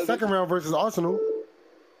Crazy second round versus Arsenal.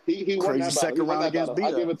 He won that second round against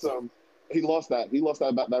battle. I give it to him. He lost that. He lost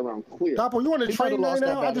that round clear. Dapo, you on the train right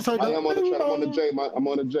now? I just heard that. I am on the train. I'm on the J. I'm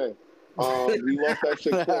on the J. He lost that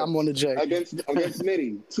shit clear. I'm on the J. Against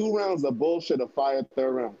Nitty, 2 rounds of bullshit, a fire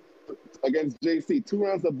 3rd round. Against JC, 2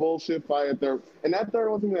 rounds of bullshit, fire 3rd. And that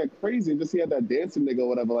 3rd wasn't that crazy. Just he had that dancing nigga or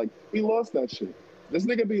whatever. Like, he lost that shit. This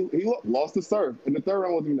nigga lost the surf. And the 3rd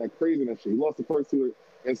round wasn't even that crazy that shit. He lost the first 2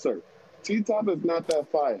 in surf. T-Top is not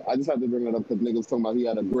that fire. I just had to bring it up because niggas talking about he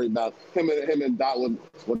had a great battle. Him and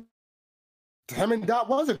Dot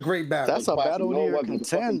was a great battle. That's a battle near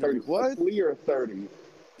contender. What? A clear 30.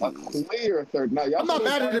 A clear 30. Now, I'm not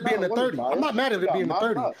mad at it being a 30. I'm not mad at it being a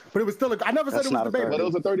 30. But it was still I never said it was a baby. But it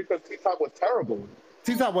was a 30 because T-Top was terrible.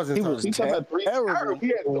 T-Top wasn't terrible. T-Top had 3. Terrible.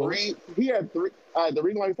 He had 3. The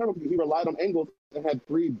reason why he's terrible because he relied on angles and had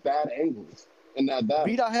 3 bad angles. In that battle.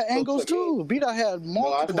 B-Dot had angles too. B-Dot had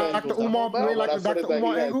multiple Dr. Umar, like the Dr.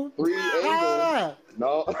 Umar angle? 3 angles.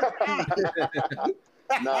 No.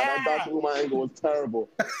 That Dr. Umar angle was terrible.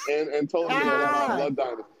 And totally Blood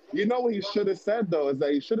Diamond. You know what he should have said, though, is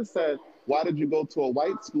that he should have said, why did you go to a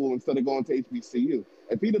white school instead of going to HBCU?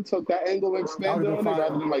 If he'd have took that angle and expanded on it,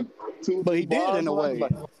 rather than like 2 But he did in a way.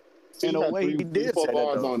 In a way, he did say that,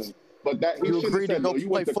 though. On it. But that he should have said, you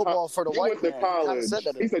play football for the white man. College.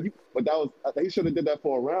 He said, he should have did that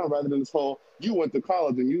for a round rather than this whole, you went to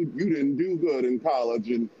college and you didn't do good in college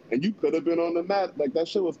and you could have been on the mat. Like, that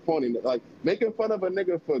shit was corny. Like, making fun of a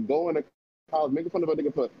nigga for going to college, making fun of a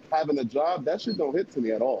nigga for having a job, that shit don't hit to me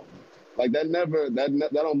at all. Like, that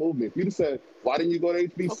don't move me. If you'd have said, why didn't you go to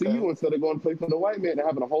HBCU instead of going to play for the white man and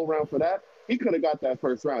having a whole round for that, he could have got that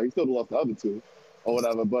first round. He still lost the other 2. Or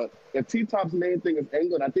whatever, but if T-Top's main thing is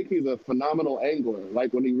angling, I think he's a phenomenal angler.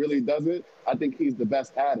 Like, when he really does it, I think he's the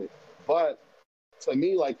best at it. But to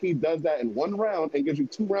me, like, he does that in 1 round and gives you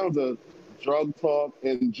 2 rounds of drug talk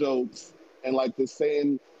and jokes and like the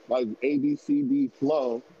same like ABCD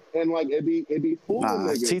flow, and like it'd be fooling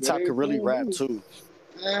niggas. T-Top could really rap too.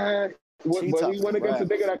 When he went against a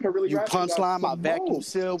nigga that could really rap, punchline my vacuum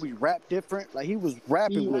seal, we rap different. Like, he was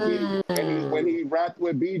rapping with me. And when he rapped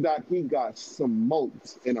with B-Dot, he got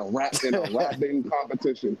smoked in a rapping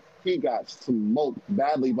competition. He got smoked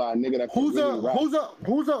badly by a nigga that could really rap.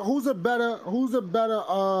 Who's a better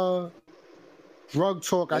drug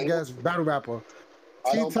talk, I guess, battle rapper?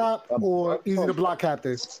 T-Top or Easy the Block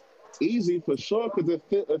Captain? Easy for sure, because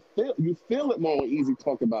you feel it more when Easy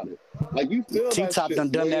talk about it. Like, you feel T-Top done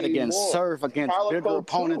that against Surf, against bigger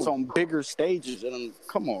opponents on bigger stages. And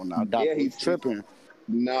come on now, Doc, he's tripping.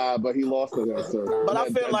 Nah, but he lost against Surf. But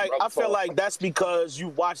I feel like that's because you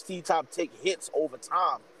watch T-Top take hits over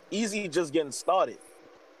time. Easy just getting started.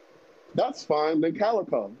 That's fine. Then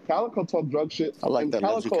Calico talk drug shit. I like that.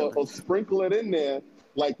 Calico will sprinkle it in there.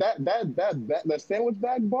 Like that sandwich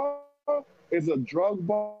bag bar is a drug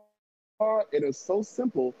bar. It is so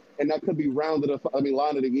simple, and that could be lined of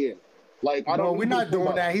the year. Like, I don't. No, we're not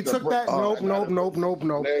doing that. He took that. Nope.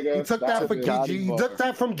 He took that for Geechi. He took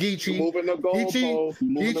that from Geechi. Moving the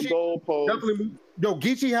goalpost. Definitely. Yo,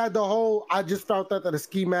 Geechi had the whole. I just found out that a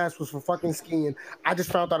ski mask was for fucking skiing. I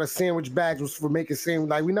just found out a sandwich bag was for making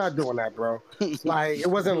sandwich. Like, we're not doing that, bro. Like,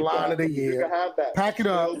 it wasn't line of the year. You can have that. Pack it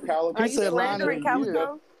up. Are you slandering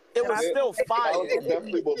Calico? It was still fire. Calico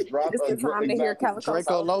definitely will drop a drug.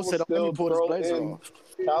 Draco Lowe said, "Let me pull this blazer off."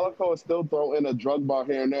 Calico is still throwing a drug bar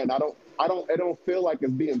here and there, and I don't feel like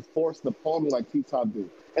it's being forced upon me like T-Top do.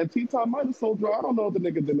 And T-Top might have sold drug. I don't know if the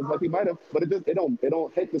nigga did it, like he might have, but it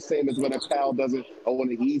don't hit the same as when a Cal does it or when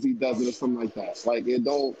an Easy does it or something like that. Like, it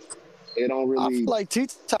don't. it don't really. I feel like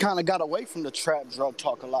T-Top kind of got away from the trap drug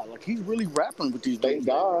talk a lot. Like he's really rapping with these dudes. Thank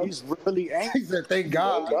God. He's really angry. He said, "Thank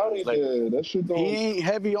God." That shit don't. He ain't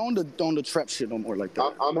heavy on the trap shit no more like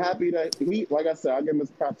that. I'm happy that he, like I said, I give him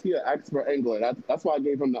his props. He an expert angler. That's why I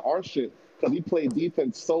gave him the R shit, because he played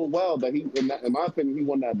defense so well that in my opinion, he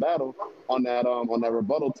won that battle on that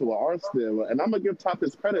rebuttal to an R steal. And I'm gonna give Top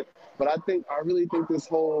his credit, but I really think this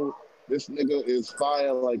nigga is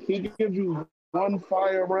fire. Like he gives you one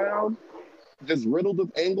fire round, just riddled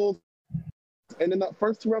with angles, and in that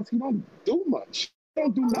first 2 rounds, he don't do much. He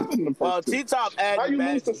don't do nothing in the first two. T-Top adding How you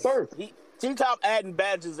badges. lose to Surf? T-Top adding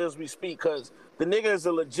badges as we speak, because the nigga is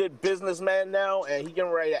a legit businessman now, and he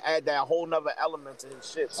getting ready to add that whole nother element to his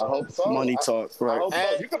shit. So. I hope so. Money talk, right? I hope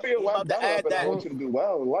so. You could be a white battle, but I want you to do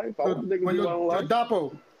well in life. I want the nigga to do well in life.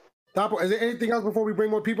 Dapo, is there anything else before we bring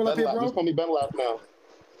more people up here, bro? Just call me Ben Laugh now.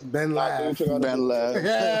 Ben Laugh. Ben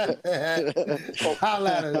Laugh. Holla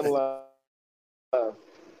at us.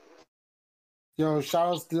 Yo, shout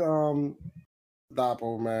outs to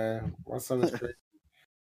Dapo, man. My son is crazy.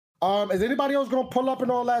 Is anybody else gonna pull up and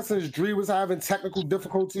all that since Dree was having technical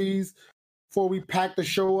difficulties before we pack the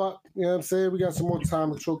show up? You know what I'm saying? We got some more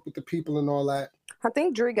time to talk with the people and all that. I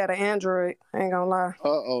think Dree got an Android. I ain't gonna lie.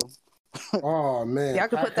 Oh man. Y'all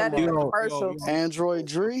can put that in the commercial. Android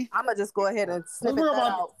Dree? I'm gonna just go ahead and snippet that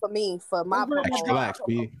out for me, for my promo. Relax,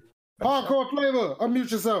 B. Hardcore Flavor,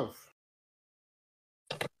 unmute yourself.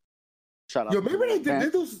 Shout out. Yo, maybe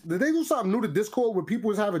did they do something new to Discord where people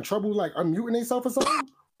was having trouble like unmuting themselves or something?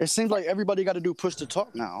 It seems like everybody got to do push to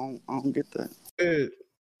talk now. I don't get that. I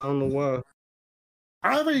don't know why.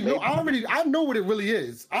 I know what it really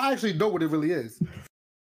is. I actually know what it really is.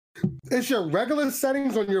 It's your regular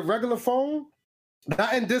settings on your regular phone,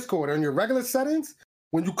 not in Discord. On your regular settings,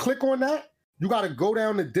 when you click on that, you got to go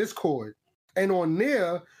down to Discord, and on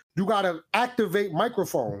there you got to activate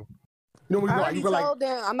microphone. You know what you told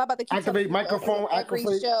them I'm not about to keep activate microphone. Every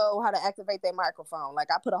show how to activate their microphone. Like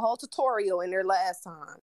I put a whole tutorial in there last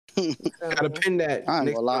time. Gotta pin that. I ain't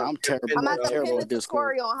gonna lie, I'm terrible. I'm not gonna pin the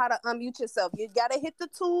Discord. tutorial on how to unmute yourself. You gotta hit the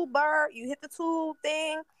toolbar. You hit the tool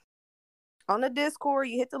thing on the Discord.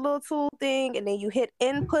 You hit the little tool thing, and then you hit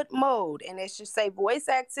input mode, and it should say voice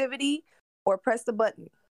activity or press the button.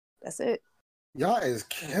 That's it. Y'all is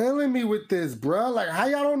killing me with this, bro. Like how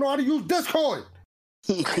y'all don't know how to use Discord?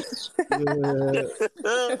 The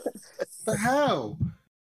hell?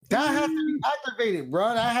 That has to be activated,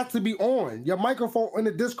 bro. That has to be on. Your microphone in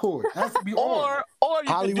the Discord has to be on. Or you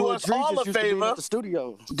Hollywood can do us all a favor. The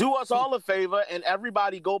studio. Do us all a favor, and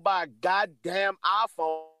everybody go buy a goddamn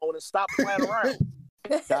iPhone and stop playing around.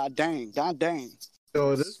 God dang.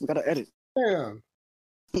 Yo, We gotta edit. Damn.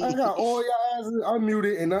 I got all y'all asses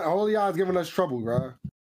unmuted, and all y'all is giving us trouble, bro.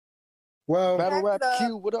 Well, Battle Rap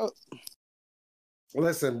Q, what up?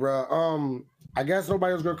 Listen, bro. I guess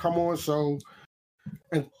nobody was gonna come on, so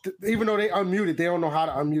and even though they unmuted, they don't know how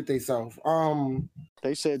to unmute themselves.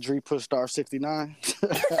 They said Dree pushed star 69.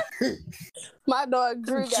 My dog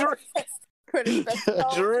Dree got pretty special.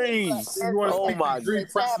 Dree. Oh my Dree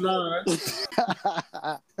press 9.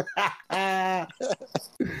 Damn.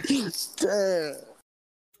 Is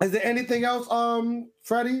there anything else,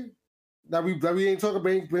 Freddie, that we ain't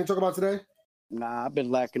talking about today? Nah, I've been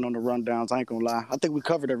lacking on the rundowns. I ain't gonna lie. I think we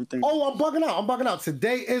covered everything. Oh, I'm bugging out.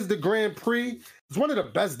 Today is the Grand Prix. It's one of the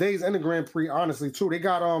best days in the Grand Prix, honestly, too. They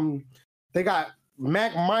got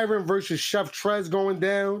Mac Myron versus Chef Trez going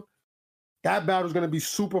down. That battle's gonna be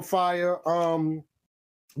super fire.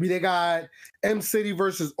 They got M City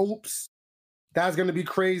versus Oops. That's gonna be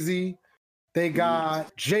crazy. They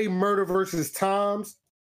got Jay Murder versus Toms.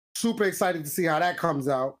 Super excited to see how that comes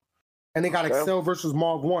out. And they got Excel versus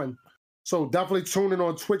Mark 1. So definitely tune in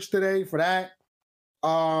on Twitch today for that.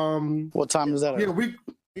 What time is that? Yeah, we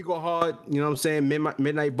go hard. You know what I'm saying?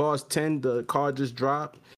 Midnight Boss 10. The card just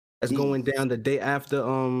dropped. That's going down the day after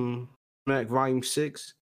Smack Volume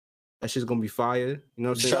 6. That shit's gonna be fire. You know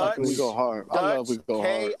what I'm saying? We go hard. I love we go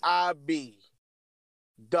hard. KIB.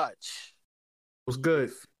 Dutch. What's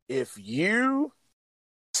good? If you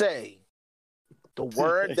say the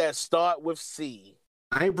word that start with C,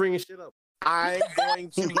 I ain't bringing shit up. I'm going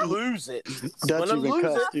to lose it. Dutch I'm even lose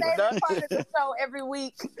cussed it. you. Favorite part of the show every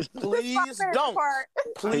week. Please don't.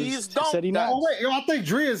 Please don't. Said he not. Oh wait, I think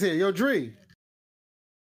Dree is here. Yo, Dree.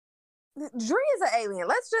 Dree is an alien.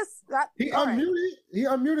 Let's just. He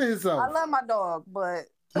unmuted himself. I love my dog, but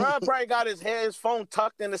Bro probably got his phone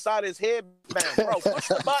tucked in the side of his headband. Bro, push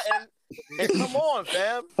the button and come on,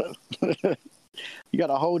 fam. You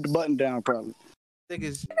gotta hold the button down, probably.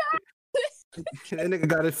 Niggas, That nigga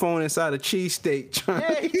got his phone inside a cheesesteak.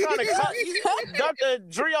 Yeah, he trying to cut. Dr.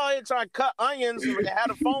 Dre out here trying to cut onions.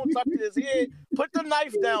 Had a phone tucked to his head. Put the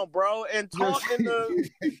knife down, bro, and talk in the.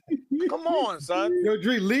 Come on, son. Yo,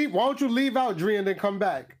 Dre, leave. Why don't you leave out, Dre, and then come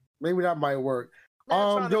back? Maybe that might work.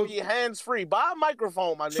 Man, trying to be hands free. Buy a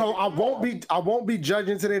microphone, my nigga. So I won't be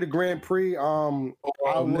judging today the Grand Prix.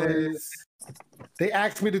 They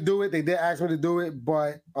asked me to do it. They did ask me to do it,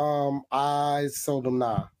 but I told them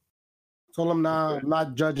nah. I'm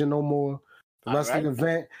not judging no more. The rest of the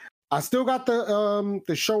event. I still got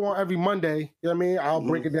the show on every Monday. You know what I mean? I'll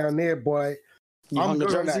break it down there, but I'm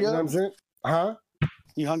good on that. You know what I'm saying? Huh?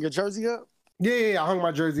 You hung your jersey up? Yeah, I hung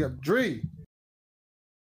my jersey up. Dre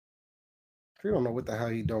don't know what the hell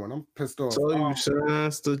he doing. I'm pissed off. So you son,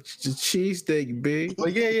 it's the cheesesteak, big.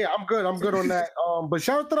 But yeah, I'm good on that. But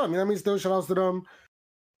shout out to them. You know what I mean? Still shout out to them.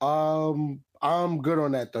 I'm good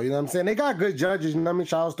on that though. You know what I'm saying? They got good judges. You know what I mean?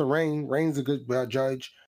 Shout out to Rain. Rain's a good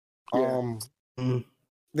judge. Yeah.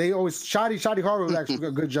 They always Shotty Harvey was actually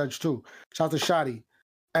a good judge too. Shout out to Shotty.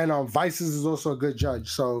 And Vices is also a good judge.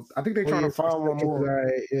 So I think they're trying to find one more.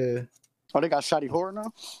 Right, yeah. Oh, they got Shotty Horror now?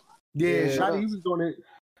 Yeah, Shotty, he was doing it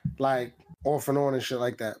like off and on and shit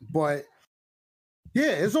like that. But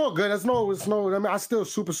yeah, it's all good. It's no. I mean, I still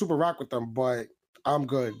super rock with them, but I'm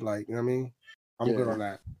good. Like, you know what I mean? I'm good on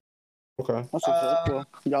that. Okay. That's well,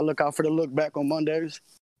 y'all look out for the look back on Mondays.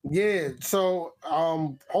 Yeah. So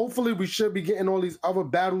hopefully we should be getting all these other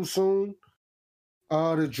battles soon.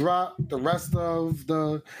 To drop the rest of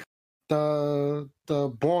the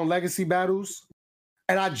Born Legacy battles.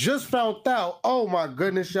 And I just found out, oh my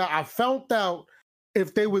goodness, y'all, I found out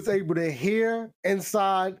if they was able to hear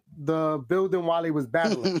inside the building while they was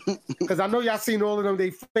battling. Because I know y'all seen all of them,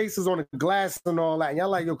 they faces on the glass and all that. And y'all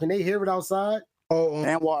like, yo, can they hear it outside?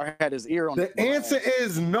 Anwar had his ear on the answer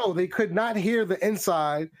is no, they could not hear the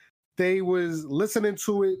inside. They was listening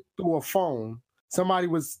to it through a phone. Somebody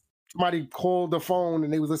called the phone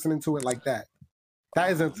and they was listening to it like that.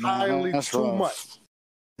 That is entirely too much.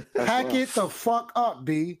 Pack it the fuck up,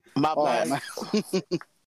 B. My bad, man.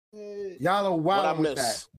 Y'all are wild with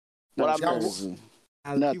that. What I miss?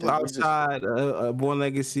 People outside Born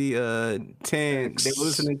Legacy 10, they were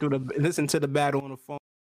listening to the battle on the phone.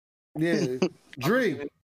 Yeah. Dre.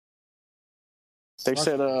 They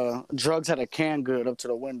said Drugs had a canned good up to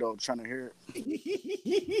the window trying to hear it.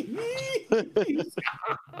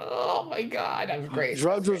 Oh my God, that was great.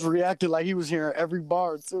 Drugs was reacting like he was hearing every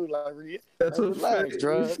bar too. Like, relax,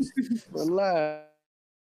 Drugs. Relax.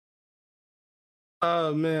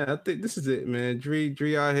 Oh man, I think this is it, man. Dre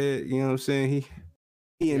out here, you know what I'm saying?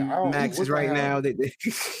 He and Max is right now.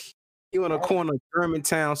 He on a corner of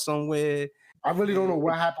Germantown somewhere. I really don't know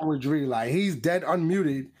what happened with Dre. Like, he's dead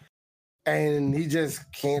unmuted. And he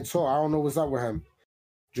just can't talk. I don't know what's up with him.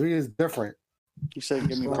 Dre is different. He said,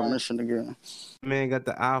 "Give me permission again." Man got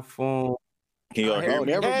the iPhone. There we go.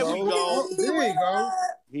 There we go. What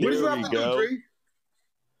did you have to do, Dre?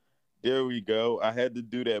 There we go. I had to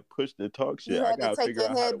do that push to talk shit. You I had gotta to take figure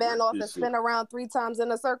your out how to headband work off and this spin around 3 times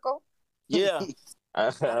in a circle. Yeah.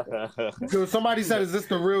 Yo, somebody said, "Is this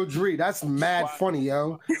the real Dre?" That's mad funny,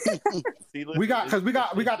 yo. See, we got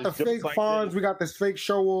the fake Fonz. We got this fake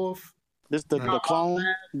show off. This the clone,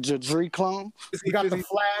 the Dre clone. We got the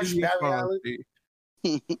Flash, Barry Allen.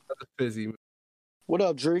 Fizzy, man. What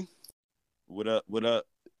up, Dre? What up?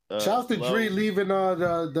 Shout out to Dre leaving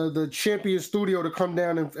the champion studio to come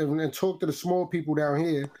down and talk to the small people down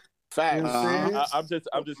here. Facts. You know what I'm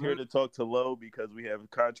I'm just here to talk to Lo because we have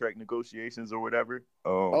contract negotiations or whatever.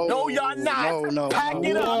 No, y'all not. No, Pack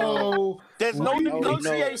it up. There's no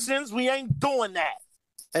negotiations. No. We ain't doing that.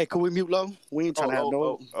 Hey, can we mute Lo? We ain't trying to have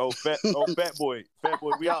no. Fat boy.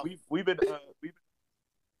 We've been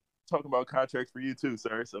talking about contracts for you too,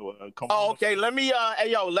 sir. So come on. Oh, okay. Let me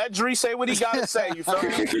let Dre say what he gotta say. You feel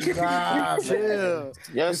me? Nah, Yeah.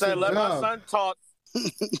 Yes, sir. Let my son talk.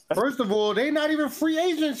 First of all, they not even free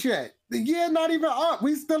agents yet. The year not even up.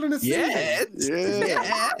 We still in the season. Yeah.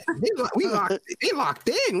 They locked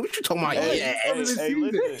in. What you talking about?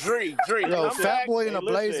 Dre. Yo, Fat Boy in the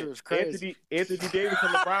Blazers, crazy. Anthony Davis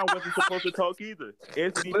and LeBron wasn't supposed to talk either.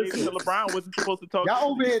 Anthony Davis and LeBron wasn't supposed to talk.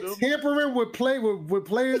 Y'all over here tampering with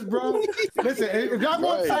players, bro. Listen, if y'all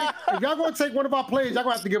gonna take one of our players, y'all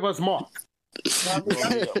gonna have to give us Mark.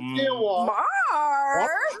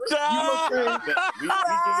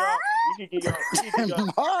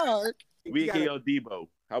 Mark. We can get y'all Debo.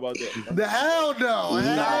 How about that? The hell no.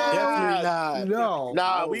 Definitely not. No.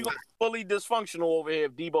 Nah, we gonna be fully dysfunctional over here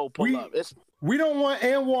if Debo pull up. We don't want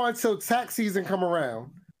Anwar until tax season come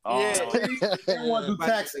around. Yeah. We want to do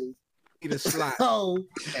taxes. Need a slot. So,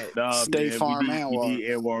 Nah, State Farm we need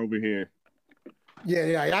Anwar over here.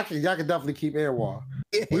 Yeah, y'all can definitely keep Anwar.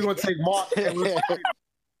 We're gonna take Mark.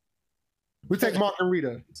 We take Mark and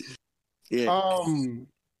Rita. Yeah.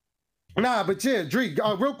 Nah, but yeah, Drake.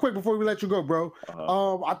 Real quick before we let you go, bro.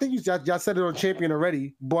 I think y'all said it on Champion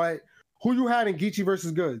already, but who you had in Geechi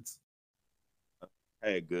versus Goodz? I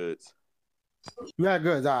had Goodz. You had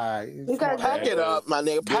Goodz. All right. You got Pack it up, my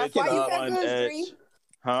nigga. Pack Why it you up. got Goodz, Dree?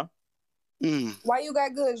 Huh? Why you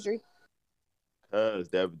got Goodz, Dree? Cause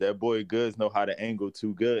that boy Goodz know how to angle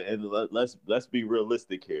too good, and let's be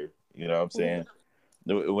realistic here. You know what I'm saying?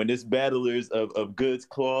 When this battlers of Goodz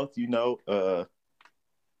cloth, you know,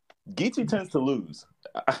 Geechi tends to lose.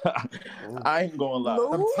 I ain't gonna lie.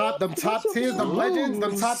 Them top tiers, them legends,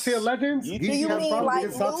 them top tier legends. Do you mean like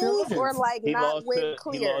lose or like not win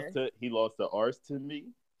clear? He lost to Ars to me.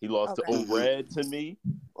 He lost to O-Red to me.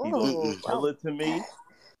 He lost to Willa to me.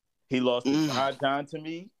 He lost to John to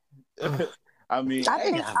me. I mean,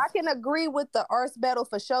 I can agree with the Ars battle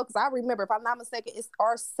for sure, because I remember, if I'm not mistaken, it's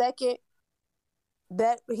Ars second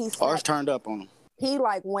that Ars turned up on him. He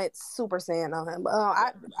like went Super Saiyan on him.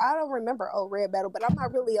 I don't remember Red battle, but I'm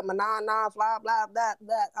not really a blah blah blah that.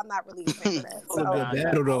 I'm not really a fan of that. So.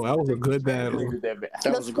 Battle though, that was a good battle. That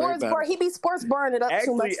was a great battle. He be sports burning it up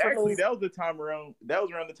too much for me. That was the time around. That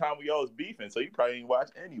was around the time we all was beefing, so you probably didn't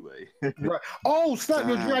watch anyway. Right. Oh, snap!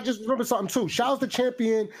 I just remember something too. Shout out to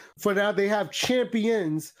Champion for now. They have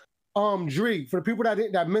champions. Dree, for the people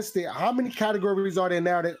that missed it, how many categories are there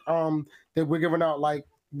now that we're giving out like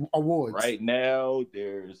awards? Right now,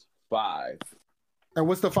 there's 5. And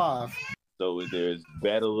what's the 5? So there's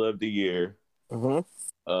Battle of the Year.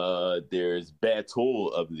 There's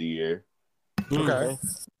Battle of the Year. Okay.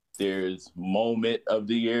 There's Moment of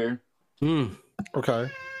the Year. Okay.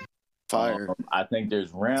 Fire. I think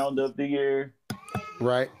there's Round of the Year.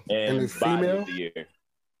 Right. And there's Body female of the Year.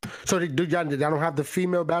 So y'all don't have the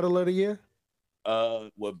female battle of the year?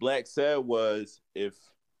 What Black said was if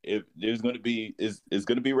there's going to be it's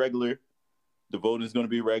going to be regular, the voting is going to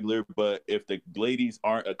be regular, but if the ladies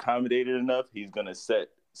aren't accommodated enough, he's going to set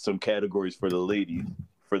some categories for the ladies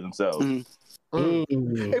for themselves.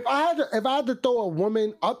 If I had to throw a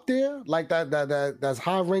woman up there like that's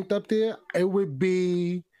high ranked up there, it would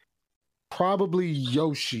be probably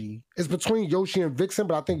Yoshi. It's between Yoshi and Vixen,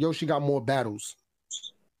 but I think Yoshi got more battles.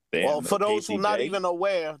 Well, for those who not even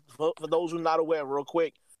aware, for those who not aware, real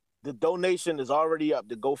quick, the donation is already up.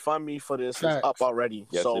 The GoFundMe for this is up already.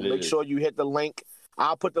 Yes, so make sure you hit the link.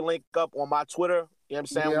 I'll put the link up on my Twitter. You know what I'm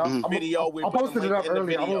saying? Yeah, Video. I posted it up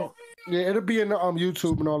earlier. Yeah, it'll be in the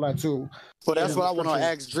YouTube and all that too. Well, that's what I want to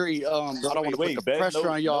ask Dree. I don't want to put the pressure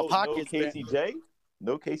on y'all pockets. No KCJ?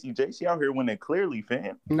 No KCJ? She out here winning clearly,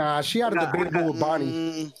 fam. Nah, she had a debatable with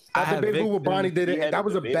Bonnie. That debatable with Bonnie did it. That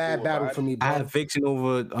was a bad battle for me, bro. I had Vixen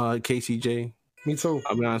over KCJ. Me too.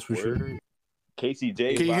 I'll be honest with you.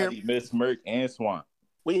 KCJ, Body, Miss Merc, and Swamp.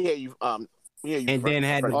 We hear you. And then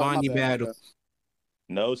had the Bonnie battle.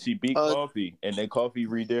 No, she beat Coffee, and then Coffee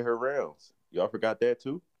redid her rounds. Y'all forgot that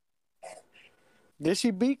too? Did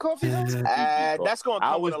she beat Coffee? That's going to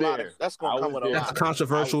come with a lot. That's going to come with a lot. That's a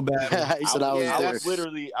controversial battle. He said I was there.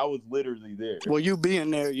 I was literally there. Well, you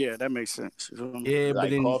being there, yeah, that makes sense. Yeah, but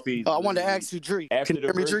then Coffee. I wanted to ask you, Dree. After Can you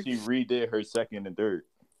hear me, Dree? she redid her second and third.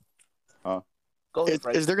 Go ahead,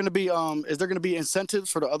 is there going to be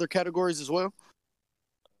incentives for the other categories as well?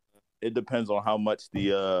 It depends on how much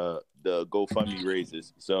the GoFundMe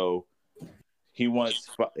raises. So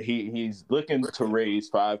he's looking to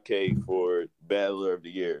raise $5,000 for Battler of the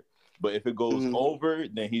Year. But if it goes over,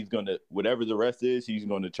 then he's gonna, whatever the rest is, he's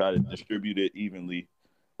gonna try to distribute it evenly,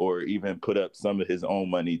 or even put up some of his own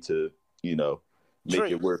money to,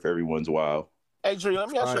 make it worth everyone's while. Hey, Dree, let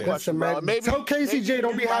me ask you a question, bro. Maybe tell KCJ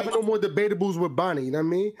don't be having no more debatables with Bonnie. You know what I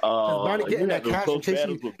mean? Bonnie getting that cash.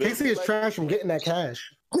 Casey is trash from getting that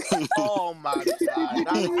cash. Oh my God! Getting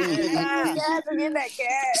that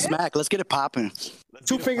cash. Smack, let's get it popping.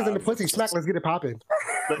 2 fingers in the pussy. Smack, let's get it popping.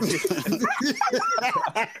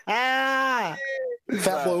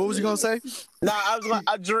 Fat boy, what was you gonna say? Nah, I was going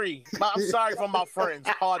to Dree. I'm sorry for my friends.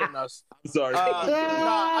 Pardon us. I'm sorry.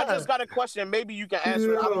 I just got a question. Maybe you can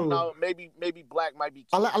answer it. I don't know. Maybe Black might be.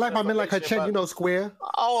 I like my men like her chin, square.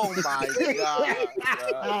 Oh my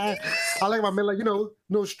God. I like my men like,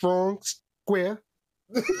 strong, square.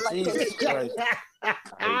 Jesus Christ.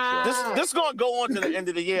 This is going to go on to the end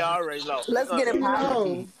of the year. I already know. Let's get it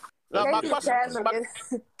popping. My question.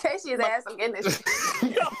 Casey is asking this.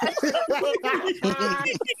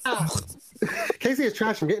 Casey is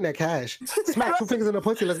trash from getting that cash. Smack 2 fingers in the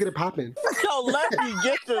pussy. Let's get it popping. Yo, let me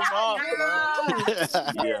get this off.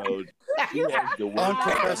 Yo,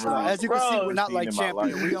 unprofessional. As you can see, we're not like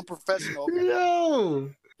Champion. We unprofessional. Yo.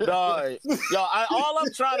 Dog. Yo, all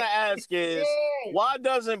I'm trying to ask is, why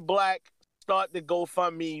doesn't Black start the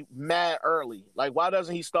GoFundMe mad early? Like, why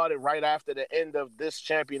doesn't he start it right after the end of this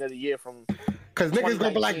Champion of the Year from? Because niggas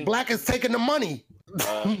gonna be like, Black is taking the money.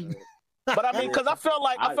 But I mean, because I felt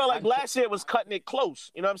like last year was cutting it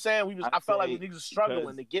close. You know what I'm saying? I felt like we was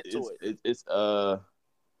struggling to get to it.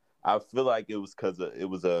 I feel like it was because it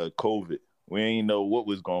was COVID. We ain't know what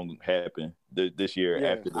was going to happen this year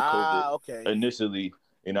after the COVID initially.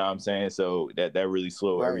 You know what I'm saying? So that really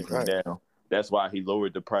slowed everything down. That's why he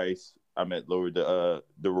lowered the price. Lowered the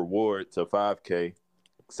reward to $5K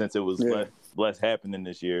since it was less happening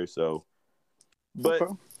this year. So, but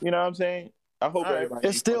you know what I'm saying? I hope everybody.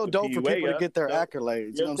 It's still dope for people to get their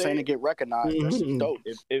accolades. You know what I'm saying? To get recognized. Mm-hmm. That's just dope.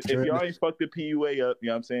 If y'all ain't fucked the PUA up, you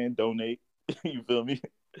know what I'm saying? Donate. You feel me?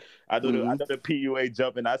 I know the PUA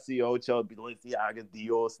jumping. I see old y'all be Balenciaga,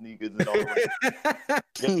 Dior sneakers and all that.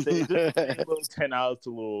 Just a little $10 to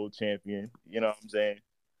little champion. You know what I'm saying?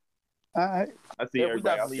 All right. I see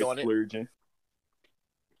everybody out there splurging.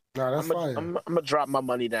 No, that's fine. I'm gonna drop my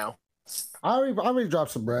money down. I already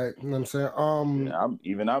dropped some bread. You know what I'm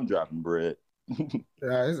saying? I'm dropping bread.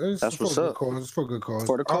 It's that's for what's a good up. cause. It's for a good cause.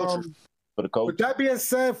 For the culture. For the culture. With that being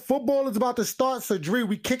said, football is about to start. So Dree,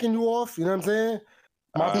 we kicking you off. You know what I'm saying?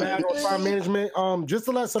 My bad on time management. Just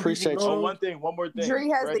to let some people know. One more thing. Dree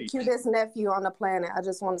has the cutest nephew on the planet. I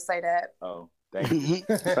just want to say that. Oh, thank you.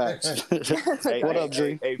 Facts. What up,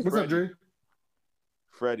 Dree? Hey, what's up, Dree?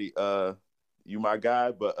 Freddie, you my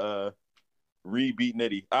guy, but Reed beat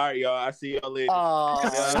Nitty. All right, y'all. I see y'all later. Y'all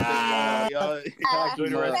enjoy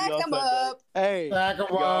the rest of y'all Sunday. Hey,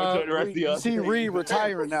 y'all enjoy the rest of y'all. See Reed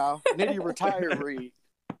retiring now. Nitty retired Reed.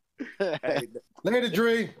 Hey, Later,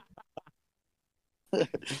 Dree.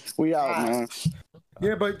 We out, man.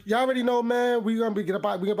 Yeah, but y'all already know, man. We gonna get up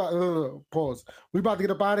out. Pause. We about to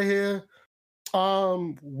get up out of here.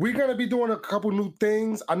 We're gonna be doing a couple new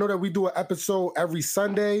things. I know that we do an episode every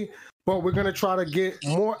Sunday, but we're gonna try to get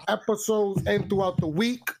more episodes in throughout the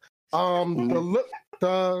week. I'm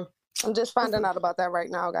just finding out about that right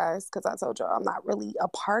now, guys, because I told y'all I'm not really a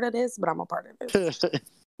part of this, but I'm a part of this.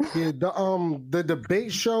 Yeah, the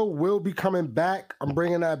debate show will be coming back. I'm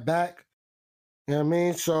bringing that back. You know what I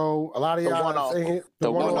mean? So a lot of y'all saying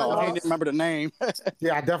the one-off. I didn't remember the name.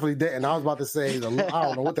 Yeah, I definitely didn't. I was about to say, I don't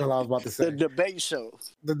know what the hell I was about to say. The debate show.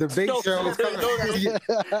 The debate show is coming.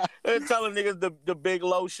 They're telling niggas the Big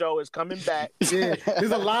Low show is coming back. Yeah,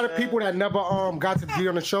 there's a lot of people that never got to be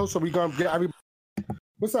on the show, so we're gonna get everybody.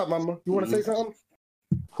 What's up, Mama? You want to say something?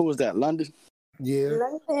 Who was that? London? Yeah.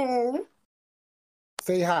 London.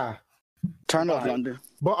 Say hi. Turn up, London.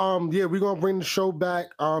 But yeah, we're gonna bring the show back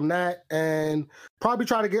that and probably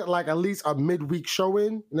try to get like at least a midweek show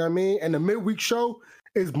in. You know what I mean? And the midweek show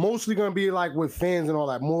is mostly gonna be like with fans and all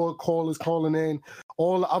that. More callers calling in,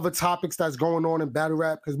 all the other topics that's going on in battle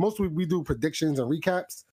rap. Because mostly we do predictions and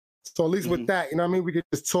recaps. So at least with that, you know what I mean, we could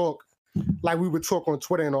just talk like we would talk on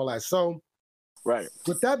Twitter and all that. So right.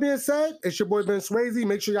 With that being said, it's your boy Ben Swayze.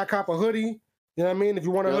 Make sure y'all cop a hoodie. You know what I mean? If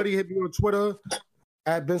you want a hoodie, hit me on Twitter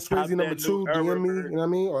at Ben Swayze #2. DM me, you know what I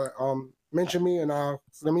mean? Or mention me and you know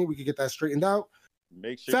what I mean? We can get that straightened out.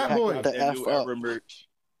 Make sure Fat Boy. got that new Ever merch.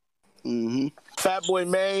 Fat Boy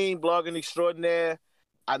Maine, blogging extraordinaire.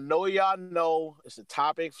 I know y'all know it's a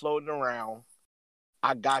topic floating around.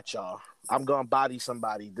 I got y'all. I'm gonna body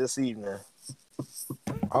somebody this evening.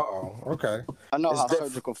 Okay. I know how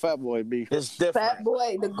surgical Fat Boy be. It's different. Fat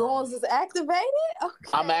Boy, the goons is activated?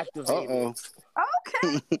 Okay. I'm activated.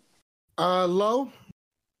 Okay. Low?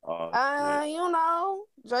 You know,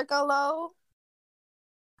 Draco Low.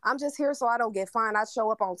 I'm just here so I don't get fined. I show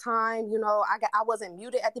up on time. You know, I wasn't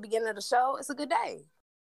muted at the beginning of the show. It's a good day.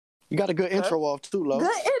 You got a good intro off too, Low. Good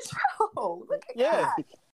intro. Look at that.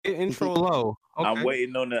 Intro Low. Okay. I'm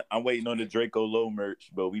waiting on the Draco Low merch,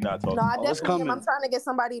 but we not talking. No, I about definitely am. I'm trying to get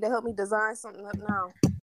somebody to help me design something up now.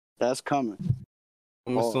 That's coming.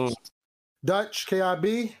 Dutch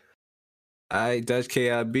KIB. All right, Dutch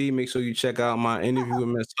KIB. Make sure you check out my interview with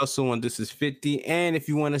Miss Hustle on This Is 50. And if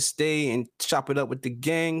you want to stay and chop it up with the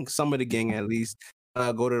gang, some of the gang at least,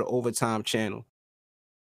 go to the Overtime channel.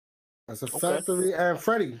 That's a factory. And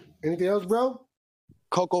Freddie, anything else, bro?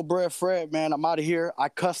 Cocoa Bread Fred, man, I'm out of here. I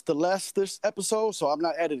cussed the less this episode, so I'm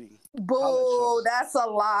not editing. Boo, that's a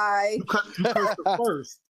lie. You cursed it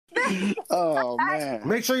first. Oh, man.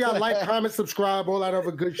 Make sure y'all like, comment, subscribe, all that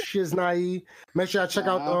other good shiz naive. Make sure y'all check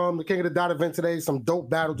out the King of the Dot event today. Some dope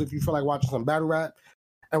battles if you feel like watching some battle rap.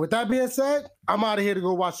 And with that being said, I'm out of here to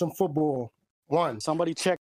go watch some football. Somebody check